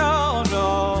שימי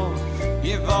קונו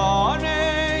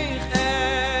יבורך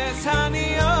אס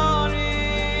הניורים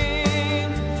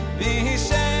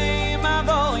וישם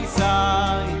אבויסי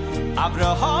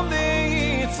אברהם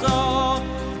ויצחק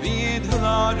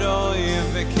ויתגלרוים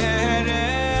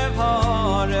בקרב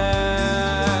הארץ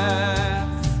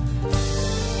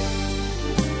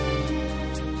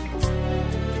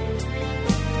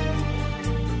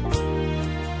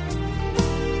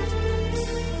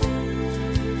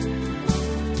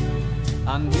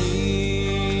אני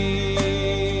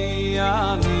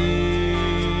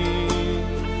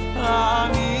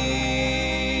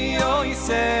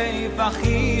יוסף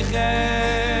אחיכם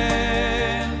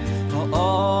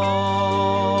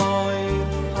אוי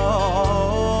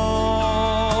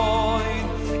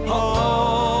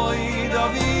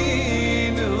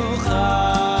דובינו חי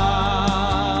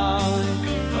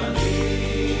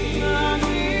אני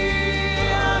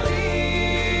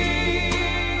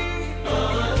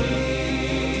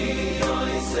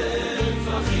יוסף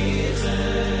אחיכם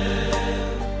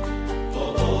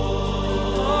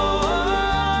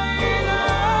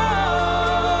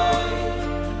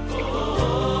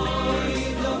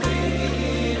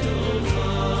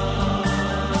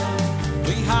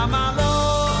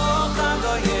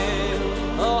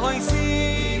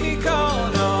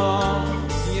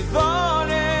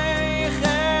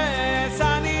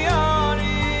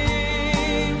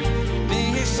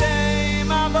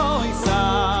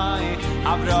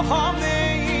אברהם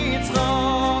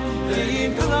ויצחק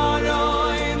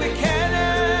ויתגלרוים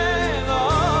בקרב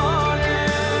הארץ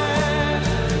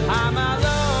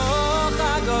המלוך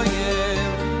הגויל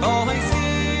אוי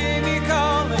שימי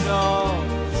קונו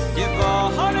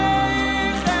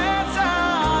יבורך אס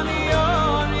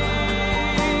הניורים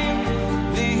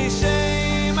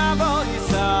וישם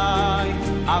אבויסי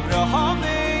אברהם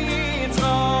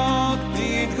ויצחק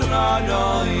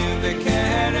ויתגלרוים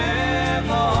בקרב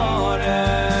הארץ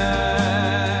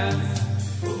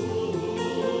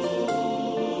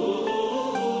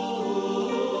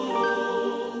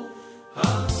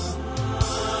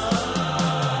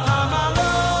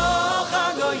המלוך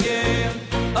הגויל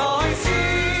אוי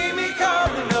שימי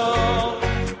קונו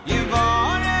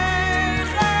יבורך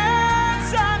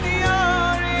אס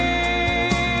הניורים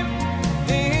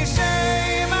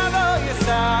וישם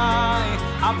אבויסי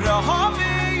אברהם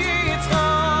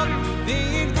ויצחק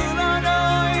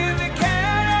ויתגלרוים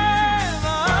בקרב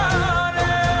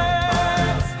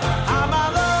הארץ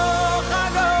המלוך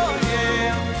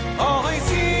הגויל אוי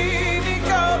שימי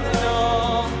קונו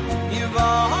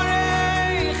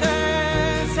יבורך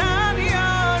אס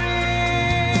הניורים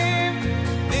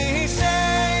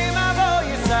וישם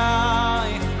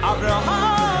אבויסי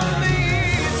אברהם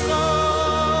ויצחק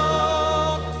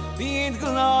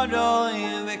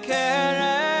ויתגלרוים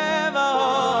בקרב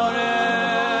הארץ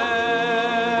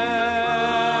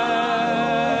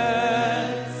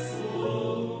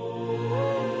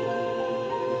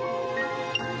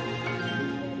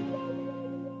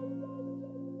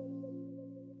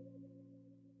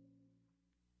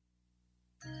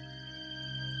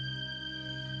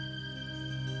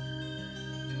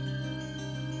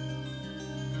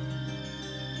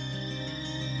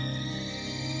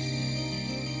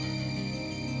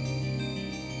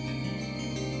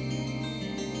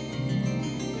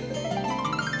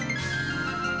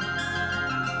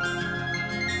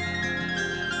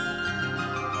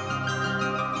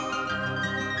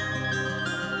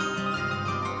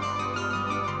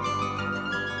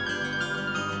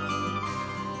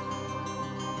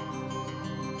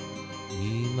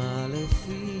אמא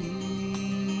לפי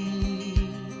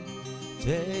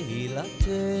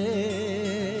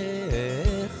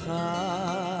תהילתך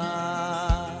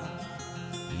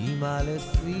אמא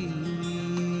לפי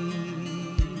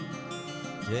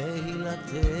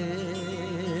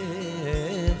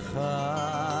תהילתך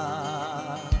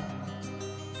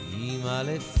אמא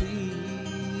לפי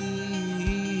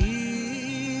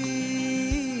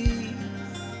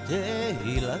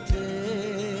תהילתך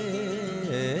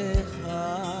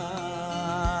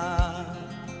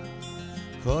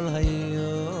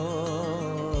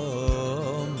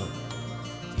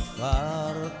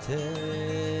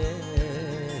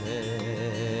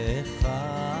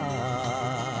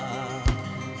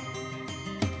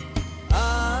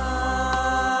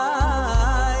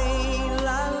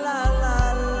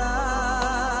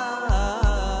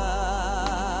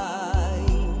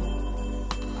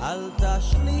אל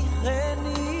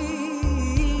תשליכני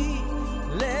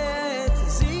לעת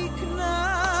זקנה,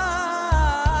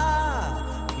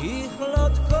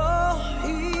 ככלות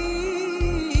כוחי,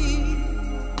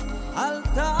 אל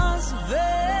תעזבני,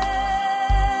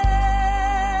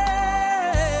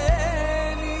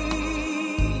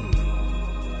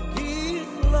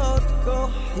 ככלות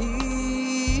כוחי,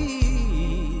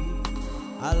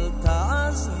 אל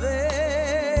תעזבני.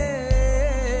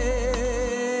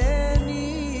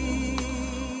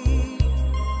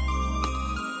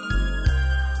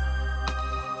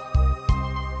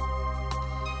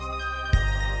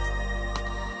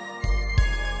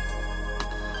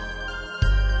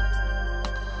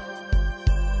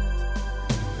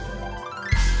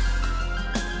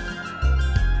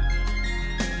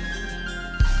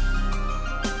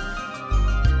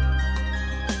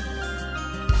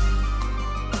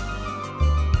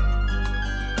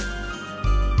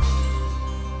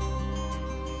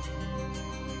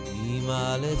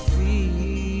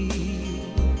 לפי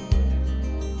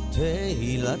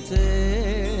תהילתך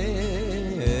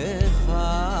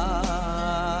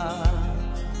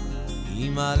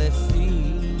אמא לפי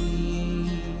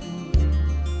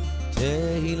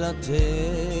תהילתך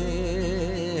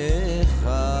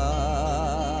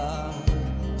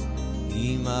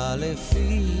אמא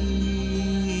לפי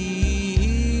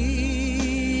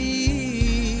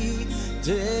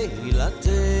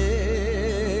תהילתך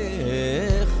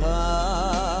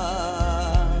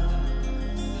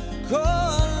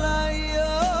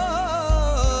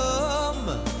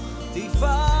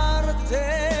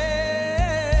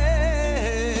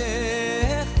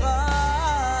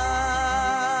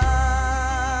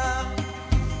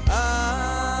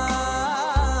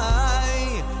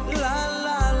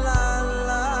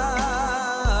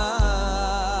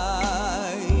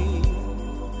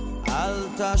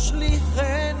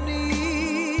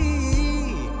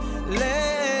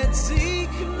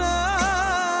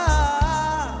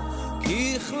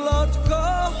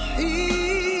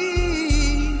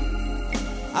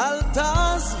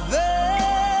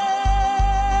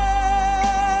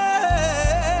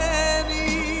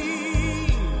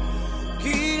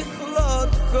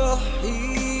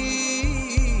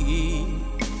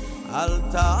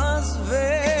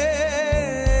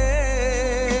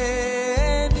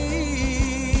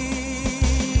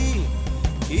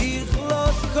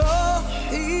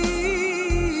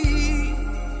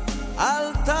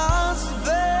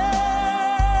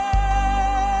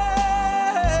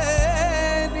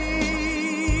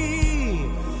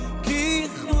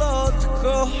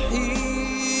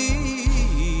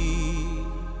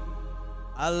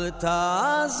אל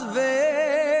תעזבני.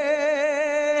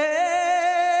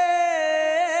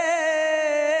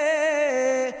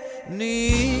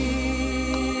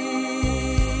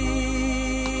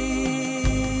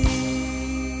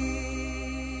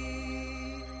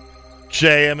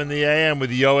 JM in the AM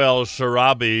with Yoel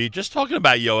Sharabi. Just talking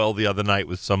about Yoel the other night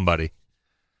with somebody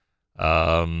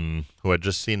who had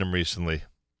just seen him recently.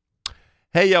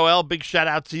 Hey, Yoel, big shout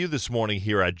out to you this morning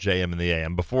here at JM in the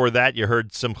AM. Before that, you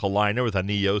heard Simcha Leiner with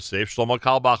Ani Yosef. Shlomo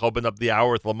Kalbach opened up the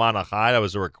hour with Laman Achai. That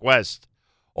was a request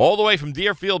all the way from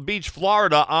Deerfield Beach,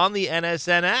 Florida, on the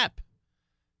NSN app.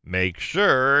 Make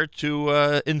sure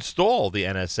to install the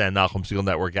NSN Nachum Segal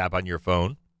Network app on your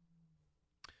phone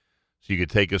so you can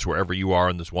take us wherever you are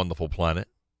on this wonderful planet,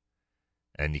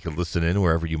 and you can listen in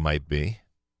wherever you might be.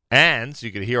 And so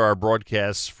you can hear our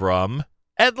broadcasts from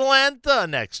Atlanta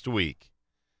next week,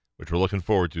 which we're looking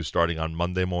forward to starting on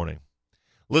Monday morning.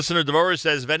 Listener Devorah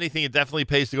says, if anything, it definitely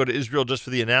pays to go to Israel just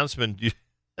for the announcement.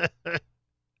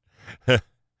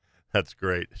 That's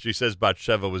great. She says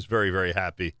Batsheva was very, very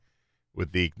happy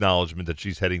with the acknowledgement that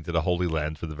she's heading to the Holy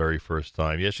Land for the very first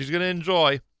time. Yeah, she's going to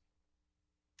enjoy.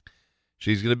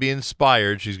 She's going to be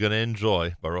inspired. She's going to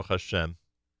enjoy, Baruch Hashem.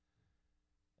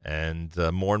 And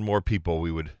more people we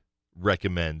would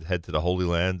recommend head to the Holy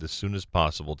Land as soon as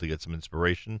possible to get some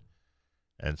inspiration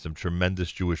and some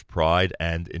tremendous Jewish pride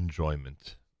and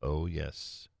enjoyment. Oh,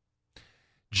 yes.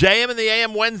 JM in the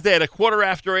AM Wednesday at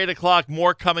 8:15.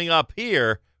 More coming up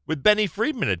here with Benny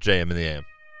Friedman at JM in the AM.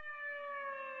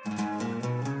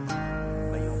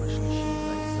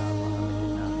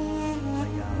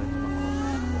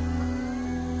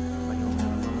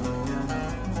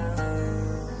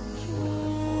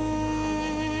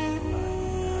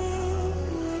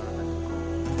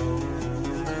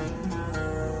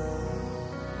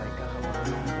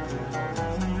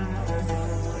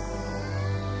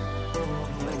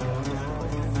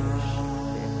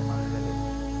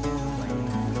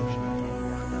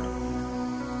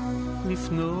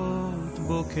 לפנות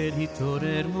בוקר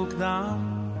התעורר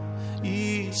מוקדם,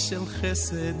 איש של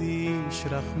חסד, איש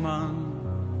רחמן,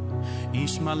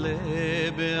 איש מלא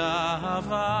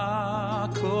באהבה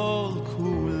כל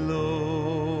כולו.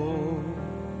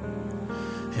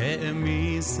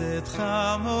 העמיס את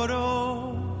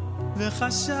חמורו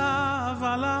וחשב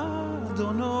על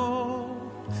אדונו,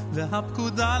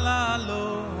 והפקודה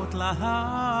לעלות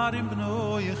להר עם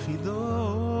בנו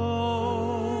יחידו.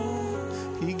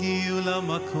 הגיעו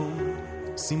למקום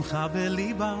שמחה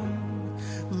בליבם,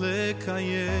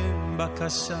 לקיים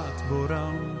בקשת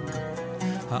בורם.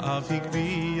 האב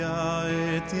הגביע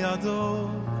את ידו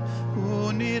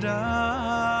ונרד,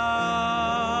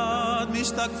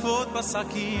 משתקפות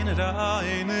בסכין ראה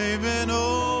עיני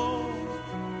בנו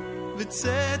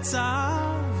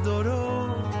וצאצאיו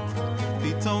דורות.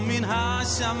 פתאום מן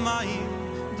השמיים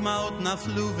דמעות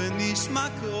נפלו ונשמע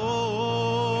קול,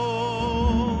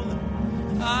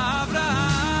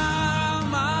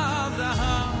 אברהם,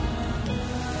 אברהם,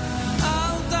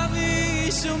 אל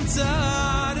תביא שום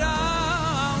צרה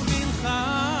בנך,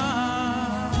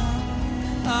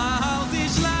 אל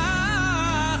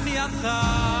תשלח ידך,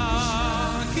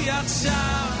 כי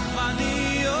עכשיו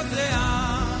אני יודע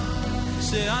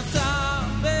שאתה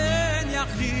בן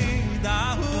יחיד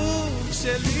אהוב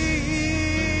שלי.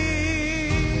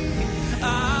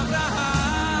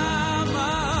 אברהם,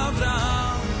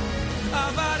 אברהם,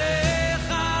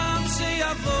 אברכם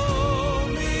שיבוא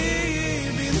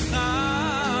מבנך,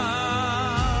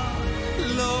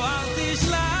 לא אל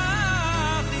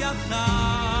תשלח ידך,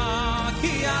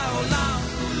 כי העולם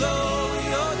כולו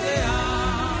יודע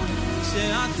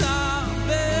שאתה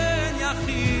בן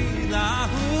יחיד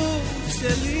אהוב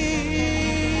שלי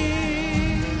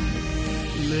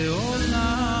לעולם.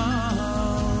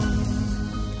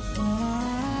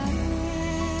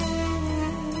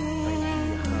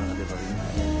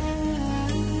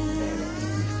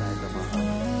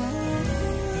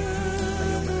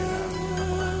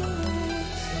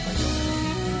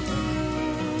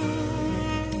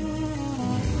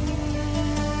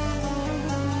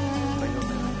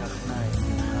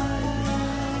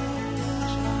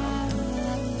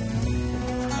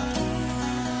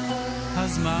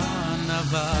 הזמן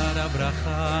עבר,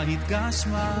 הברכה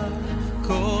התגשמה,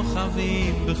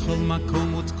 כוכבים בכל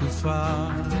מקום ותקופה,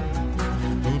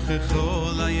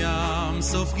 וככל הים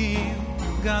סופגים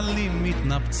גלים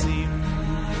מתנפצים.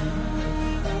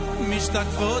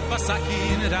 משתקפות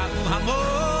בסכין ראו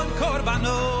המון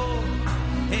קורבנות,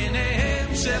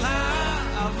 עיניהם של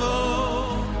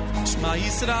האבות, שמע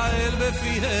ישראל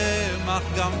בפיהם, אך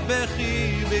גם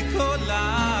בכי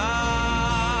בקולם.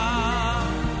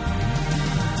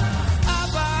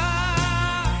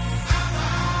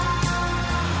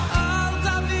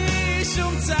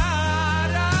 שום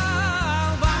צרה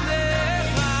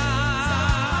בנך,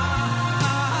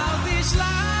 אל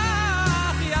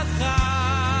תשלח ידך,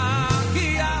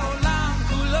 כי העולם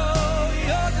כולו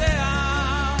יודע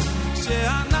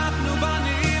שאנחנו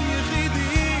בנים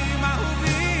יחידים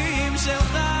אהובים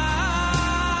שלך.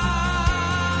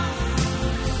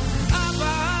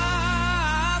 אבא,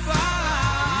 אבא,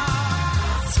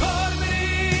 זכור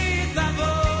ברית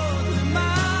אבות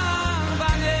למען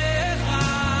בניך,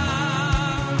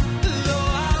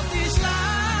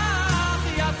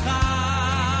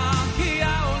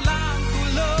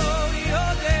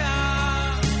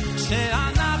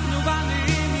 שאנחנו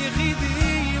בנים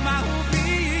יחידים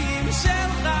אהובים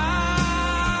שלך.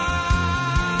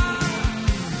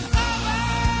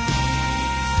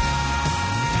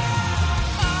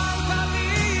 אל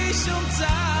תביא שום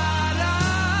צרה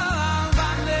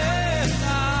בנך,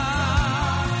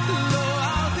 לא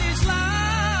אל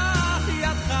תשלח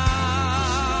ידך,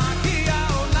 כי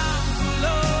העולם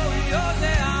כולו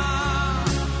יודע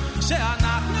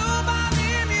שאנחנו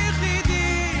בנים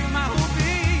יחידים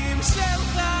אהובים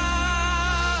שלך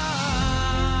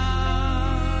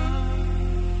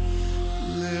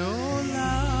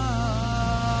לעולם.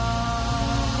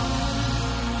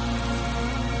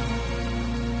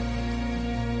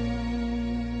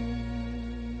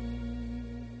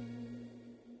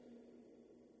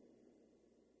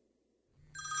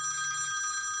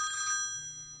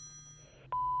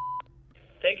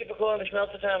 Thank you for calling the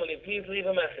Schmelzer family. Please leave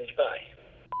a message. Bye.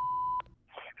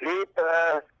 Lieb,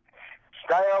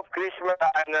 stay auf Christmas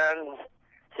einen.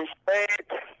 Es ist spät.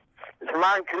 Es ist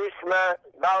mein Christmas.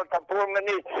 Dauert ein paar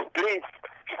Minuten. Please,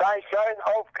 stay schön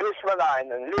auf Christmas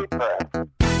einen. Liebe.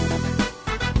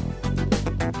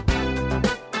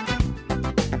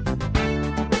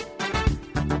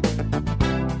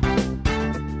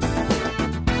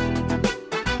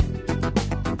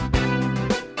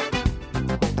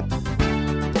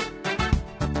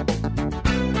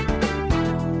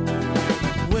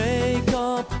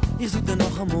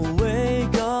 einmal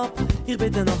wake up. Ich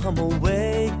bitte noch einmal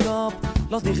wake up.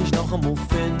 Lass dich ich noch einmal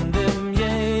finden.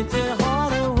 Jede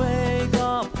Haare wake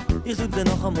up. Ich such dir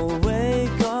noch einmal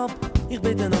wake up. Ich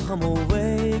bitte noch einmal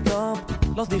wake up.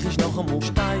 Lass dich ich noch einmal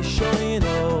stei schön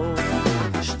auf.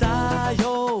 Stei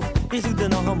auf. Ich such dir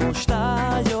noch einmal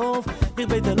stei auf. Ich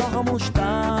bitte noch einmal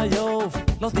stei auf.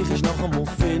 Lass dich ich noch einmal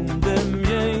finden.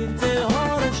 Jede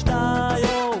Haare stei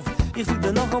auf. Ich such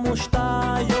dir noch einmal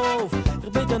stei auf.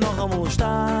 Ich bitte noch einmal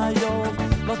stei auf.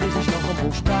 Lass dich ich noch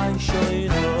einmal stei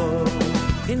schön auf.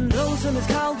 In Rosen ist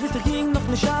kalt, bis der ging noch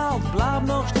nicht alt. Bleib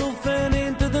noch schluffen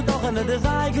hinter der Dochen. Der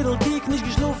Seiger, kiek nicht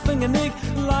geschluffen, genick.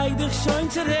 Leid dich schön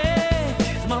zurück.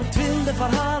 Man will der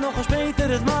Verhaan noch ein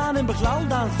späteres Mann im Beklau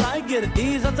dann Seiger.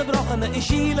 Is hat zerbrochen, ich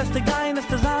schiel es der Gein, es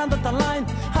der Sand hat allein.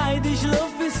 Heidi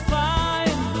Schluff ist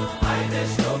fein. Heidi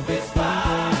Schluff ist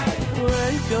fein.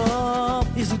 Wake up,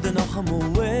 ich such dir noch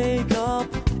einmal wake up.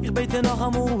 Ich bete noch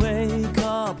einmal wake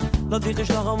up. Lass dich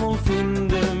noch einmal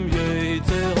finden,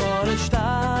 jede Haare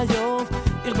stei auf.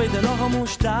 Ich bete noch einmal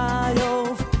stei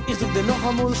auf. Ich such dir noch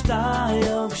einmal stei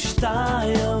auf,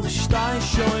 stei auf, stei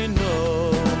schön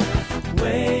auf.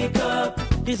 Wake up,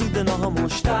 ich such dir noch einmal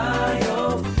stei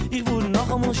auf. Ich wurde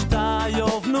noch einmal stei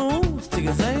auf. Nun, hast du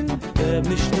gesehen? Hab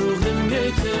nicht nur dem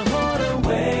jede Haare.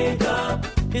 Wake up,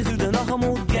 ich such dir noch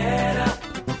einmal get up.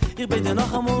 Ich bete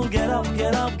noch einmal get up,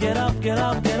 get up, get up, get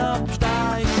up, get up,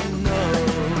 stei schön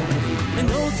auf. In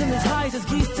Rosen ist heiß, es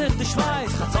gießt sich der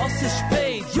Schweiß. Chatzos ist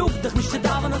spät, juck dich nicht zu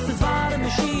daven, als es war in der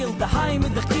Schiel. Daheim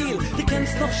mit der Kiel, die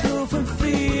kennst noch schlufen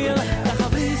viel. Da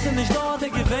hab wissen nicht dort, der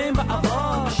gewähnt bei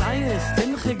Ava. Schein ist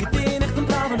Zimche, gedehn, echt im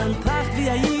Traben. Und tracht wie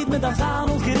Aid mit auf Sahn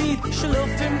und Geriet.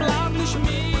 Schluff im Blatt nicht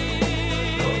mehr.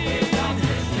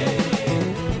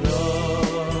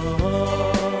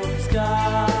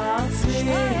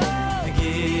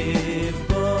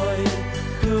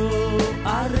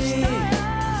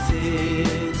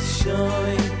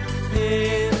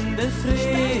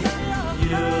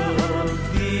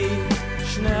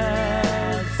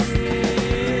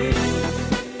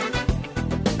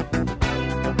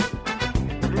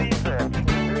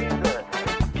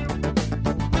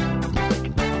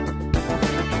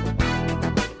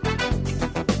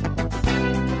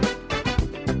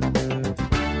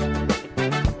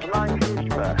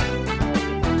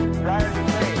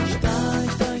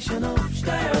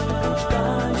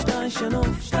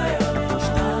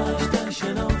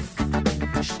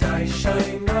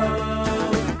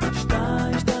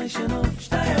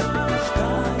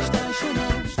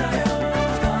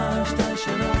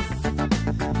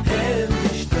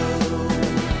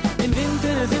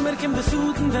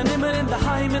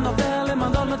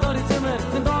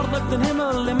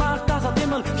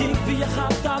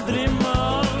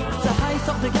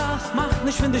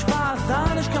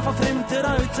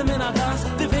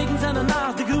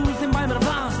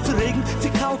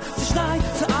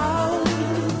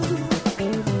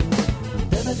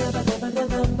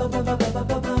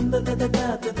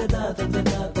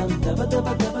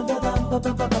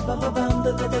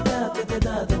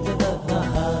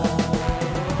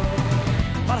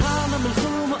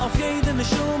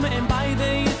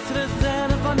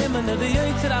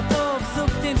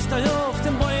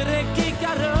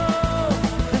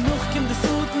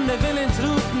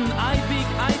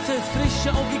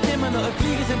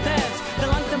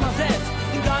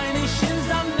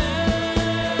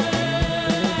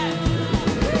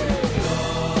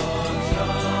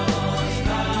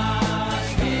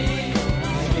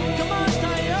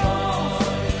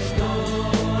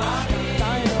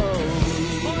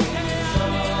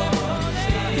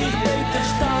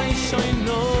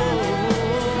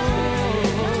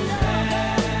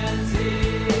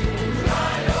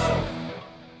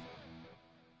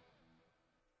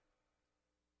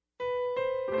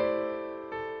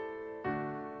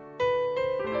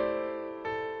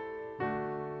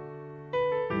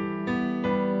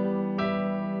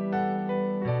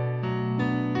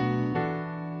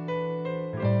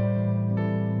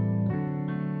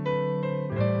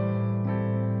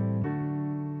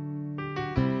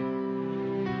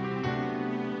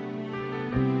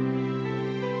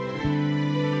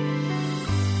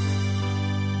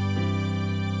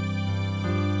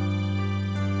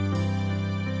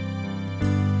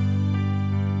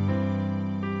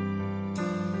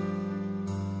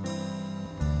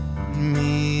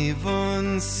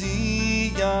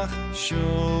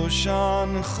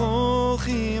 Shoshan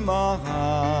chochim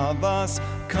ahabas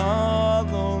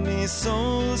kalo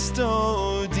misos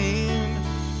todim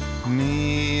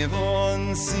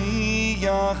Mivon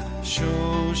siyach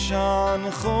Shoshan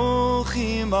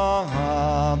chochim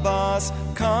ahabas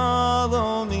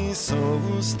kalo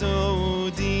misos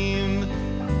todim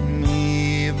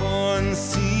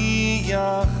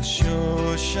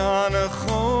Shoshan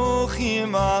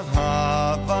chochim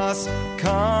ahavas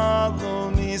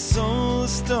Kalo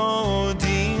misos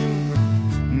todim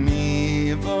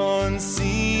Mivon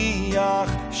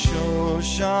siyach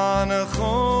Shoshan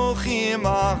chochim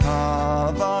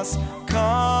ahavas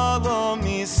Kalo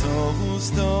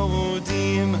misos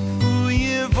todim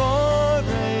Uyevorech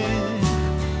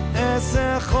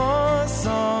esechoson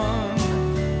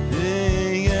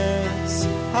V'yes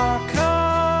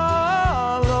hakalo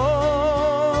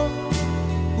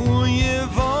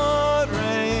Uyevorech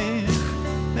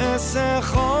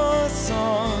esechoson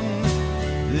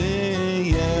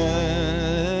V'yes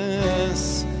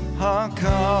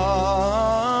hakalo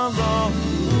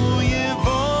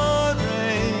Uyevorech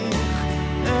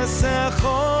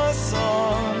esechoson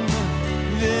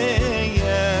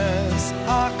V'yes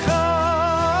hakalo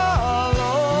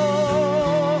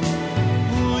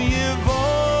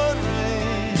Uyevorech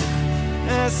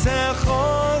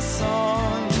esechoson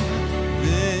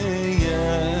V'yes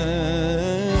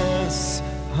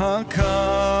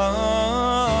hakalo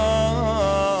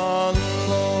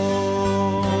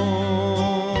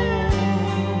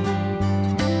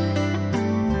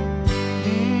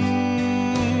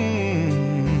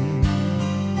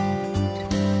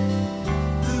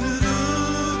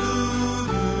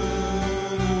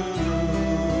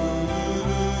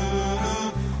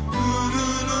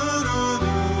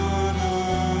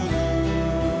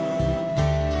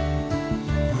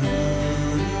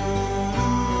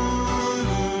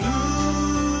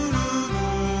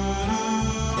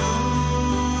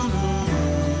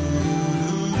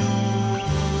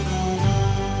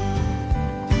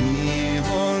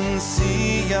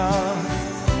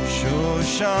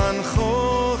Shoshan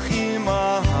chochim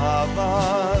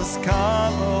ahavas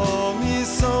Kalo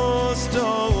misos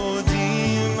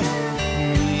todim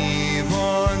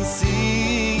Mivon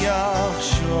siyach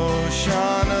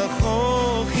Shoshan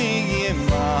chochim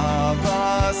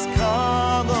ahavas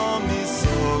Kalo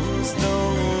misos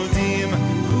todim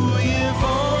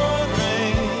Uyevorech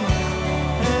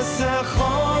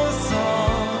esechoson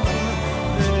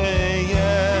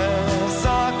V'yes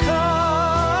hakalo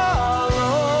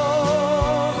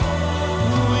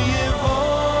Uyevorech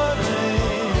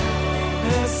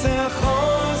esechoson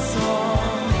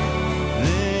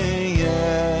V'yes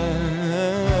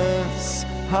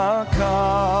hakalo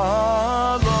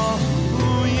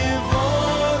Uyevorech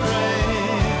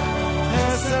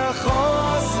esechoson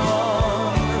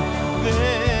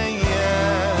V'yes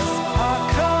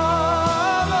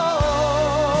hakalo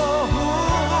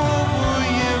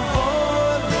Uyevorech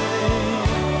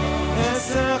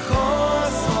esechoson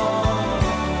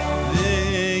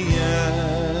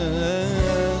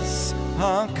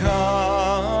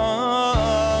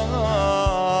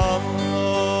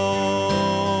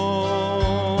V'yes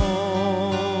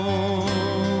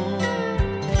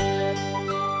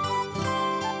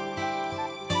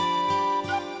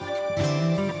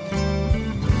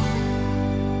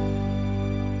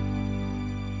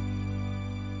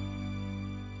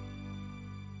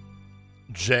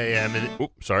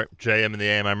JM in the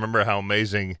AM. I remember how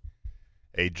amazing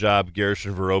a job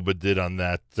Gershon Veroba did on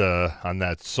that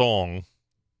song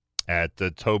at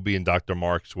Toby and Dr.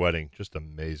 Mark's wedding. Just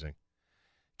amazing.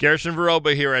 Gershon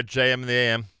Veroba here at JM in the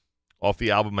AM off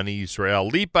the album Ani Israel.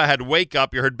 Lipa had Wake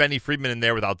Up. You heard Benny Friedman in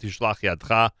there with Al Tishlach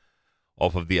Yadcha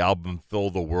off of the album Fill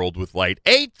the World with Light.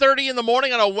 8:30 in the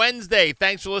morning on a Wednesday.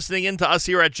 Thanks for listening in to us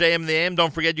here at JM in the AM.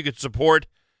 Don't forget you can support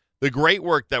the great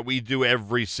work that we do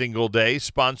every single day.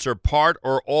 Sponsor part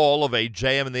or all of a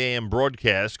JM in the AM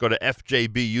broadcast. Go to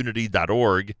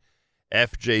fjbunity.org,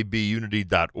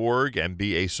 fjbunity.org, and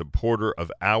be a supporter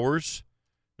of ours,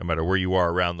 no matter where you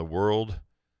are around the world.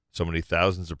 So many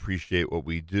thousands appreciate what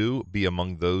we do. Be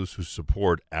among those who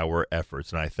support our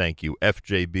efforts, and I thank you.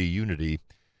 fjbunity.org.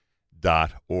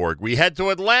 We head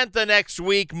to Atlanta next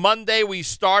week. Monday, we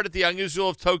start at the Unusual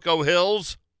of Toco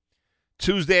Hills.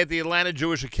 Tuesday at the Atlanta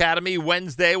Jewish Academy.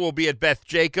 Wednesday, we'll be at Beth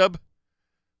Jacob.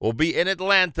 We'll be in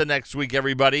Atlanta next week,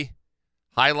 everybody,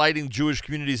 highlighting Jewish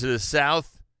communities of the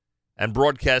South and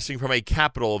broadcasting from a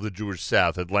capital of the Jewish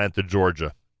South, Atlanta,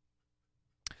 Georgia.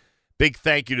 Big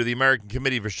thank you to the American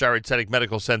Committee for Shaarei Tzedek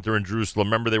Medical Center in Jerusalem.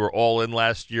 Remember, they were all in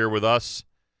last year with us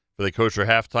for the Kosher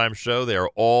Halftime Show. They are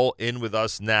all in with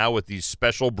us now with these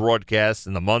special broadcasts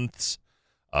in the months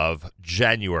of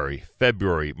January,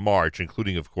 February, March,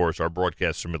 including, of course, our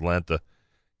broadcasts from Atlanta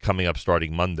coming up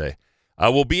starting Monday.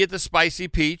 We'll be at the Spicy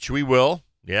Peach. We will.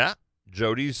 Yeah.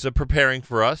 Jody's preparing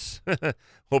for us.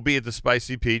 We'll be at the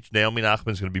Spicy Peach. Naomi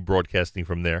Nachman's going to be broadcasting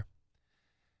from there.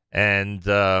 And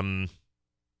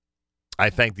I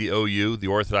thank the OU, the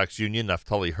Orthodox Union,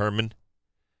 Naftali Herman,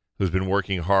 who's been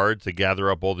working hard to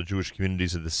gather up all the Jewish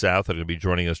communities of the South that are going to be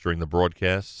joining us during the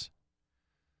broadcasts.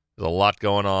 There's a lot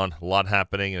going on, a lot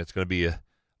happening, and it's going to be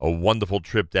a wonderful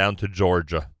trip down to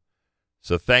Georgia.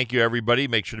 So thank you, everybody.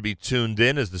 Make sure to be tuned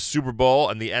in as the Super Bowl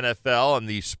and the NFL and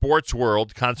the sports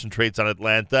world concentrates on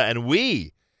Atlanta, and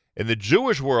we in the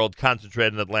Jewish world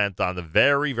concentrate in Atlanta on the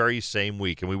very, very same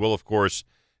week. And we will, of course,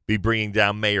 be bringing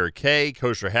down Mayor Kay.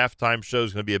 Kosher Halftime Show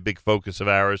is going to be a big focus of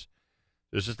ours.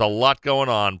 There's just a lot going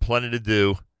on, plenty to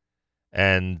do,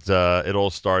 and it all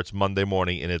starts Monday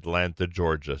morning in Atlanta,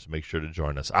 Georgia. So make sure to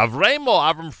join us.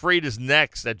 Avram Fried is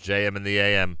next at JM in the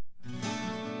AM.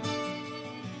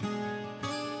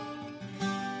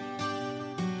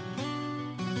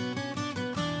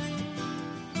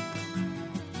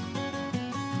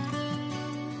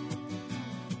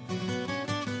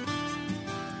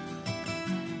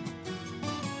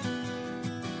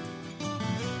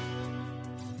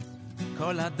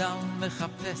 כל אדם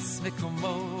מחפש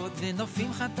מקומות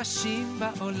ונופים חדשים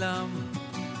בעולם.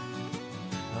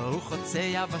 הוא חוצה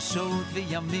יבשות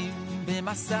וימים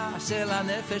במסע של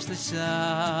הנפש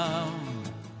לשם.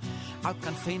 על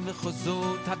כנפי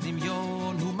מחוזות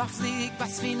הדמיון הוא מפליג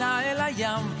בספינה אל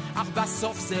הים, אך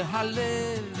בסוף זה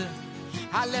הלב,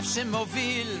 הלב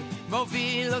שמוביל,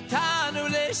 מוביל אותנו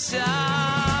לשם.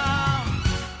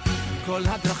 כל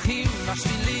הדרכים,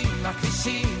 השבילים,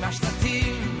 הכבישים,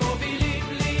 השלטים מובילים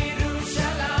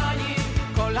לירושלים.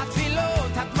 כל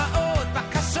התפילות, הדמעות,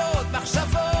 בקשות,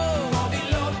 מחשבות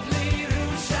מובילות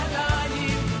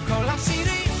לירושלים. כל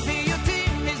השירים,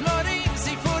 פיוטים, מזמורים,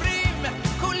 סיפורים,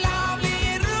 כולם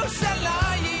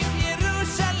לירושלים,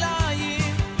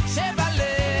 ירושלים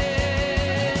שבלב.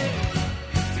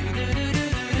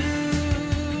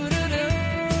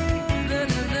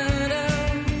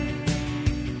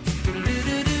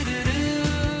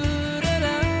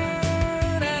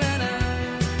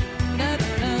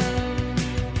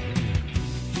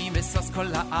 כל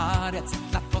הארץ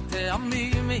תלתות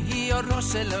טעמים היא אורו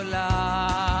של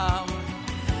עולם.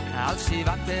 על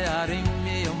שבעת תארים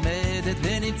היא עומדת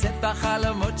ונמצאת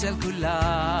בחלומות של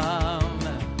כולם.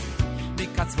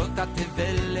 מקצוות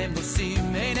התבל הם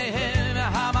נושאים עיניהם,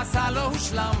 המסע לא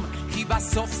הושלם כי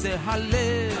בסוף זה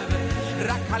הלב,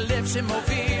 רק הלב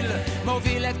שמוביל,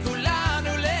 מוביל את כולנו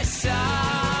לשם.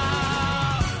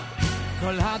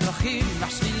 כל הדרכים,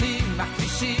 השבילים,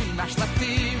 הכבישים,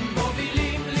 השלטים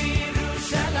מובילים לירושלים.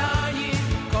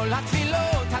 כל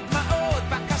התפילות, הדמעות,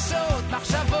 בקשות,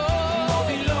 מחשבות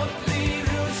מובילות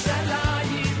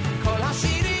לירושלים. כל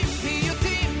השירים,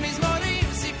 פיוטים, מזמורים,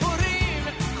 סיפורים,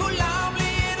 כולם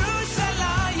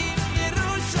לירושלים,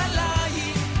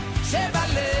 ירושלים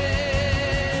שבלב.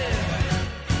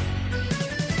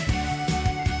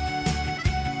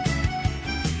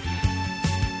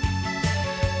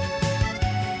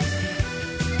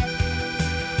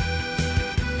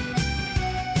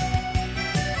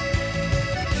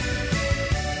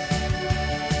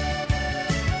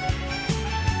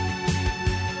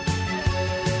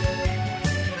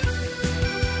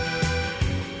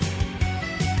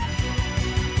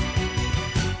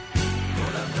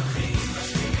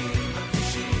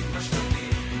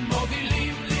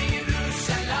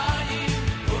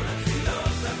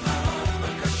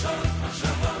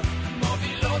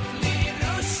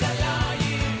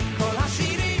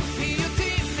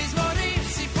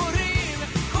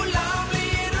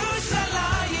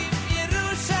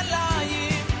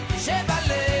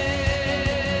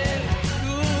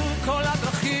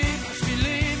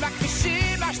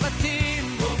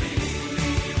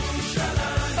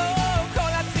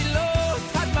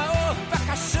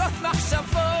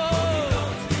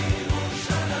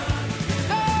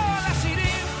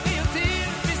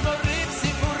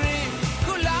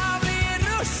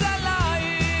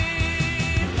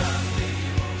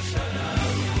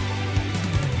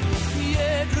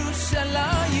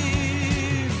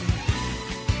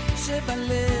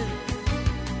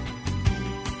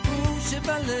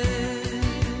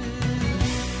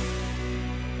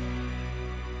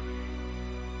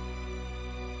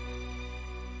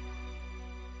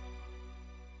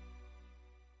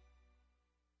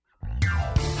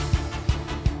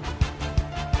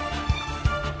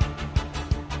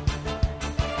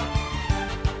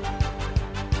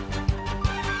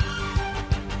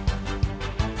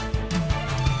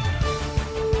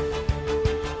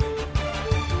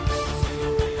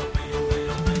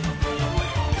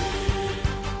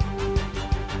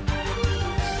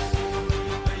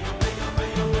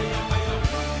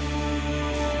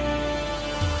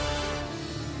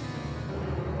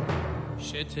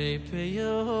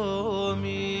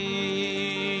 Tepeyomi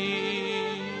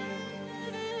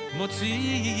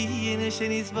Motsin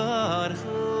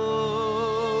shenizvarcho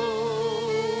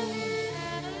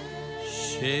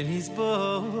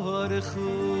שנזבורכו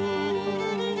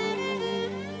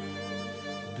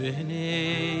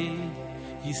בני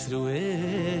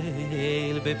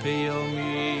ישראל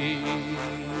בפיומי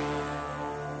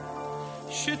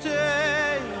שתי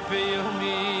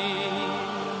פיומי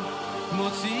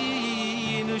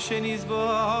מוציאנו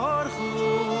שנזבורכו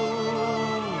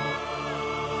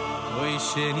אוי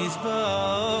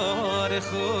שנזבורכו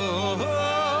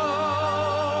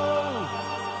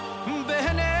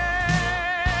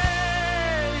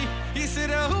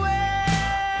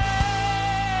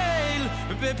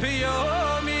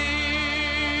ביומים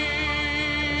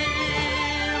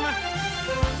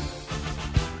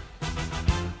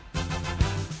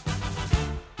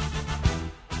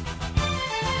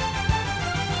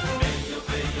מיו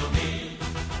ביומים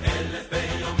אלף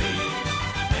ביומים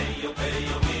מיו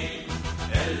ביומים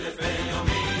אלף ביומים אלף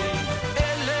ביומים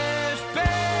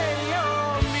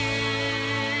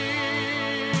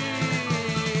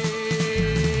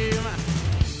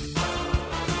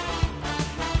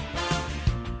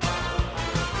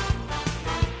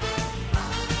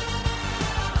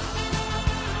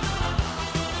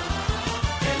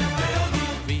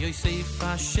ויוסף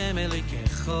השם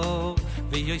אלוהיכו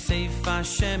ויוסף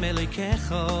השם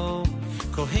אלוהיכו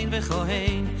כהן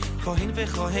וכהן כהן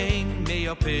וכהן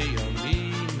מיופי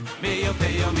יומים מיופי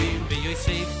יומים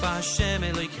ויוסף השם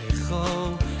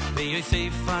אלוהיכו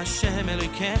ויוסף השם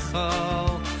אלוהיכו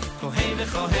כהן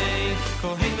וכהן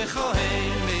כהן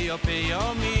וכהן מיופי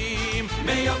יומים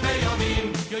מיופי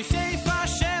יומים יוסף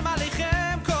השם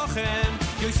עליכם כהן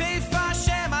יוסף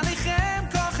השם עליכם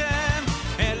כהן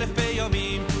אלף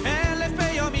ביומים אלף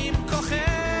ביומים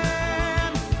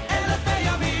כהן אלף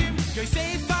ביומים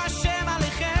יוסף השם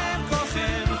עליכם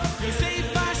כהן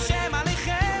יוסף השם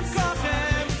עליכם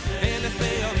כהן אלף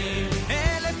ביומים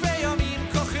אלף ביומים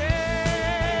כהן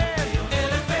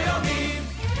אלף ביומים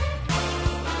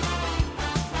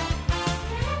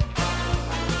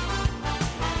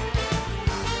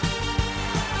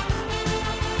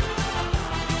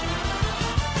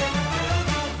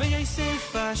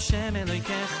ויוסף השם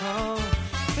אלוהיכו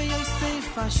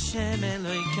ויוסף השם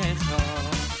אלוהיכו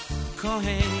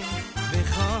כהן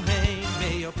וכהן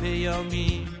ביופי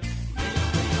יומים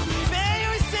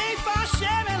ויוסף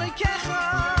השם אלוהיכו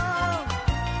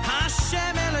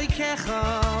השם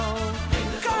אלוהיכו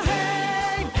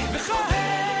כהן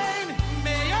וכהן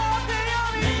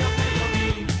ביופי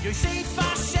יומים יוסף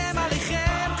השם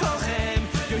עליכם כהן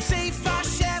יוסף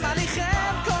השם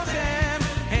עליכם כהן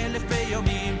אלף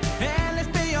ביומים אלף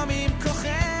ביומים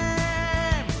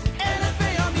כהן אלף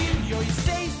ביומים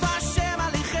יוסף השם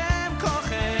עליכם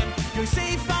כהן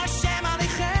יוסף השם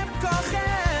עליכם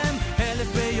כהן אלף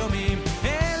ביומים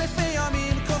אלף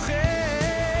ביומים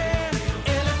כהן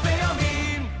אלף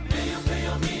ביומים אלף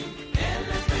ביומים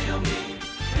אלף ביומים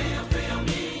אלף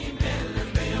ביומים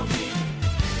אלף ביומים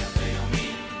אלף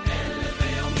ביומים אלף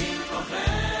ביומים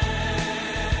כהן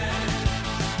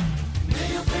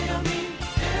אלף ביומים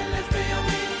אלף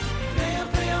ביומים אלף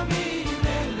ביומים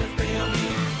אלף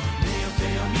ביומים אלף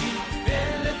ביומים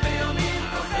אלף ביומים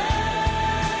כהן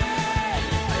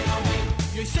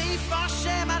יוסף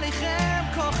השם עליכם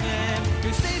כהן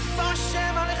יוסף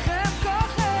השם עליכם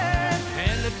כהן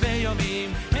אלף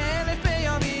ביומים אלף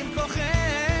ביומים כהן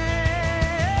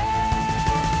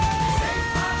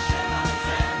יוסף השם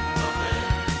עליכם כהן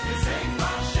יוסף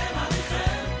השם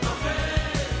עליכם כהן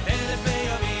אלף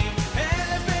ביומים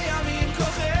אלף ביומים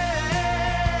כהן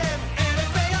אלף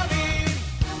ביומים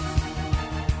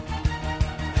אלף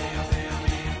ביומים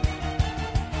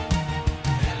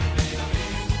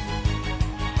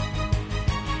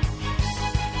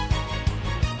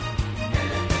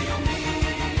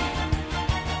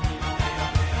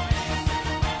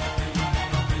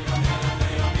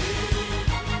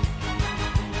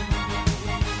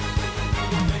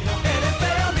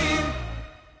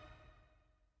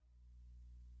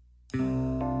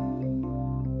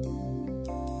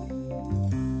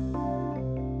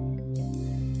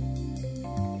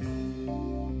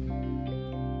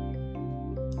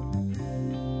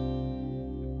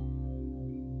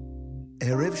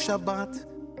ערב שבת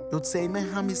יוצא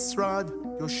מהמשרד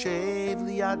יושב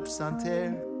ליד פסנתר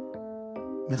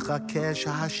מחכה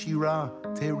שהשירה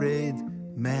תרד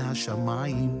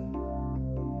מהשמיים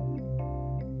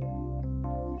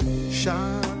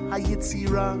שער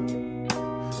היצירה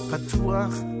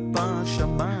פתוח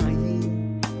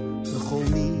בשמיים לכל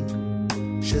מי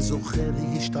שזוכר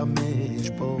להשתמש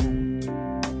בו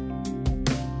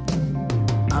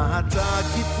אתה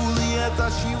טיפו לי את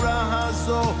השירה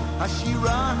הזו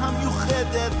השירה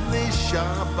המיוחדת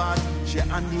לשבת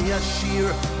שאני אשיר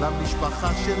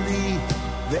למשפחה שלי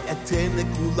ואתן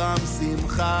לכולם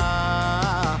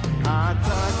שמחה.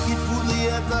 אתה כתבו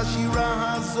לי את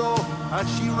השירה הזו,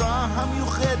 השירה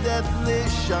המיוחדת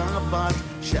לשבת,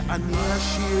 שאני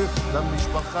אשיר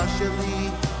למשפחה שלי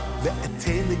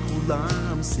ואתן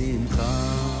לכולם שמחה.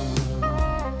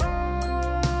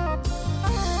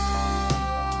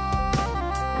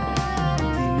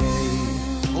 הנה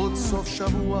עוד סוף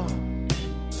שבוע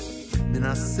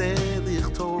מנסה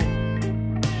לכתוב,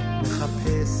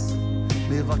 מחפש,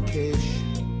 מבקש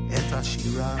את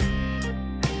השירה.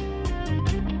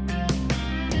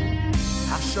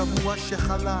 השבוע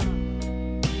שחלה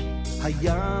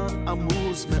היה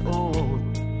עמוס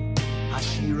מאוד,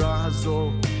 השירה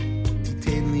הזו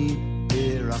תיתן לי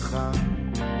ברכה.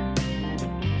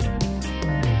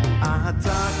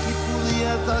 אתה כיפו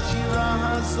לי את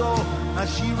השירה הזו,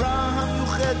 השירה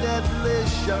המיוחדת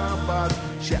לשבת,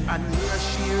 שאני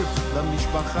אשיר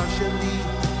למשפחה שלי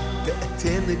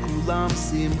ואתן לכולם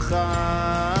שמחה.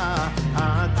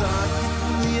 אתה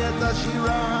כיפו לי את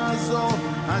השירה הזו,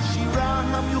 השירה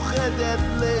המיוחדת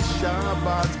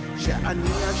לשבת,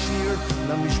 שאני אשיר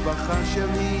למשפחה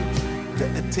שלי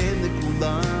ואתן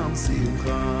לכולם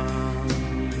שמחה.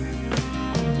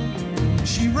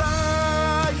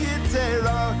 שירה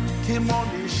יתרה כמו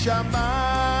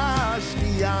נשמה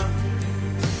שנייה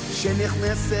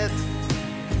שנכנסת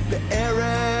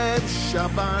בערב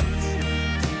שבת.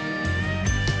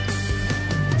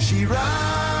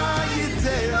 שירה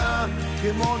יתרה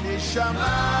כמו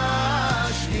נשמה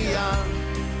שנייה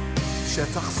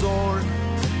שתחזור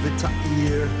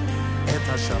ותאיר את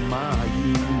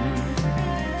השמיים.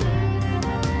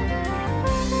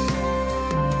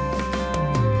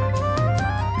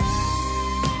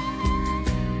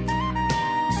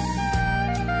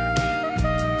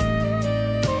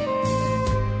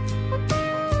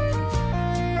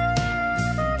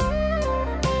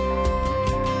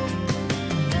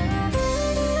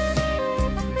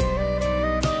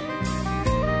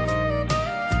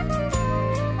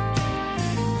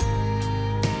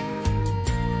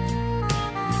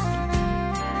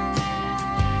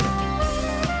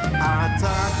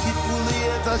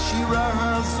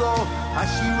 השירה הזו,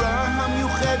 השירה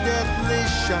המיוחדת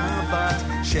לשבת,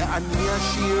 שאני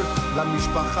אשיר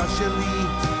למשפחה שלי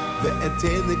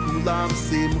ואתן לכולם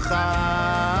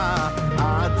שמחה.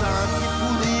 אתה כיפו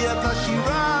לי את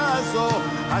השירה הזו,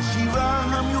 השירה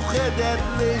המיוחדת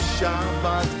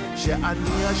לשבת,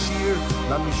 שאני אשיר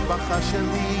למשפחה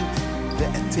שלי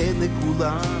ואתן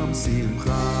לכולם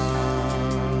שמחה.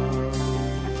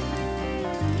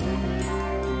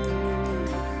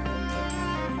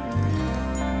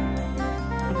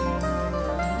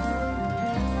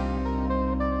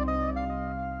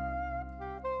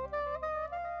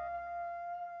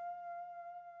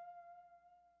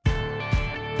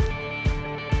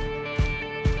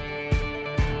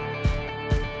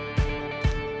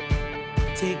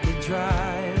 Take a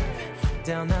drive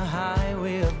down the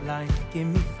highway of life. Give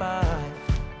me 5,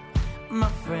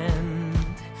 my friend.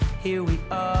 Here we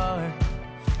are.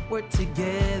 We're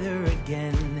together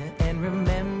again and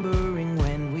remembering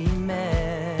when we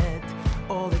met.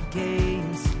 All the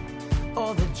games,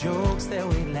 all the jokes that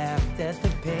we laughed at,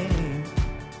 the pain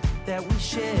that we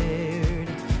shared,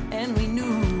 and we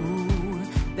knew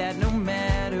that no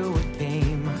matter what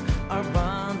came, our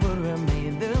bond would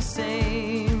remain the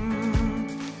same.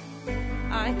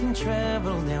 I can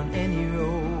travel down any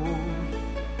road,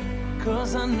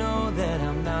 'cause I know that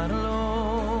I'm not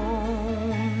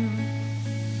alone.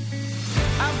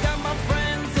 I've got my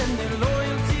friends and their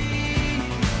loyalty.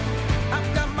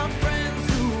 I've got my friends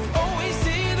who always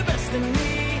see the best in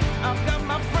me. I've got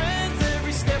my friends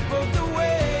every step of the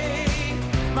way.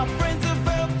 My friends have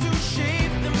helped to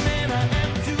shape the man I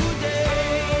am today.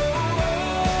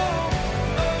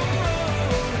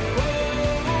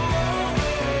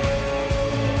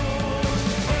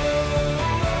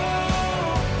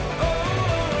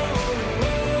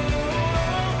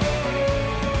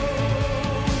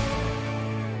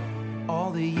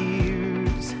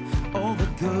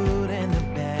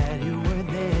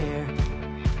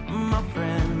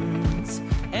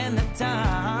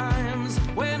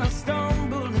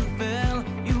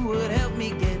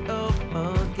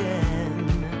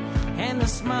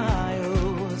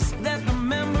 Smiles that the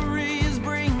memories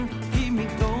bring keep me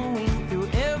going through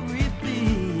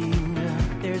everything.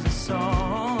 There's a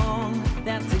song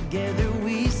that together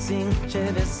we sing.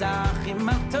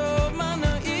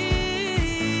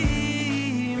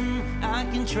 I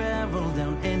can travel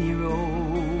down any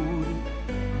road,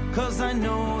 'cause I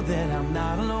know that I'm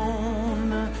not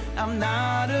alone. I'm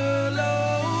not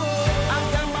alone. I've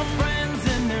got my friends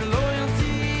and their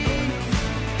loyalty.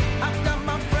 I've got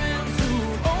my friends who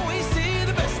always see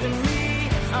the best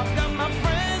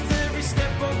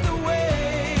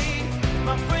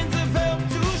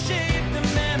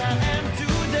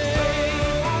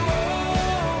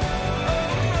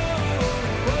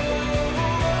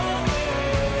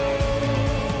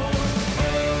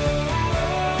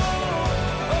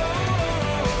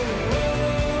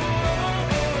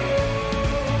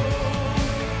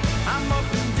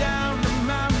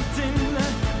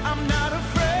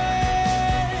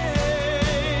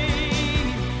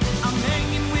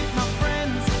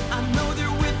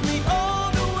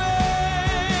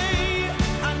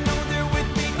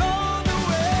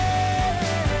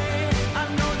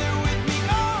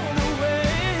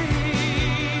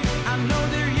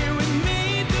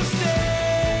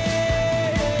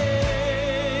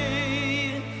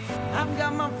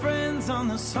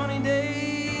sunny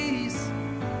days.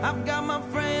 I've got my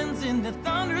friends in the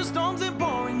thunderstorms and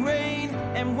pouring rain.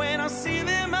 And when I see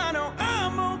them, I know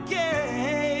I'm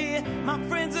okay. My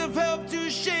friends have helped to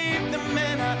shape the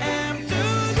man I am today.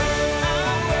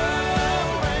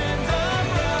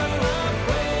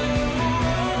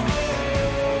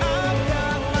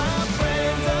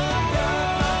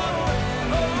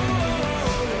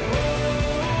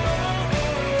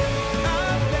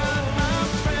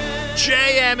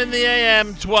 JM in the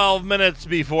AM, 12 minutes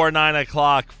before 9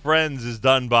 o'clock. Friends is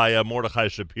done by Mordechai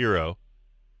Shapiro.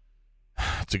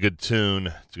 It's a good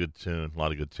tune. It's a good tune. A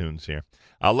lot of good tunes here.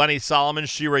 Lenny Solomon,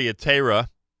 Shira Yatera,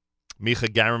 Micha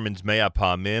Gamerman's Mea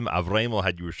Pamim, Avremel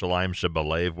had Yerushalayim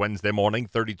Shebalev. Wednesday morning,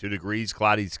 32 degrees,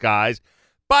 cloudy skies.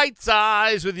 Bite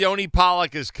Size with Yoni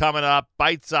Pollock is coming up.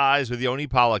 Bite Size with Yoni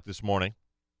Pollock this morning.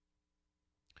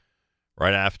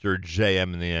 Right after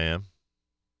JM in the AM.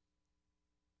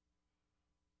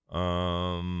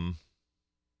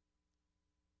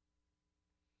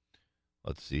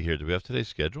 Let's see here. Do we have today's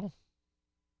schedule?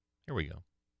 Here we go.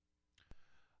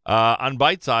 On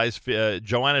Bite Size,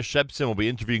 Joanna Shepson will be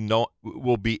interviewing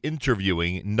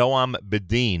Noam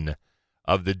Bedin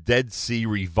of the Dead Sea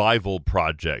Revival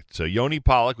Project. So Yoni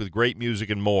Pollock with great music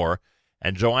and more,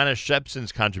 and Joanna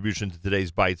Shepson's contribution to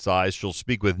today's Bite Size. She'll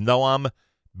speak with Noam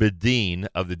Bedin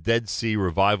of the Dead Sea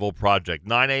Revival Project.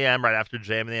 9 a.m. right after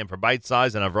JM and the AM for Bite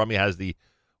Size, and Avrami has the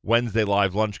Wednesday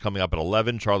live lunch coming up at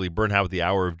 11. Charlie Bernhout with the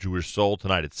Hour of Jewish Soul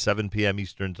tonight at 7 p.m.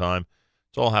 Eastern Time.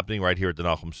 It's all happening right here at the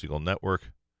Nachum Segal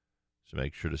Network, so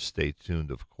make sure to stay tuned,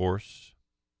 of course.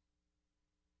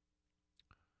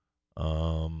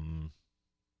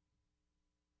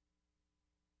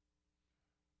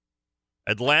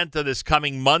 Atlanta this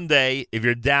coming Monday, if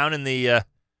you're down in the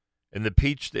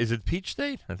Peach, is it Peach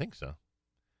State? I think so.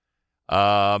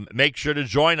 Make sure to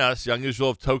join us, Young Israel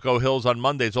of Toco Hills, on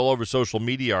Monday. It's all over social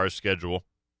media, our schedule.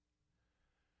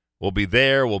 We'll be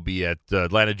there. We'll be at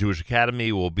Atlanta Jewish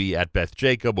Academy. We'll be at Beth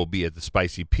Jacob. We'll be at the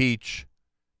Spicy Peach.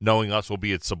 Knowing us, we'll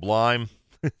be at Sublime.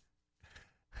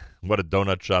 What a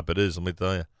donut shop it is, let me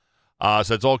tell you.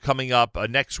 So it's all coming up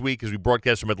next week as we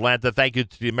broadcast from Atlanta. Thank you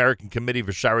to the American Committee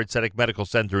for Shaare Tzedek Medical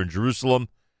Center in Jerusalem.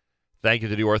 Thank you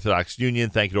to the Orthodox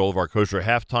Union. Thank you to all of our Kosher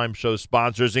Halftime Show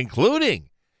sponsors, including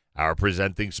our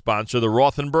presenting sponsor, the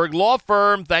Rothenberg Law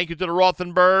Firm. Thank you to the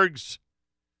Rothenbergs.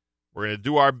 We're going to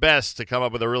do our best to come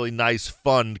up with a really nice,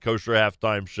 fun Kosher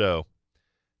Halftime Show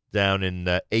down in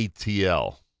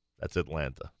ATL. That's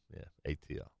Atlanta. Yeah,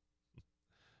 ATL.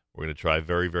 We're going to try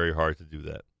very, very hard to do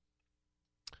that.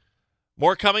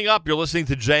 More coming up. You're listening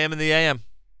to JM in the AM.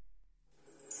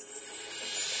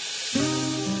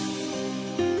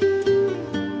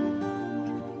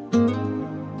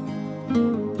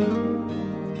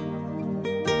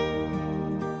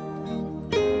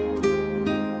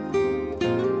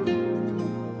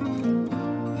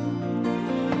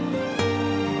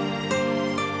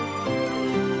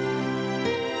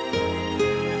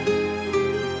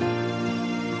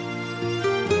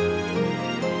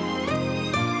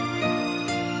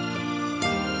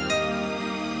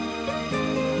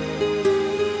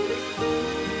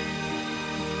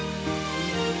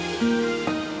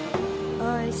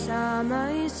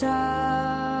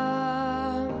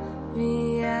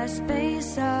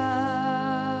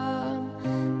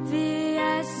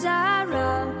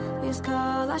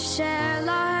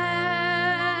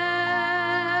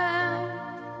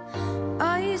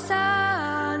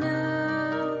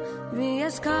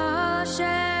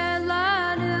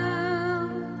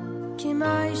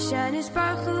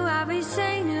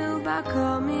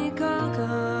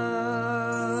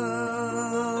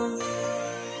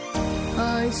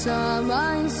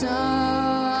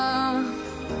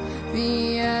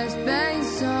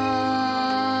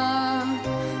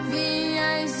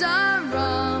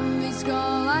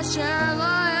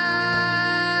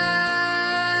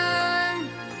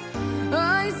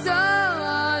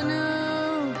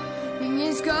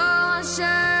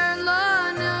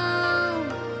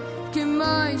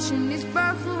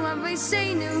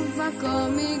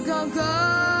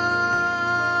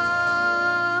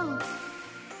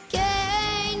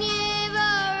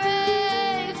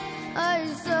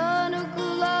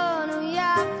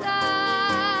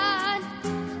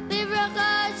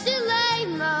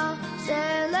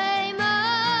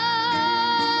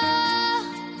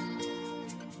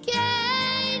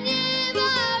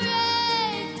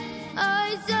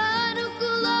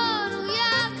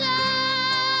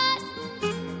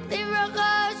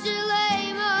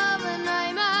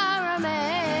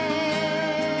 Amen.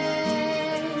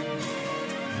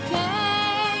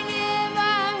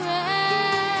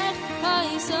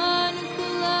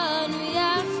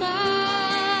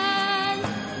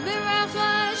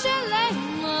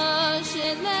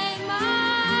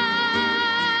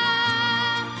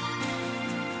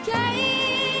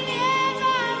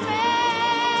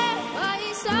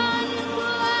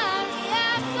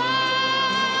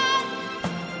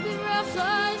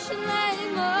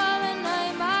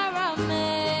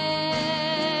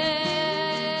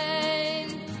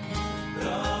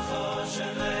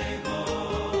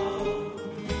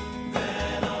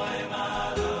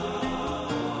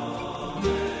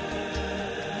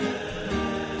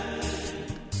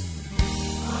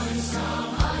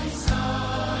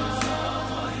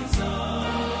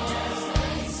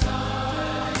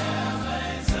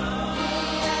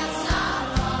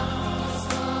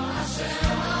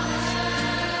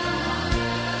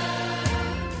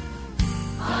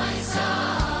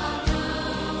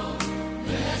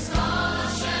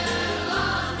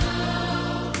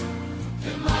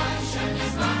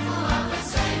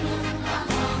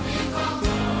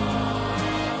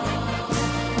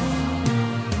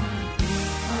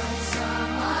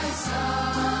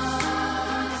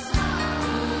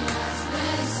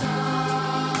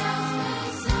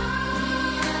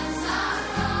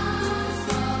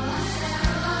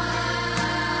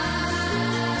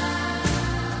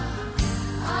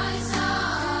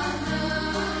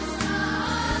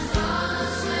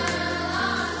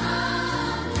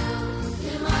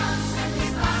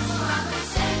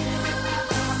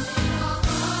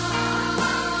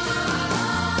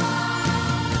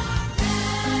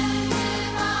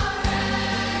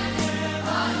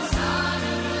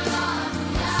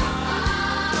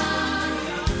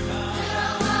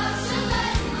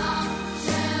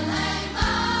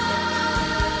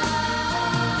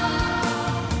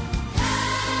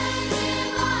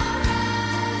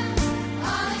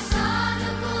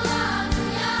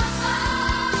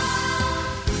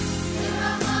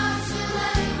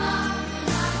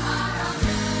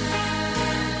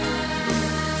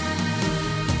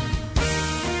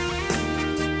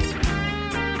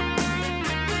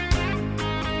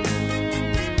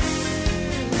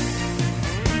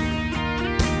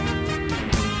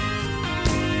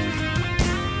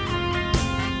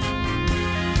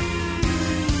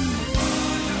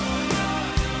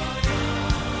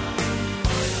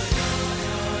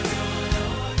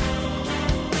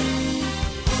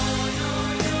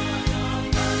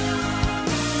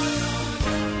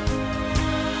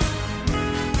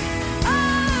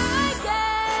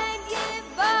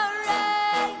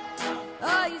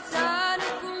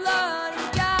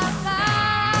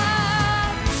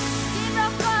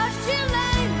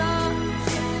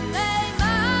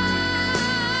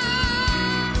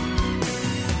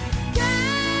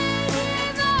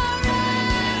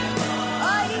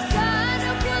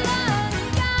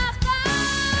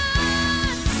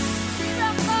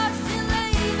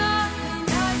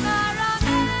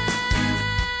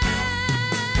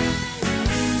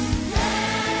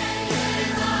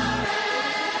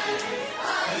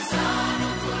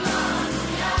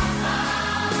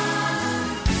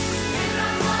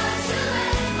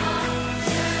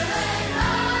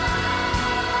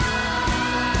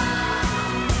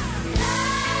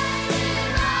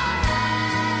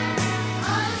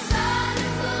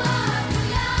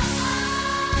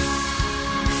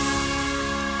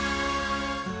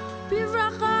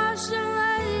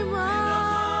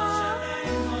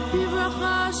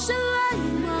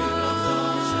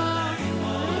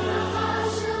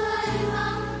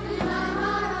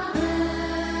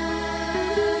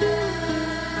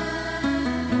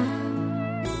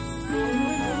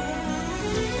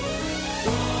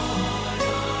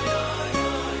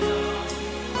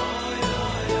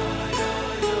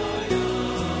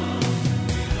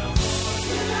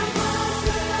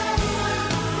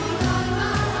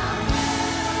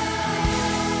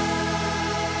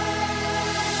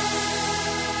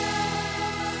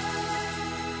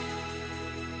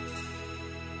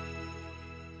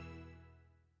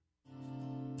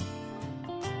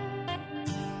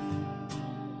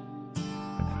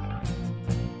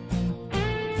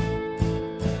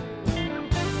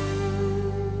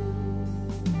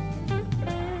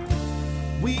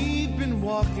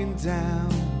 walking down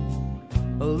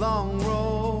a long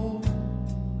road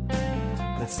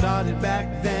that started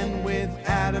back then with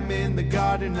Adam in the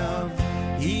Garden of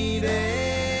Eden.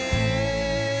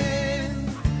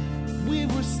 We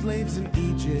were slaves in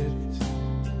Egypt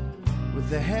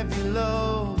with a heavy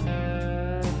load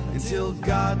until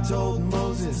God told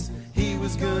Moses he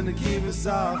was gonna give us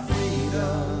our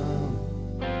freedom.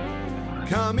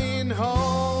 Coming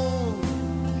home,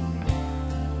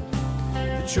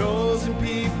 the chosen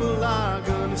people are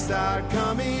gonna start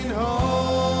coming home.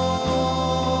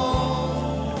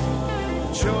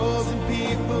 The chosen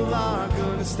people are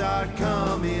gonna start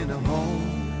coming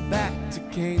home. Back to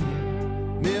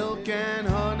Canaan, milk and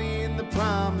honey in the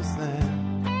promised land.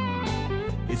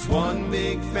 It's one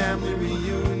big family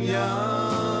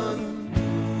reunion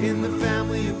in the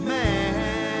family of man.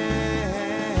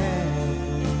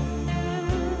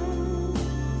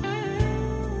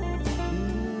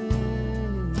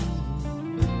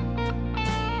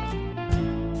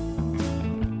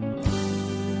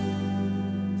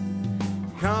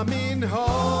 Coming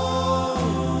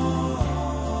home,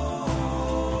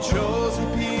 the chosen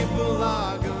people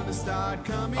are gonna start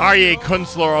coming. Aryeh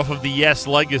Kunstler off of the Yes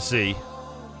Legacy.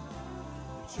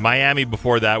 Miami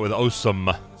before that with Awesome.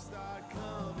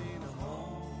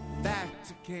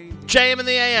 JM in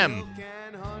the AM.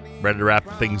 Ready to wrap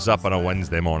things up on a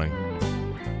Wednesday morning.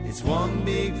 It's one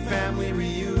big family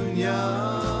reunion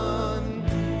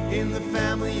in the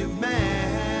family of man.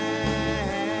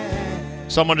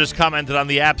 Someone just commented on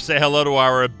the app, say hello to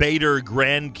our Bader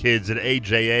grandkids at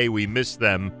AJA. We miss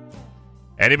them.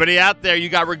 Anybody out there, you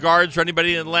got regards for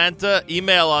anybody in Atlanta?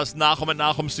 Email us, Nachum at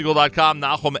NachumSegal.com,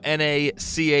 Nachum,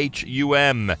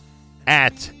 N-A-C-H-U-M,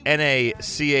 at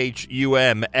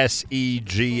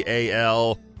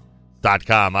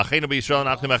NACHUMSEGAL.com. Achenu b'Yisrael,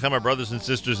 Nachum Achem, our brothers and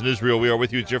sisters in Israel. We are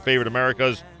with you. It's your favorite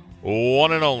America's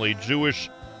one and only Jewish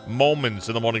Moments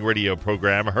in the Morning radio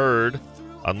program, heard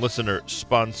on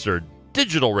listener-sponsored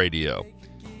digital radio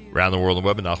around the world on the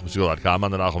web at NachumSegal.com, on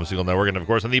the Nachum Segal Network, and of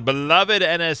course on the beloved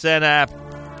NSN app.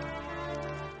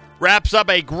 Wraps up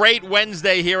a great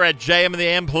Wednesday here at JM in the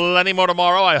AM. Plenty more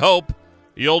tomorrow. I hope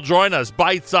you'll join us.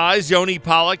 Bite Size, Yoni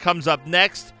Pollack comes up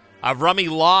next. Avrami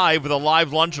Live with a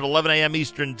live lunch at 11 a.m.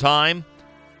 Eastern Time.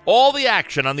 All the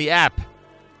action on the app,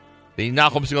 the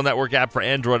Nachum Segal Network app for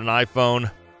Android and iPhone.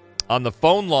 On the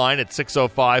phone line at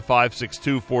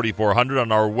 605-562-4400.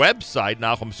 On our website,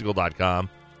 NachumSegal.com.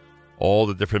 All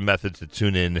the different methods to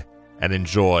tune in and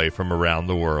enjoy from around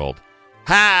the world.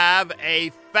 Have a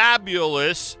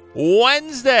fabulous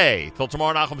Wednesday. Till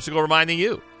tomorrow, Nachum Segal reminding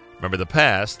you, remember the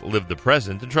past, live the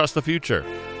present, and trust the future.